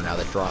much better now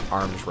that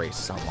arms race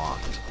is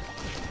unlocked.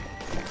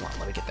 Come on,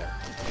 let me get there.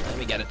 Let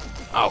me get it.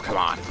 Oh, come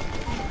on.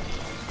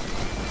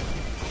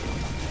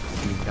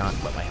 Do not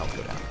let my health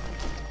go down.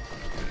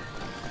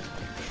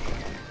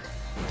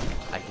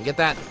 I can get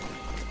that.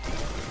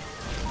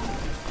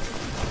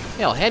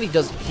 Hell, Handy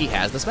he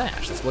has the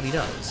smash. That's what he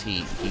does.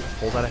 He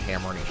pulls out a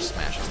hammer and he just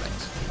smashes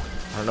things.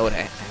 I don't know what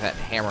that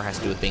hammer has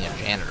to do with being a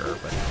janitor,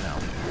 but, you know.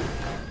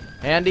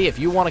 Handy, if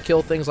you want to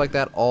kill things like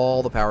that,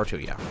 all the power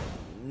to you.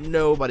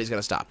 Nobody's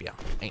gonna stop you.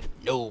 Ain't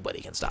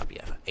nobody can stop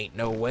you. Ain't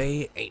no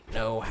way, ain't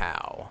no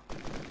how.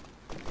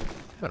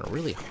 I'm having a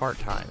really hard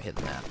time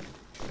hitting that.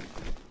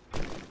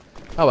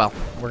 Oh well,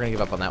 we're gonna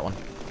give up on that one.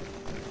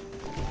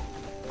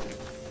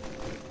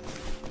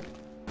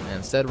 And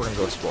instead, we're gonna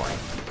go exploring.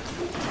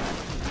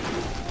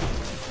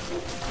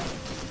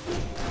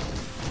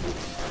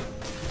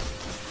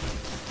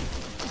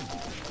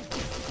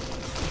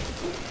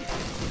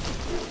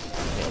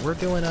 We're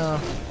doing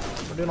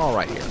all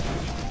right here.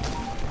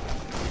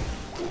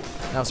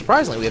 Now,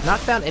 surprisingly, we have not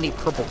found any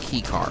purple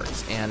key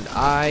cards, and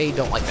I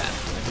don't like that.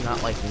 I do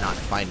not like not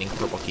finding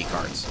purple key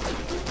cards.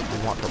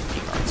 I want purple key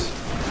cards.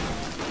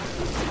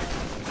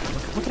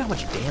 Look at how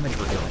much damage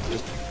we're doing.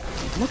 Just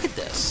look at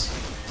this.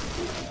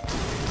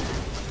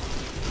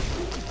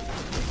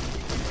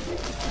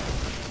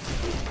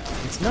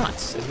 It's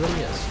nuts. It really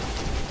is.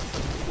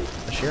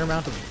 The sheer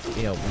amount of,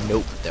 you know,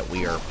 nope that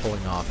we are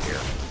pulling off here.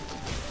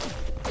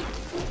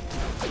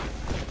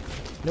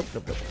 Nope,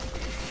 nope, nope.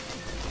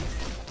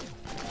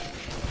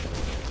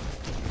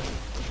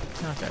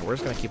 Okay, we're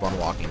just gonna keep on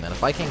walking then.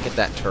 If I can't get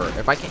that turret,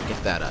 if I can't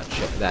get that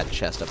that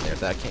chest up there,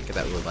 if I can't get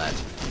that roulette,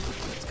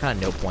 it's kind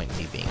of no point in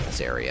me being in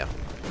this area.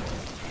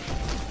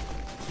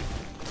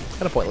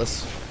 Kind of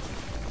pointless.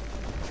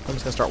 I'm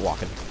just gonna start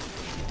walking.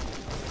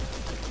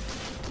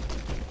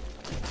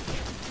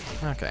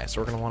 Okay,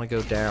 so we're gonna want to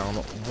go down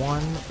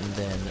 1 and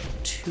then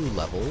 2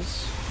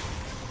 levels.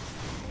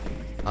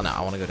 Oh no,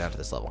 I want to go down to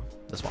this level.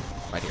 This one,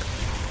 right here.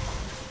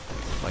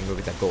 So I can go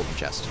get that golden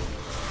chest.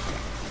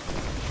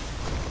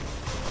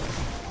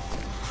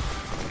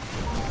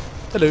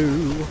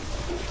 Hello!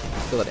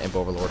 Kill that imp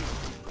overlord.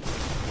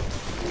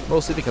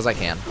 Mostly because I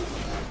can.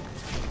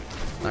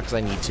 Not because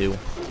I need to.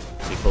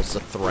 He poses a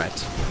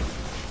threat.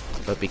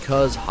 But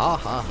because ha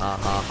ha ha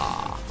ha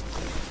ha.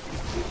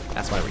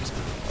 That's my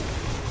reasoning.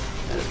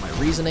 That is my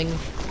reasoning,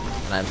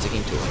 and I'm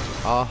sticking to it.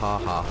 Ha ha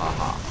ha ha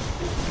ha.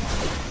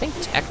 I think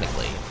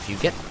technically, if you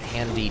get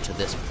handy to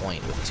this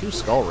point with 2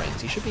 skull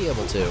rings, you should be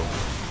able to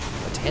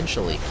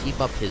potentially keep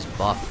up his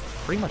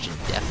buff pretty much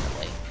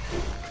indefinitely.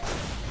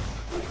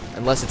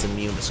 Unless it's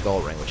immune to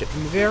skull ring, which it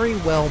very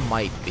well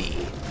might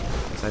be.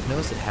 Because I've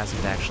noticed it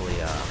hasn't actually,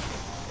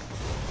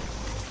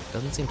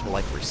 doesn't seem to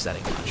like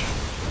resetting much.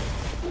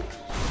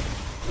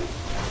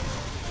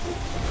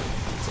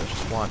 So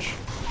just watch.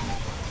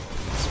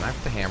 Smack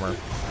with the hammer.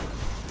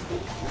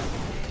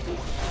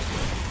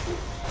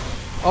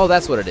 Oh,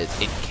 that's what it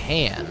is. It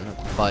can,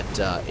 but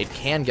it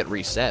can get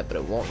reset, but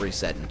it won't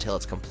reset until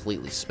it's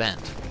completely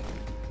spent.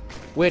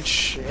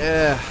 Which,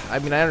 I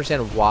mean, I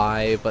understand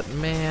why, but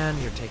man,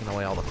 you're taking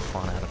away all the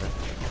fun out of it.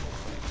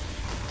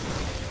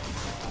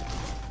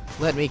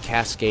 Let me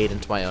cascade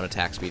into my own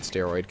attack speed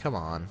steroid. Come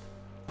on.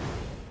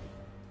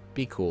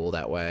 Be cool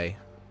that way.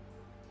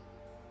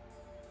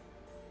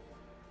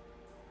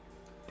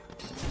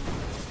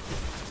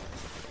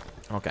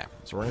 Okay,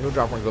 so we're gonna go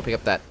drop. We're gonna go pick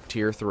up that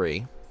tier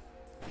 3.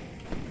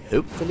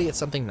 Hopefully it's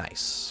something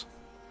nice.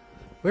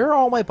 Where are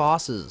all my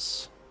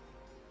bosses?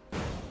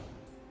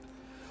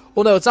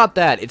 Well, no, it's not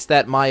that. It's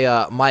that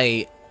my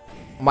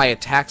my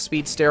attack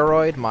speed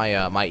steroid,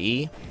 my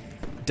E,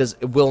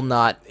 will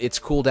not. Its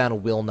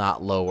cooldown will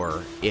not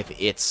lower if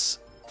its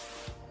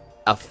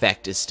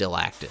effect is still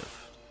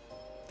active.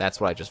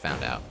 That's what I just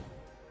found out.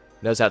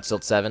 Notice how it's still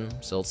at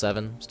 7, still at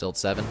 7, still at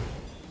 7.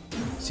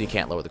 So you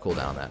can't lower the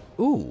cooldown on that.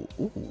 Ooh,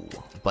 ooh.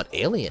 But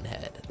Alien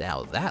Head,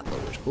 now that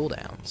lowers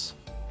cooldowns.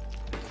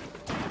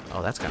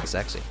 Oh, that's kind of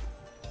sexy.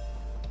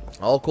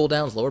 All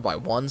cooldowns lowered by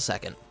 1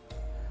 second.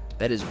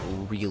 That is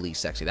really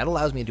sexy. That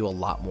allows me to do a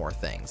lot more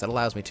things. That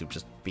allows me to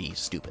just be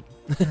stupid.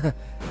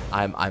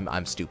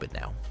 I'm stupid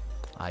now.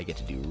 I get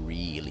to do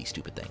really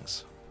stupid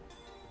things.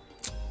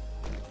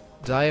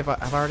 Have I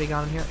already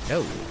gone in here?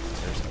 No.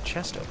 There's a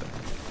chest open.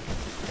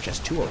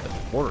 Chest 2 open.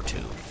 Order 2.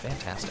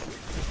 Fantastic.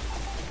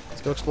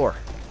 Let's go explore.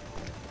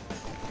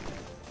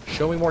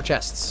 Show me more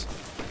chests.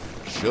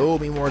 Show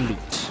me more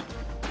loot.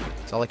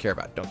 That's all I care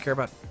about. Don't care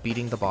about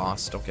beating the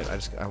boss.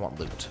 I want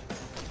loot.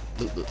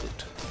 Loot, loot,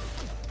 loot.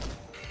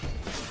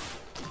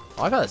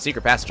 Oh, I found that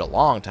secret passage a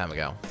long time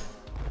ago.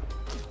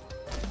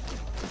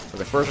 For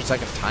the first or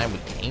second time we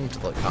came to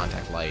the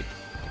contact light,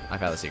 I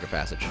found the secret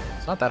passage.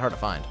 It's not that hard to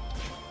find.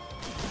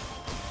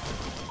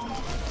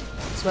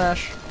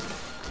 Smash.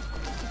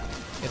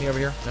 Anything over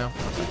here? No?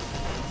 Okay.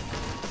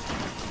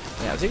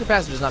 Yeah, the secret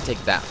passage does not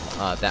take that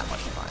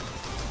much to find.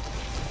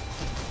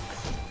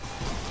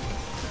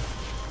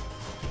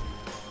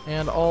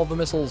 And all the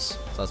missiles.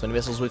 It's not as many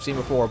missiles we've seen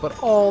before,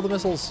 but all the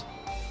missiles.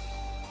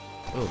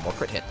 Ooh, more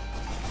crit hit.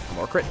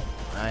 More crit.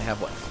 I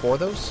have, what, 4 of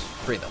those?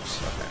 3 of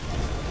those. Okay.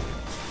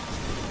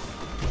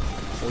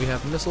 We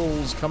have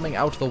missiles coming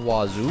out the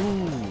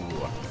wazoo.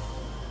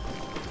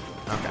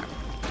 Okay.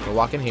 We'll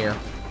walk in here.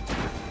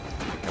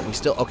 And we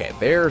still... Okay,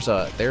 there's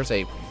a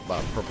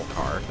purple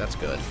card. That's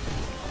good.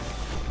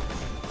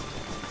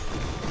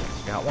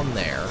 Got one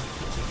there.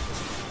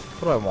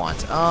 What do I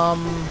want? You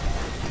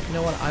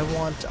know what? I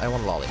want a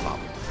lollipop.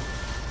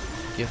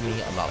 Give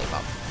me a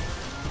lollipop.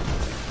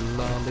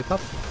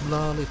 Lollipop,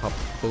 lollipop,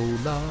 oh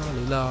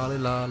lolly, lolly,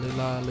 lolly,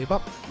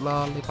 lollipop,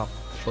 lollipop,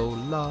 oh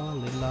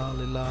lolly,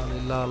 lolly, lolly,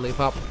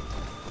 lollipop.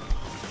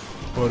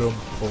 Boom, boom,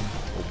 boom.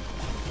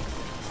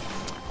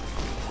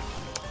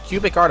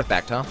 Cubic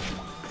artifact, huh?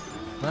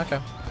 Okay,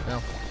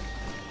 well.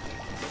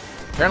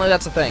 Apparently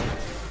that's a thing.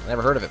 I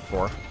never heard of it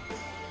before.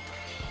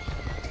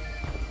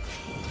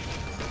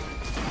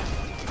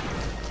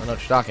 I don't know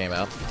what you're talking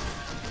about.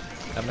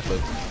 Having a clue.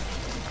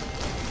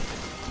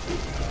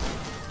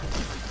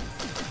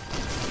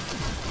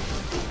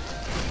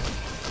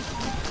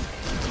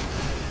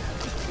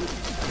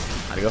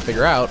 How to go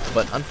figure out,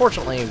 but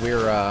unfortunately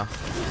we're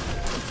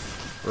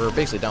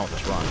basically done with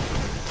this run.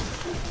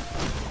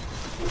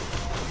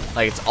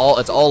 Like it's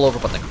all over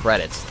but the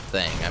credits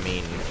thing. I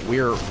mean,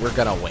 we're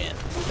gonna win.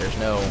 There's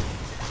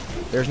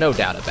no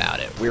doubt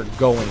about it. We're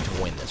going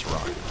to win this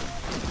run.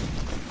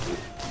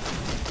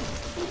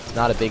 It's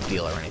not a big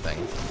deal or anything.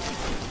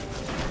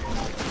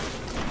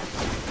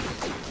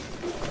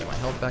 Get my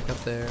health back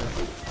up there.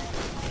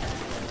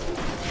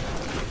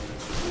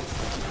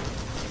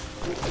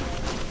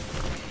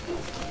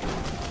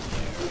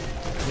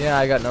 Yeah,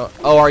 I got no...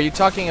 Oh, are you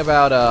talking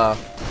about,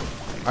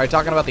 Are you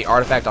talking about the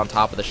artifact on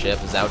top of the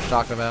ship? Is that what you're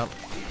talking about?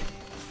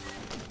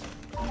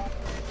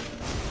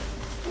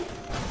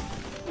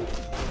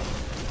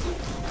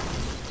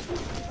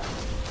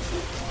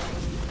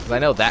 Because I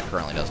know that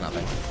currently does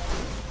nothing.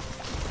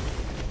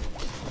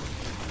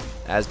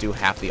 As do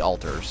half the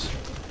altars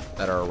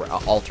that are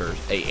altars,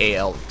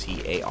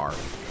 A-L-T-A-R,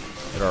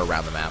 that are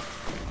around the map.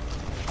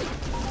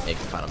 You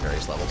can find on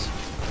various levels.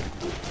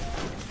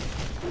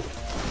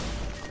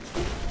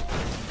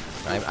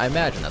 I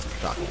imagine that's what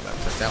you're talking about.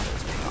 That's exactly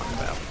what you're talking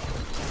about.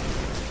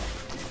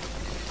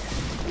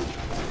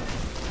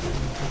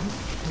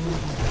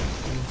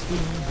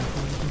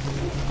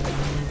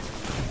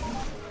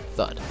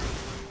 Thud.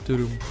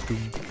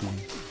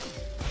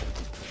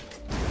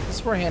 This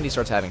is where Handy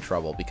starts having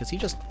trouble, because he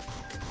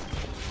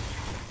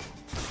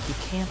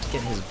can't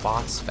get his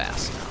bots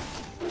fast enough.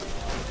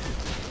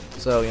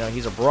 So, you know,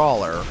 he's a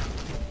brawler.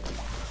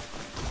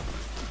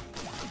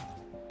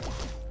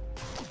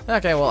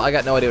 Okay, well, I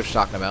got no idea what you're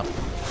talking about.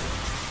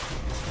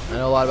 I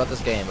know a lot about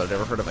this game, but I've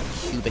never heard of a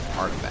cubic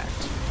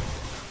artifact.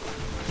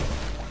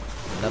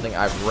 Nothing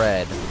I've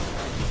read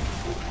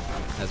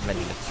has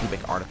mentioned a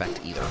cubic artifact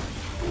either.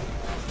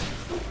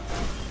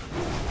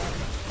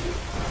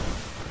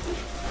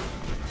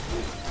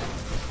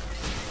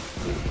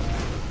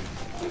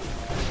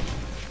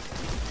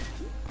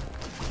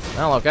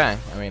 Well, okay.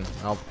 I mean,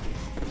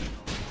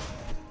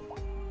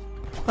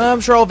 I'm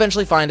sure I'll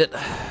eventually find it,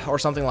 or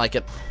something like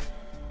it.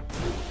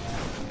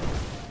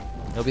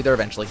 It'll be there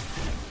eventually.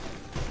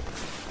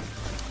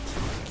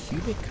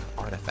 Cubic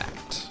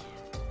artifact.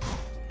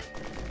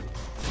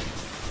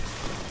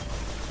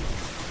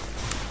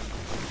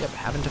 Yep,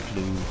 haven't a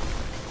clue.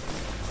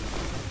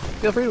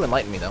 Feel free to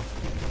enlighten me, though.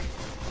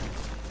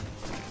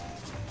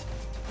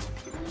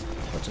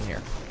 What's in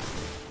here?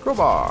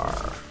 Crowbar.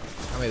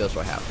 How many of those do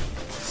I have?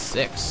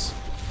 6.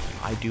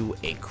 I do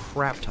a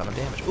crap ton of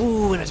damage.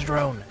 Ooh, and it's a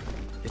drone.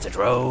 It's a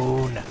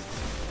drone.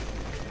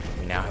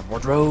 We now have more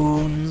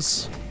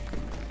drones.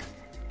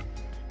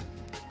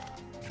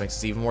 Which makes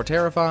us even more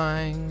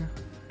terrifying.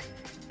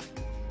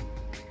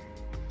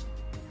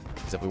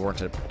 As if we weren't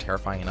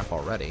terrifying enough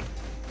already.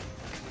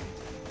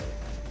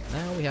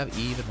 Now we have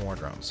even more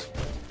drones.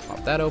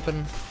 Pop that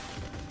open.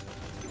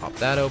 Pop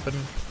that open.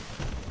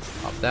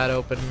 Pop that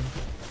open.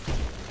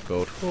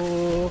 Goat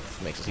hoof.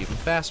 Makes us even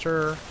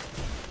faster.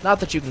 Not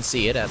that you can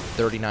see it at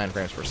 39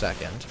 frames per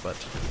second, but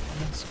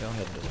let's go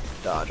ahead and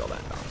just dodge all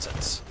that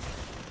nonsense.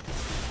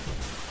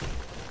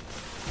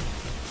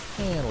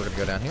 And we're going to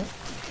go down here.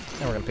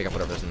 And we're going to pick up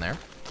whatever's in there.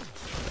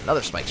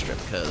 Another spike strip,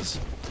 because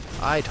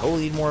I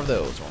totally need more of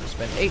those. I'm going to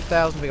spend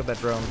 8,000 to pick up that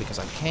drone because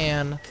I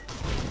can.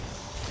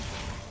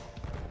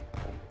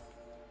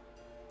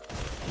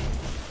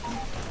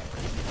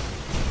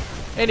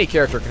 Any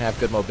character can have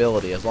good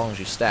mobility as long as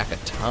you stack a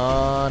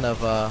ton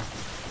of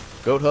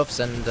goat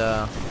hoofs and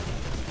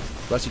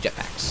rusty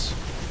jetpacks.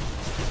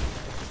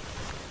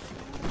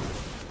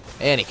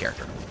 Any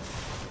character.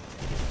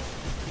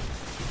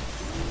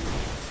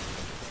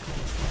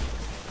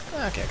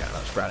 Okay, I got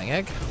another sprouting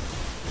egg.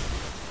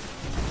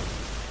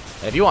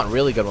 And if you want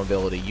really good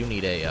mobility, you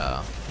need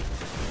the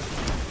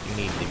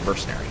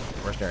mercenary.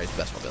 Mercenary is the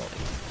best mobility.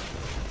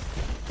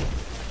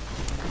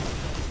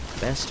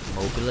 Best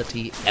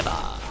mobility ever.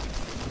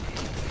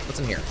 What's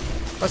in here?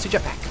 Rusty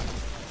jetpack.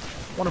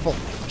 Wonderful.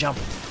 Jump.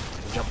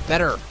 Jump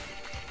better.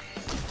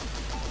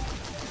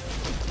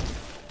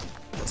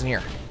 What's in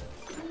here?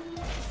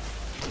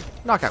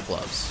 Knockout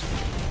gloves.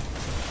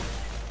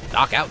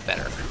 Knockout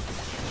better.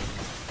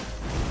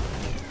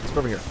 Let's go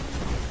over here.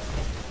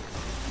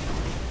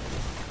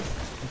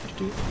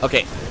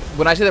 Okay,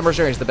 when I say the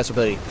mercenary is the best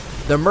ability,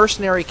 the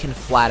mercenary can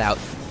flat out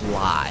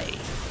fly.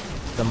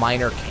 The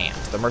miner can't.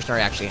 The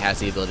mercenary actually has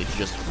the ability to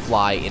just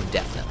fly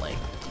indefinitely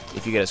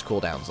if you get his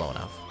cooldowns low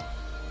enough.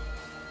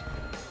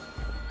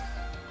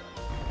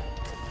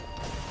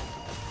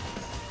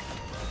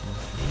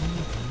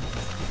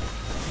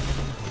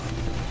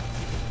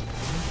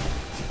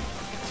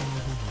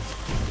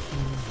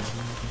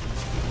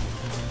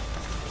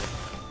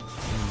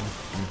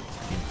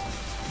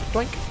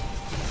 Doink.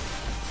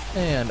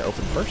 And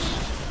open first.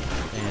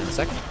 And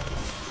second.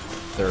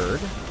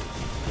 Third.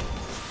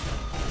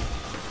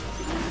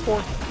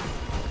 Fourth.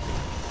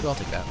 Ooh, I'll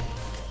take that.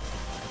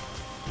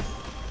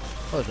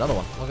 Oh, there's another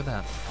one. Look at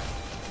that.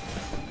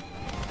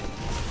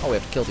 Oh, we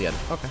have to kill the end.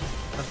 Okay.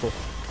 That's cool.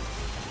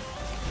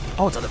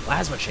 Oh, it's on the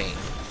plasma chain.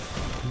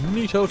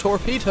 Neato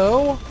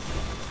torpedo.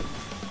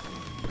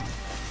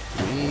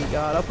 We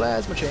got a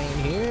plasma chain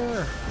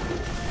here.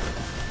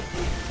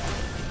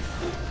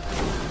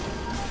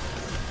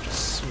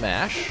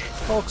 Smash.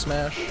 Hulk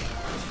smash.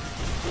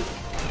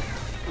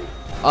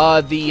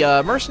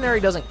 The mercenary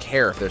doesn't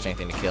care if there's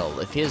anything to kill.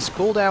 If his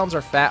cooldowns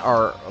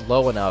are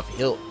low enough,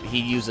 he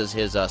uses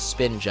his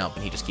spin jump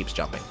and he just keeps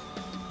jumping.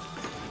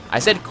 I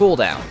said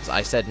cooldowns.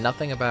 I said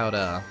nothing about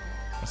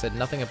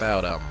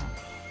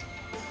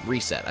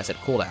reset. I said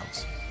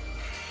cooldowns.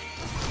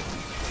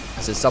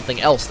 This is something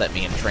else that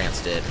me and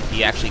Trance did.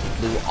 He actually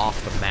flew off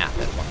the map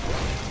at one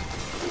point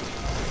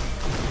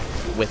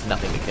with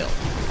nothing to kill.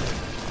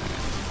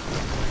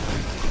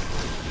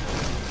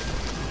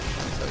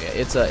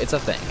 It's a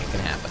thing. It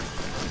can happen.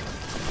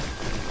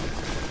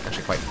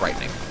 Actually quite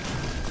frightening.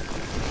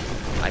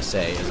 I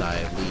say as I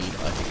lead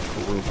a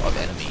group of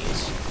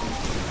enemies.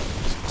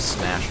 Just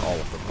smash all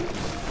of them.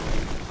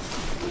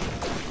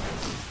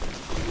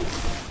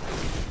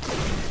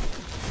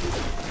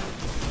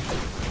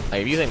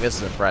 Like, if you think this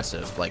is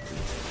impressive, like,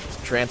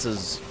 Trance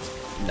is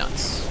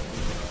nuts.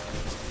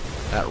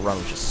 That run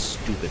was just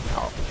stupid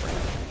powerful for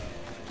him.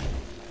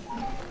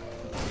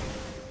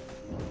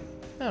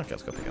 Okay,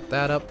 let's go pick up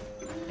that up.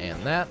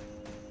 And that.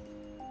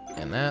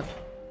 And that.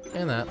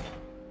 And that.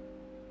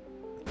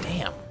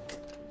 Damn.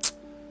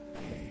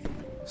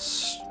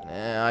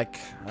 I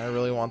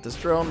really want this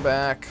drone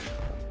back.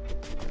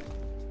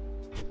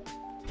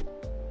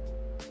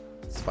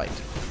 Let's fight.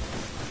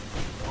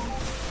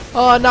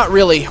 Not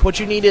really. What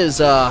you need is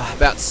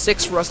about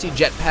 6 rusty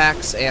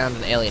jetpacks and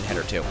an alien head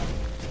or 2.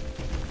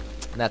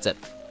 And that's it.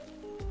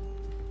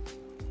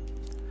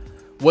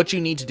 What you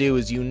need to do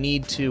is you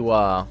need to,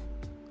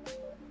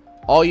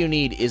 all you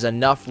need is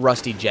enough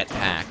rusty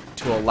jetpack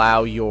to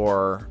allow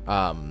your,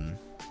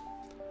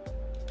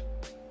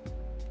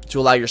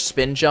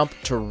 spin jump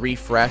to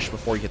refresh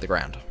before you hit the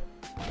ground.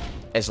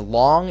 As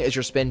long as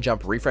your spin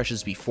jump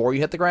refreshes before you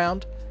hit the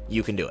ground,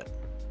 you can do it.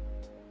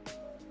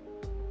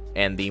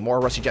 And the more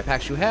rusty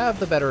jetpacks you have,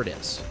 the better it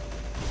is.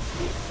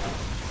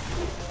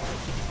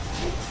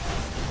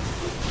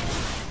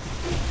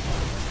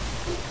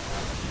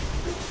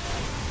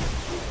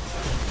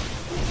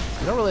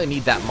 You don't really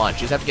need that much.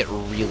 You just have to get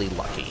really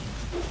lucky.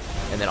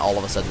 And then all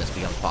of a sudden this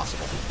becomes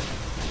possible.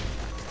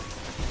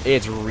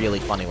 It's really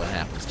funny when it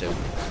happens, too.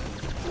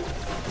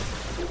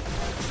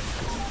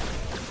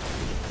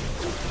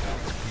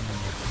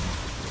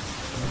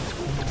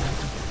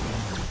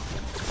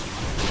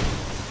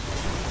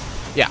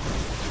 Yeah.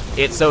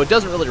 So it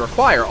doesn't really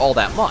require all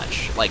that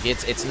much. Like, it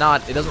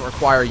doesn't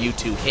require you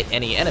to hit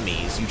any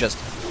enemies.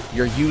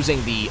 You're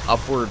using the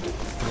upward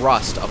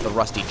thrust of the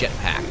rusty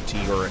jetpack to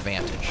your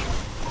advantage.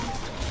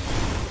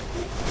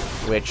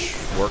 Which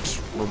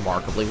works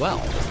remarkably well,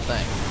 that's the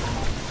thing.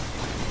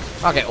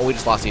 Okay, well, we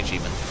just lost the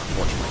achievement,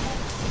 unfortunately.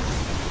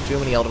 Too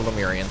many Elder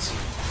Lemurians.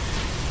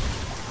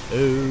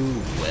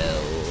 Oh,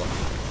 well.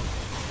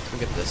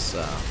 Look at this,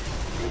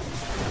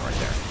 right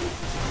there.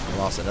 We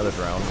lost another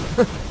drone.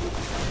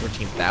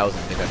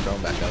 13,000 to pick that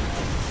drone back up.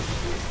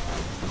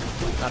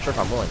 Not sure if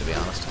I'm willing, to be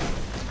honest.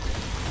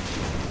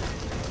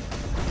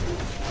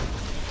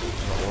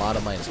 There's a lot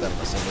of money to spend on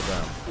a single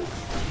drone.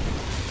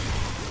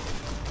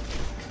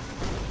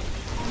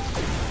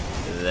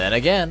 Then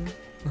again,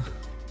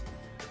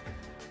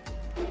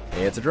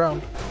 it's a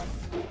drone.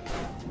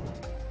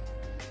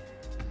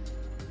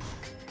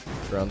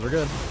 Drones are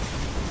good.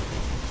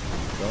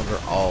 Drones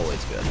are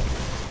always good.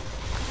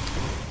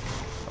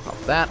 I'll pop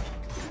that.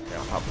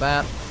 I'll pop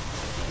that.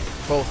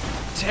 Both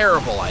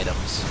terrible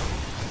items.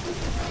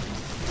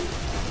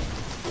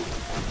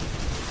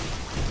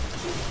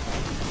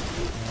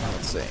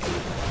 Let's see.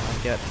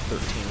 I get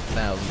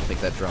 13,000 to pick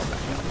that drone back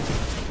up.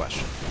 That's the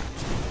question.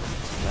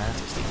 That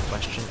is the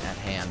question at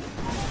hand.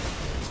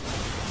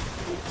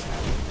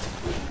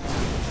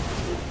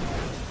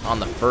 On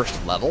the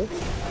first level?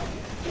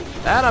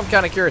 That I'm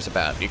kind of curious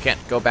about. You can't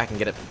go back and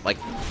get it, like,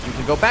 you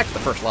can go back to the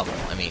first level,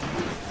 I mean,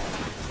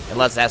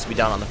 unless it has to be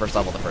done on the first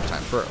level the first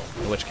time through,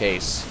 in which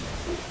case,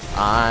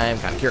 I'm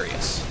kind of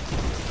curious.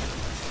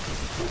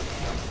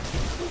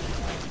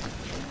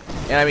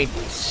 And I mean,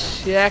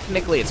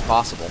 technically it's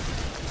possible.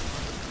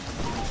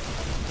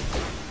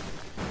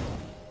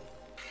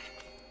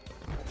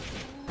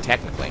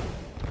 Technically.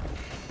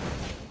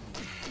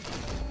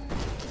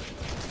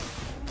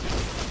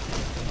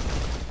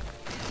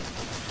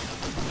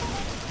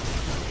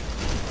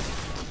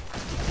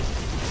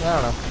 I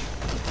don't know.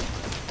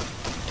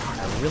 Darn,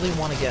 I really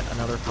want to get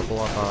another couple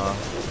of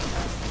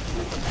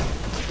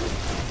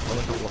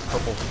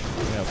purple,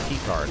 key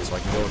cards so I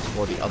can go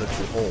explore the other 2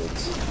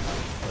 holds.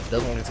 But it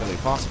doesn't look like it's going to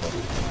be possible.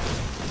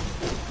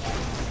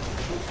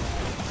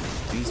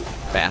 These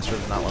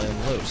bastards are not letting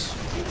them loose.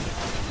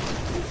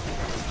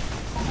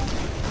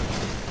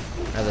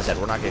 As I said,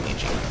 we're not getting the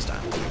achievement this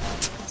time.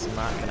 It's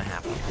not going to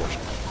happen,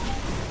 unfortunately.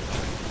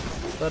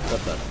 But.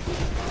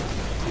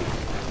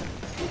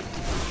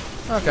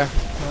 Okay,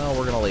 well,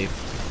 we're going to leave.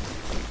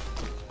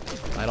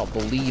 I don't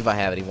believe I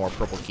have any more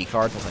purple key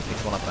cards unless I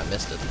picked one up and I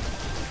missed it.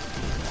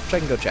 Which I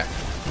can go check.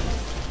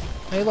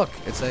 Hey, look,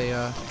 it's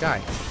a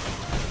guy.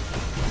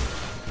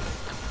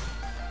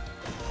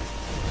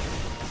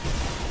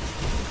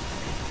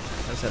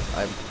 As I said,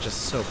 I'm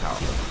just so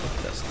powerful. Look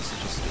at this. This is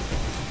just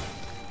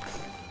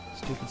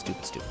stupid.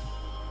 Stupid.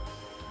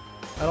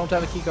 I don't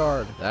have a key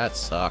card. That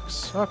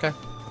sucks. Okay.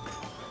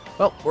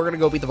 Well, we're gonna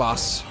go beat the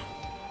boss.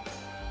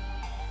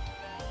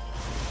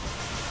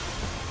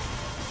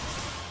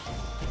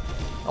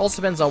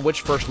 Also depends on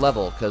which first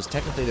level, because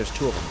technically there's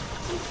 2 of them.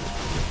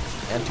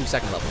 And 2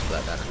 second levels, for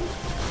that matter.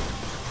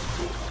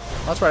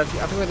 Oh, that's right, I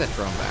have to get that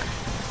drone back.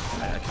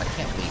 I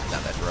can't leave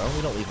without that drone.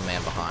 We don't leave a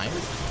man behind.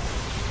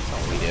 That's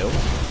not what we do.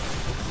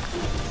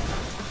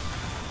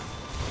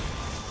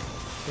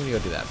 We're gonna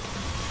go do that.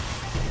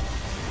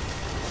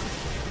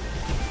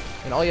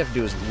 And all you have to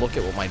do is look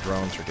at what my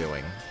drones are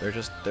doing. They're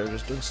just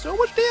doing so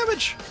much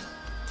damage.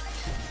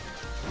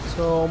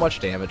 So much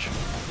damage.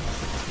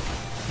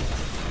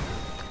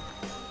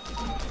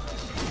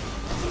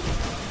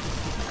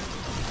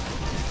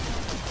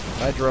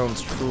 My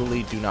drones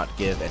truly do not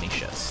give any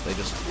shits. They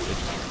just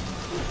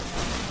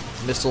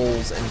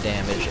missiles and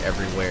damage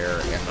everywhere,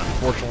 and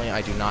unfortunately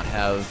I do not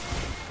have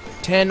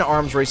 10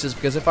 arms races,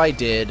 because if I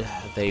did,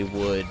 they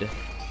would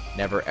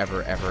never,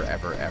 ever, ever,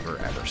 ever, ever,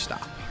 ever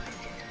stop.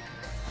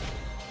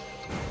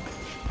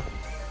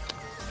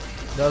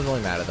 Doesn't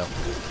really matter, though.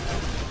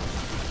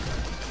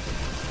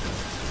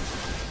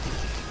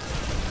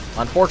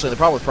 Unfortunately, the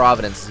problem with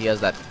Providence is he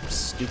has that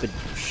stupid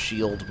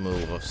shield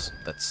move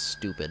that's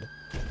stupid.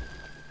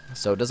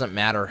 So it doesn't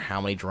matter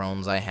how many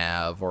drones I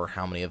have or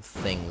how many of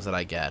things that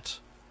I get.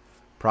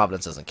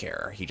 Providence doesn't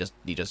care. He just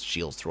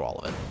shields through all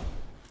of it.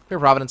 Here,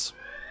 Providence.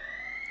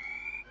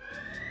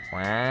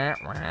 Okay,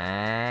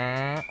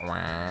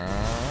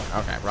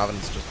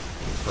 Providence just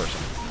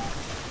person.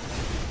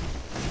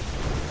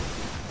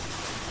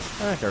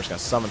 Okay, we're just gonna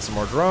summon some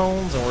more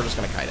drones, and we're just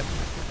gonna kite him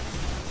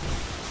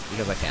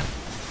because I can.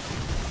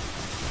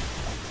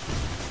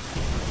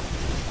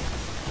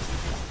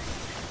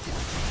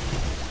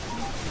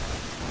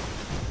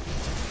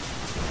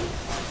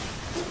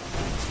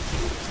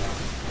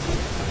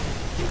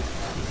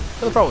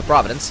 But the problem with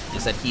Providence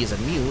is that he is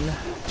immune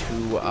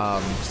to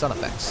stun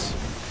effects.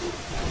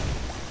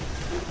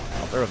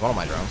 Oh, there was one of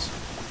my drones.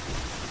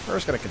 We're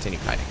just going to continue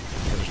kiting,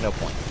 because there's no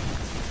point.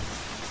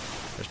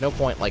 There's no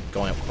point, like,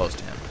 going up close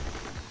to him.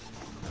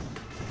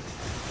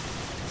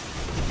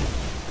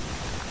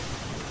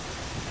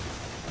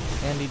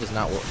 And he does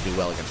not do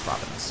well against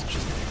Providence. It's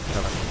just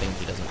another thing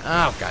he doesn't...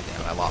 Oh,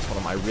 goddammit, I lost one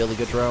of my really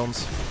good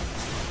drones.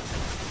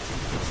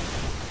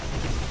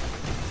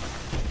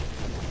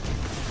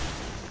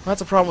 Well,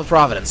 that's a problem with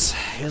Providence.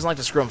 He doesn't like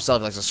to screw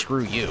himself, he likes to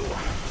screw you.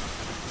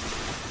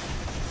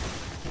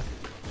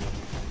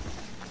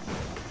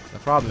 The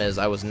problem is,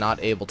 I was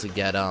not able to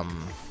get, I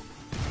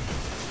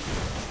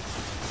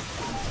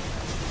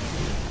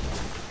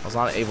was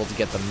not able to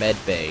get the med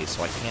bay,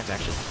 so I can't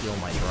actually heal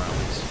my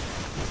drones.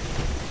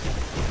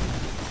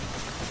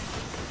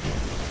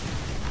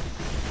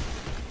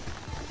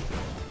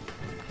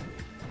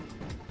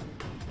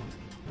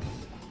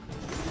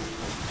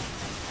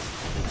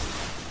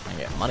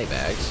 Money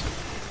bags.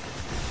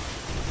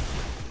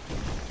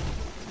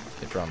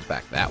 Get drones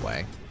back that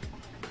way.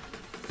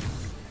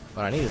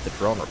 But I needed the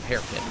drone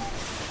repair kit.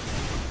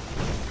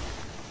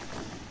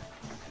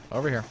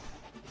 Over here.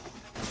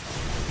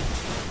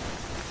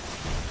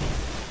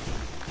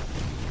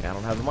 I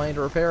don't have the money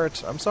to repair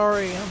it. I'm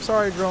sorry,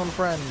 drone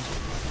friend.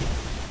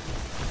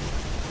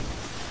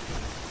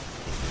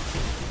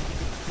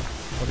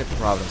 Look at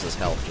Providence's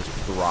health just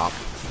drop.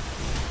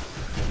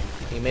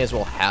 He may as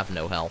well have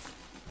no health.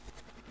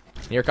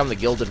 Here come the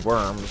gilded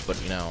worms, but,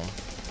 you know,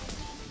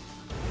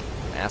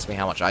 ask me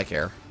how much I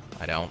care.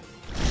 I don't.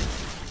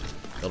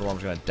 Gilded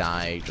worms are going to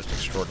die just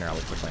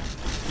extraordinarily quickly.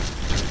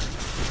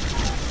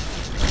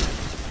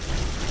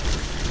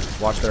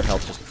 Watch their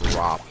health just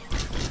drop.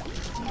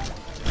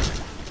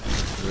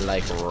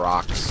 Like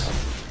rocks.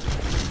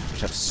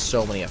 Which have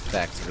so many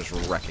effects, they're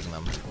just wrecking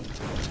them.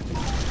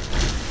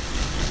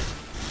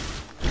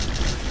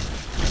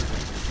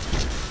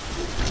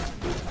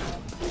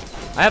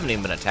 I haven't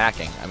even been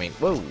attacking. I mean,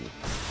 whoa.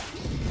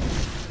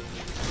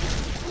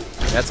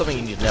 That's something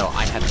you need to know.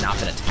 I have not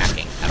been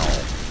attacking at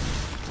all.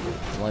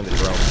 Only the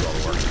drones do all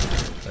the work.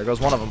 There goes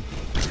one of them.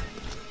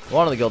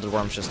 One of the gilded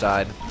worms just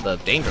died. The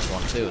dangerous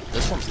one, too.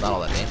 This one's not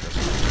all that dangerous.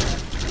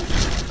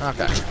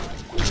 Okay.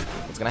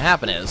 What's going to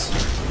happen is,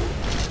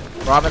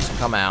 Providence will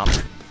come out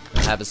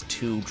and have his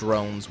 2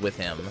 drones with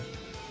him.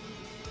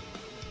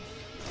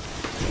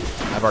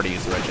 I've already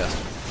used the red chest.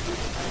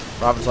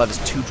 Providence will have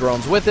his 2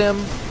 drones with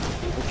him.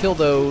 We'll kill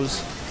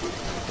those.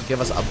 It'll give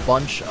us a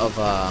bunch of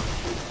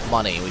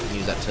money. We can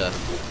use that to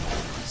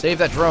save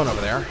that drone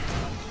over there.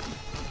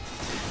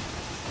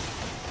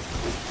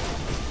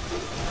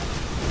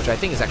 Which I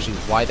think is actually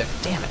why they're...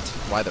 Damn it!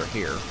 Why they're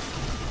here.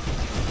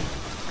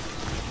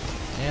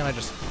 And I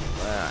just...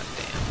 Ah,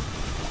 damn.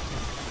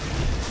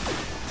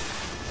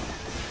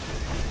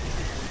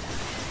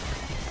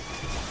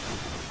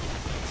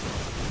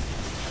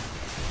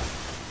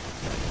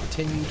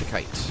 Continue to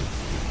kite.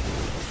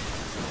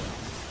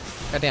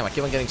 God damn, I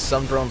keep on getting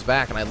some drones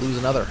back and I lose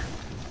another.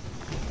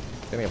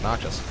 It's getting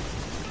obnoxious.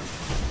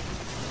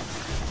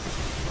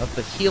 But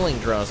the healing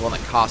drone is the one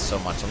that costs so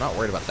much, so I'm not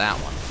worried about that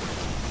one.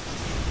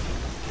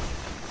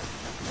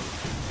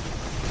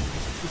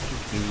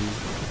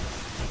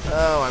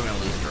 Oh, I'm gonna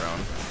lose a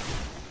drone.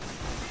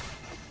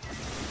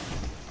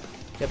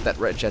 Get that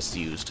red chest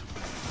used.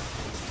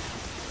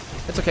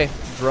 It's okay.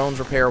 Drones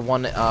repair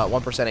 1%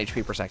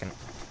 HP per second.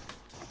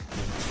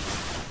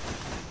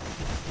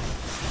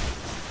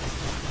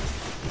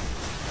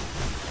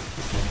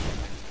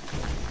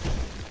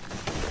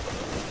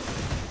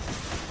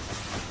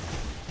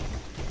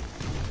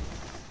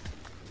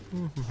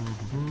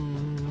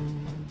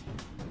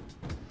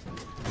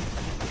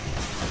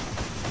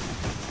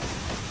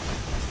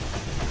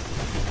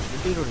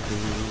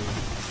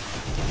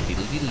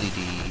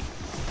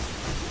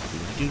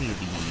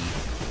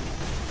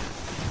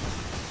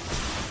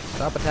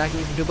 Stop attacking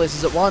me from 2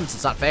 places at once.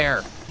 It's not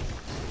fair.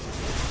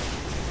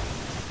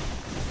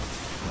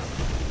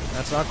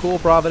 That's not cool,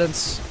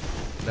 Providence.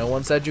 No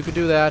one said you could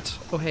do that.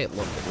 Oh, hey,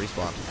 look, it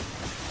respawned.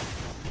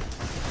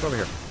 Get over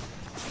here.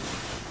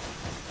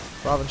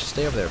 Providence, just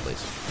stay over there,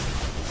 please.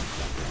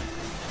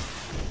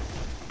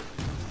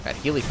 Got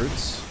Healy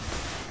Fruits.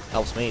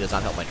 Helps me, does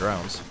not help my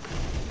drones.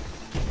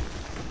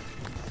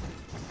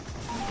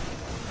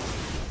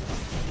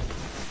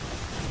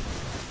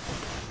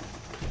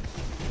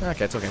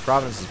 Okay, it's okay.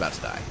 Providence is about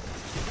to die.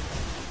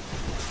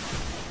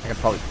 I could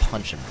probably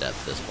punch him to death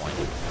at this point.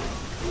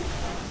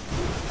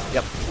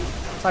 Yep.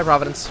 Bye,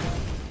 Providence.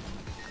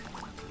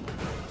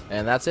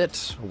 And that's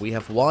it. We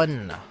have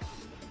won.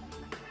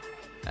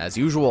 As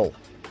usual.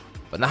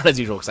 But not as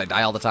usual, because I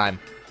die all the time.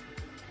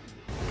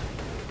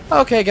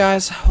 Okay,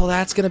 guys. Well,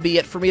 that's going to be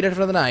it for me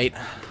for the night.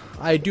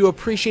 I do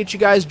appreciate you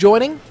guys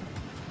joining.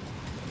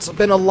 It's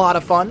been a lot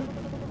of fun.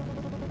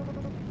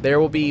 There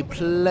will be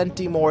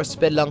plenty more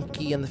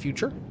Spelunky in the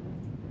future.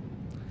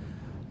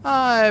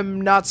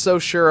 I'm not so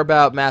sure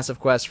about Massive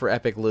Quest for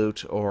Epic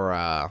Loot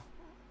or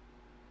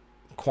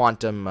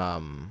Quantum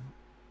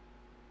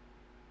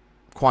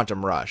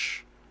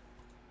Rush.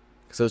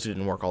 Because those two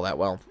didn't work all that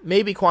well.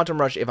 Maybe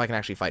Quantum Rush if I can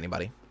actually fight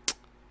anybody.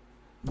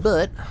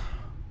 But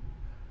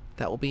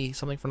that will be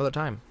something for another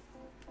time.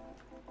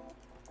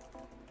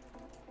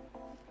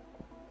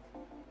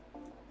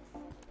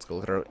 Let's go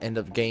look at our end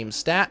of game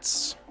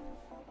stats.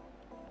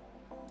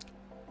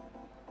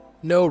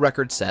 No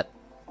record set.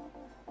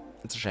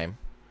 It's a shame.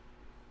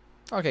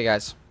 Okay,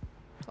 guys.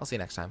 I'll see you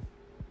next time.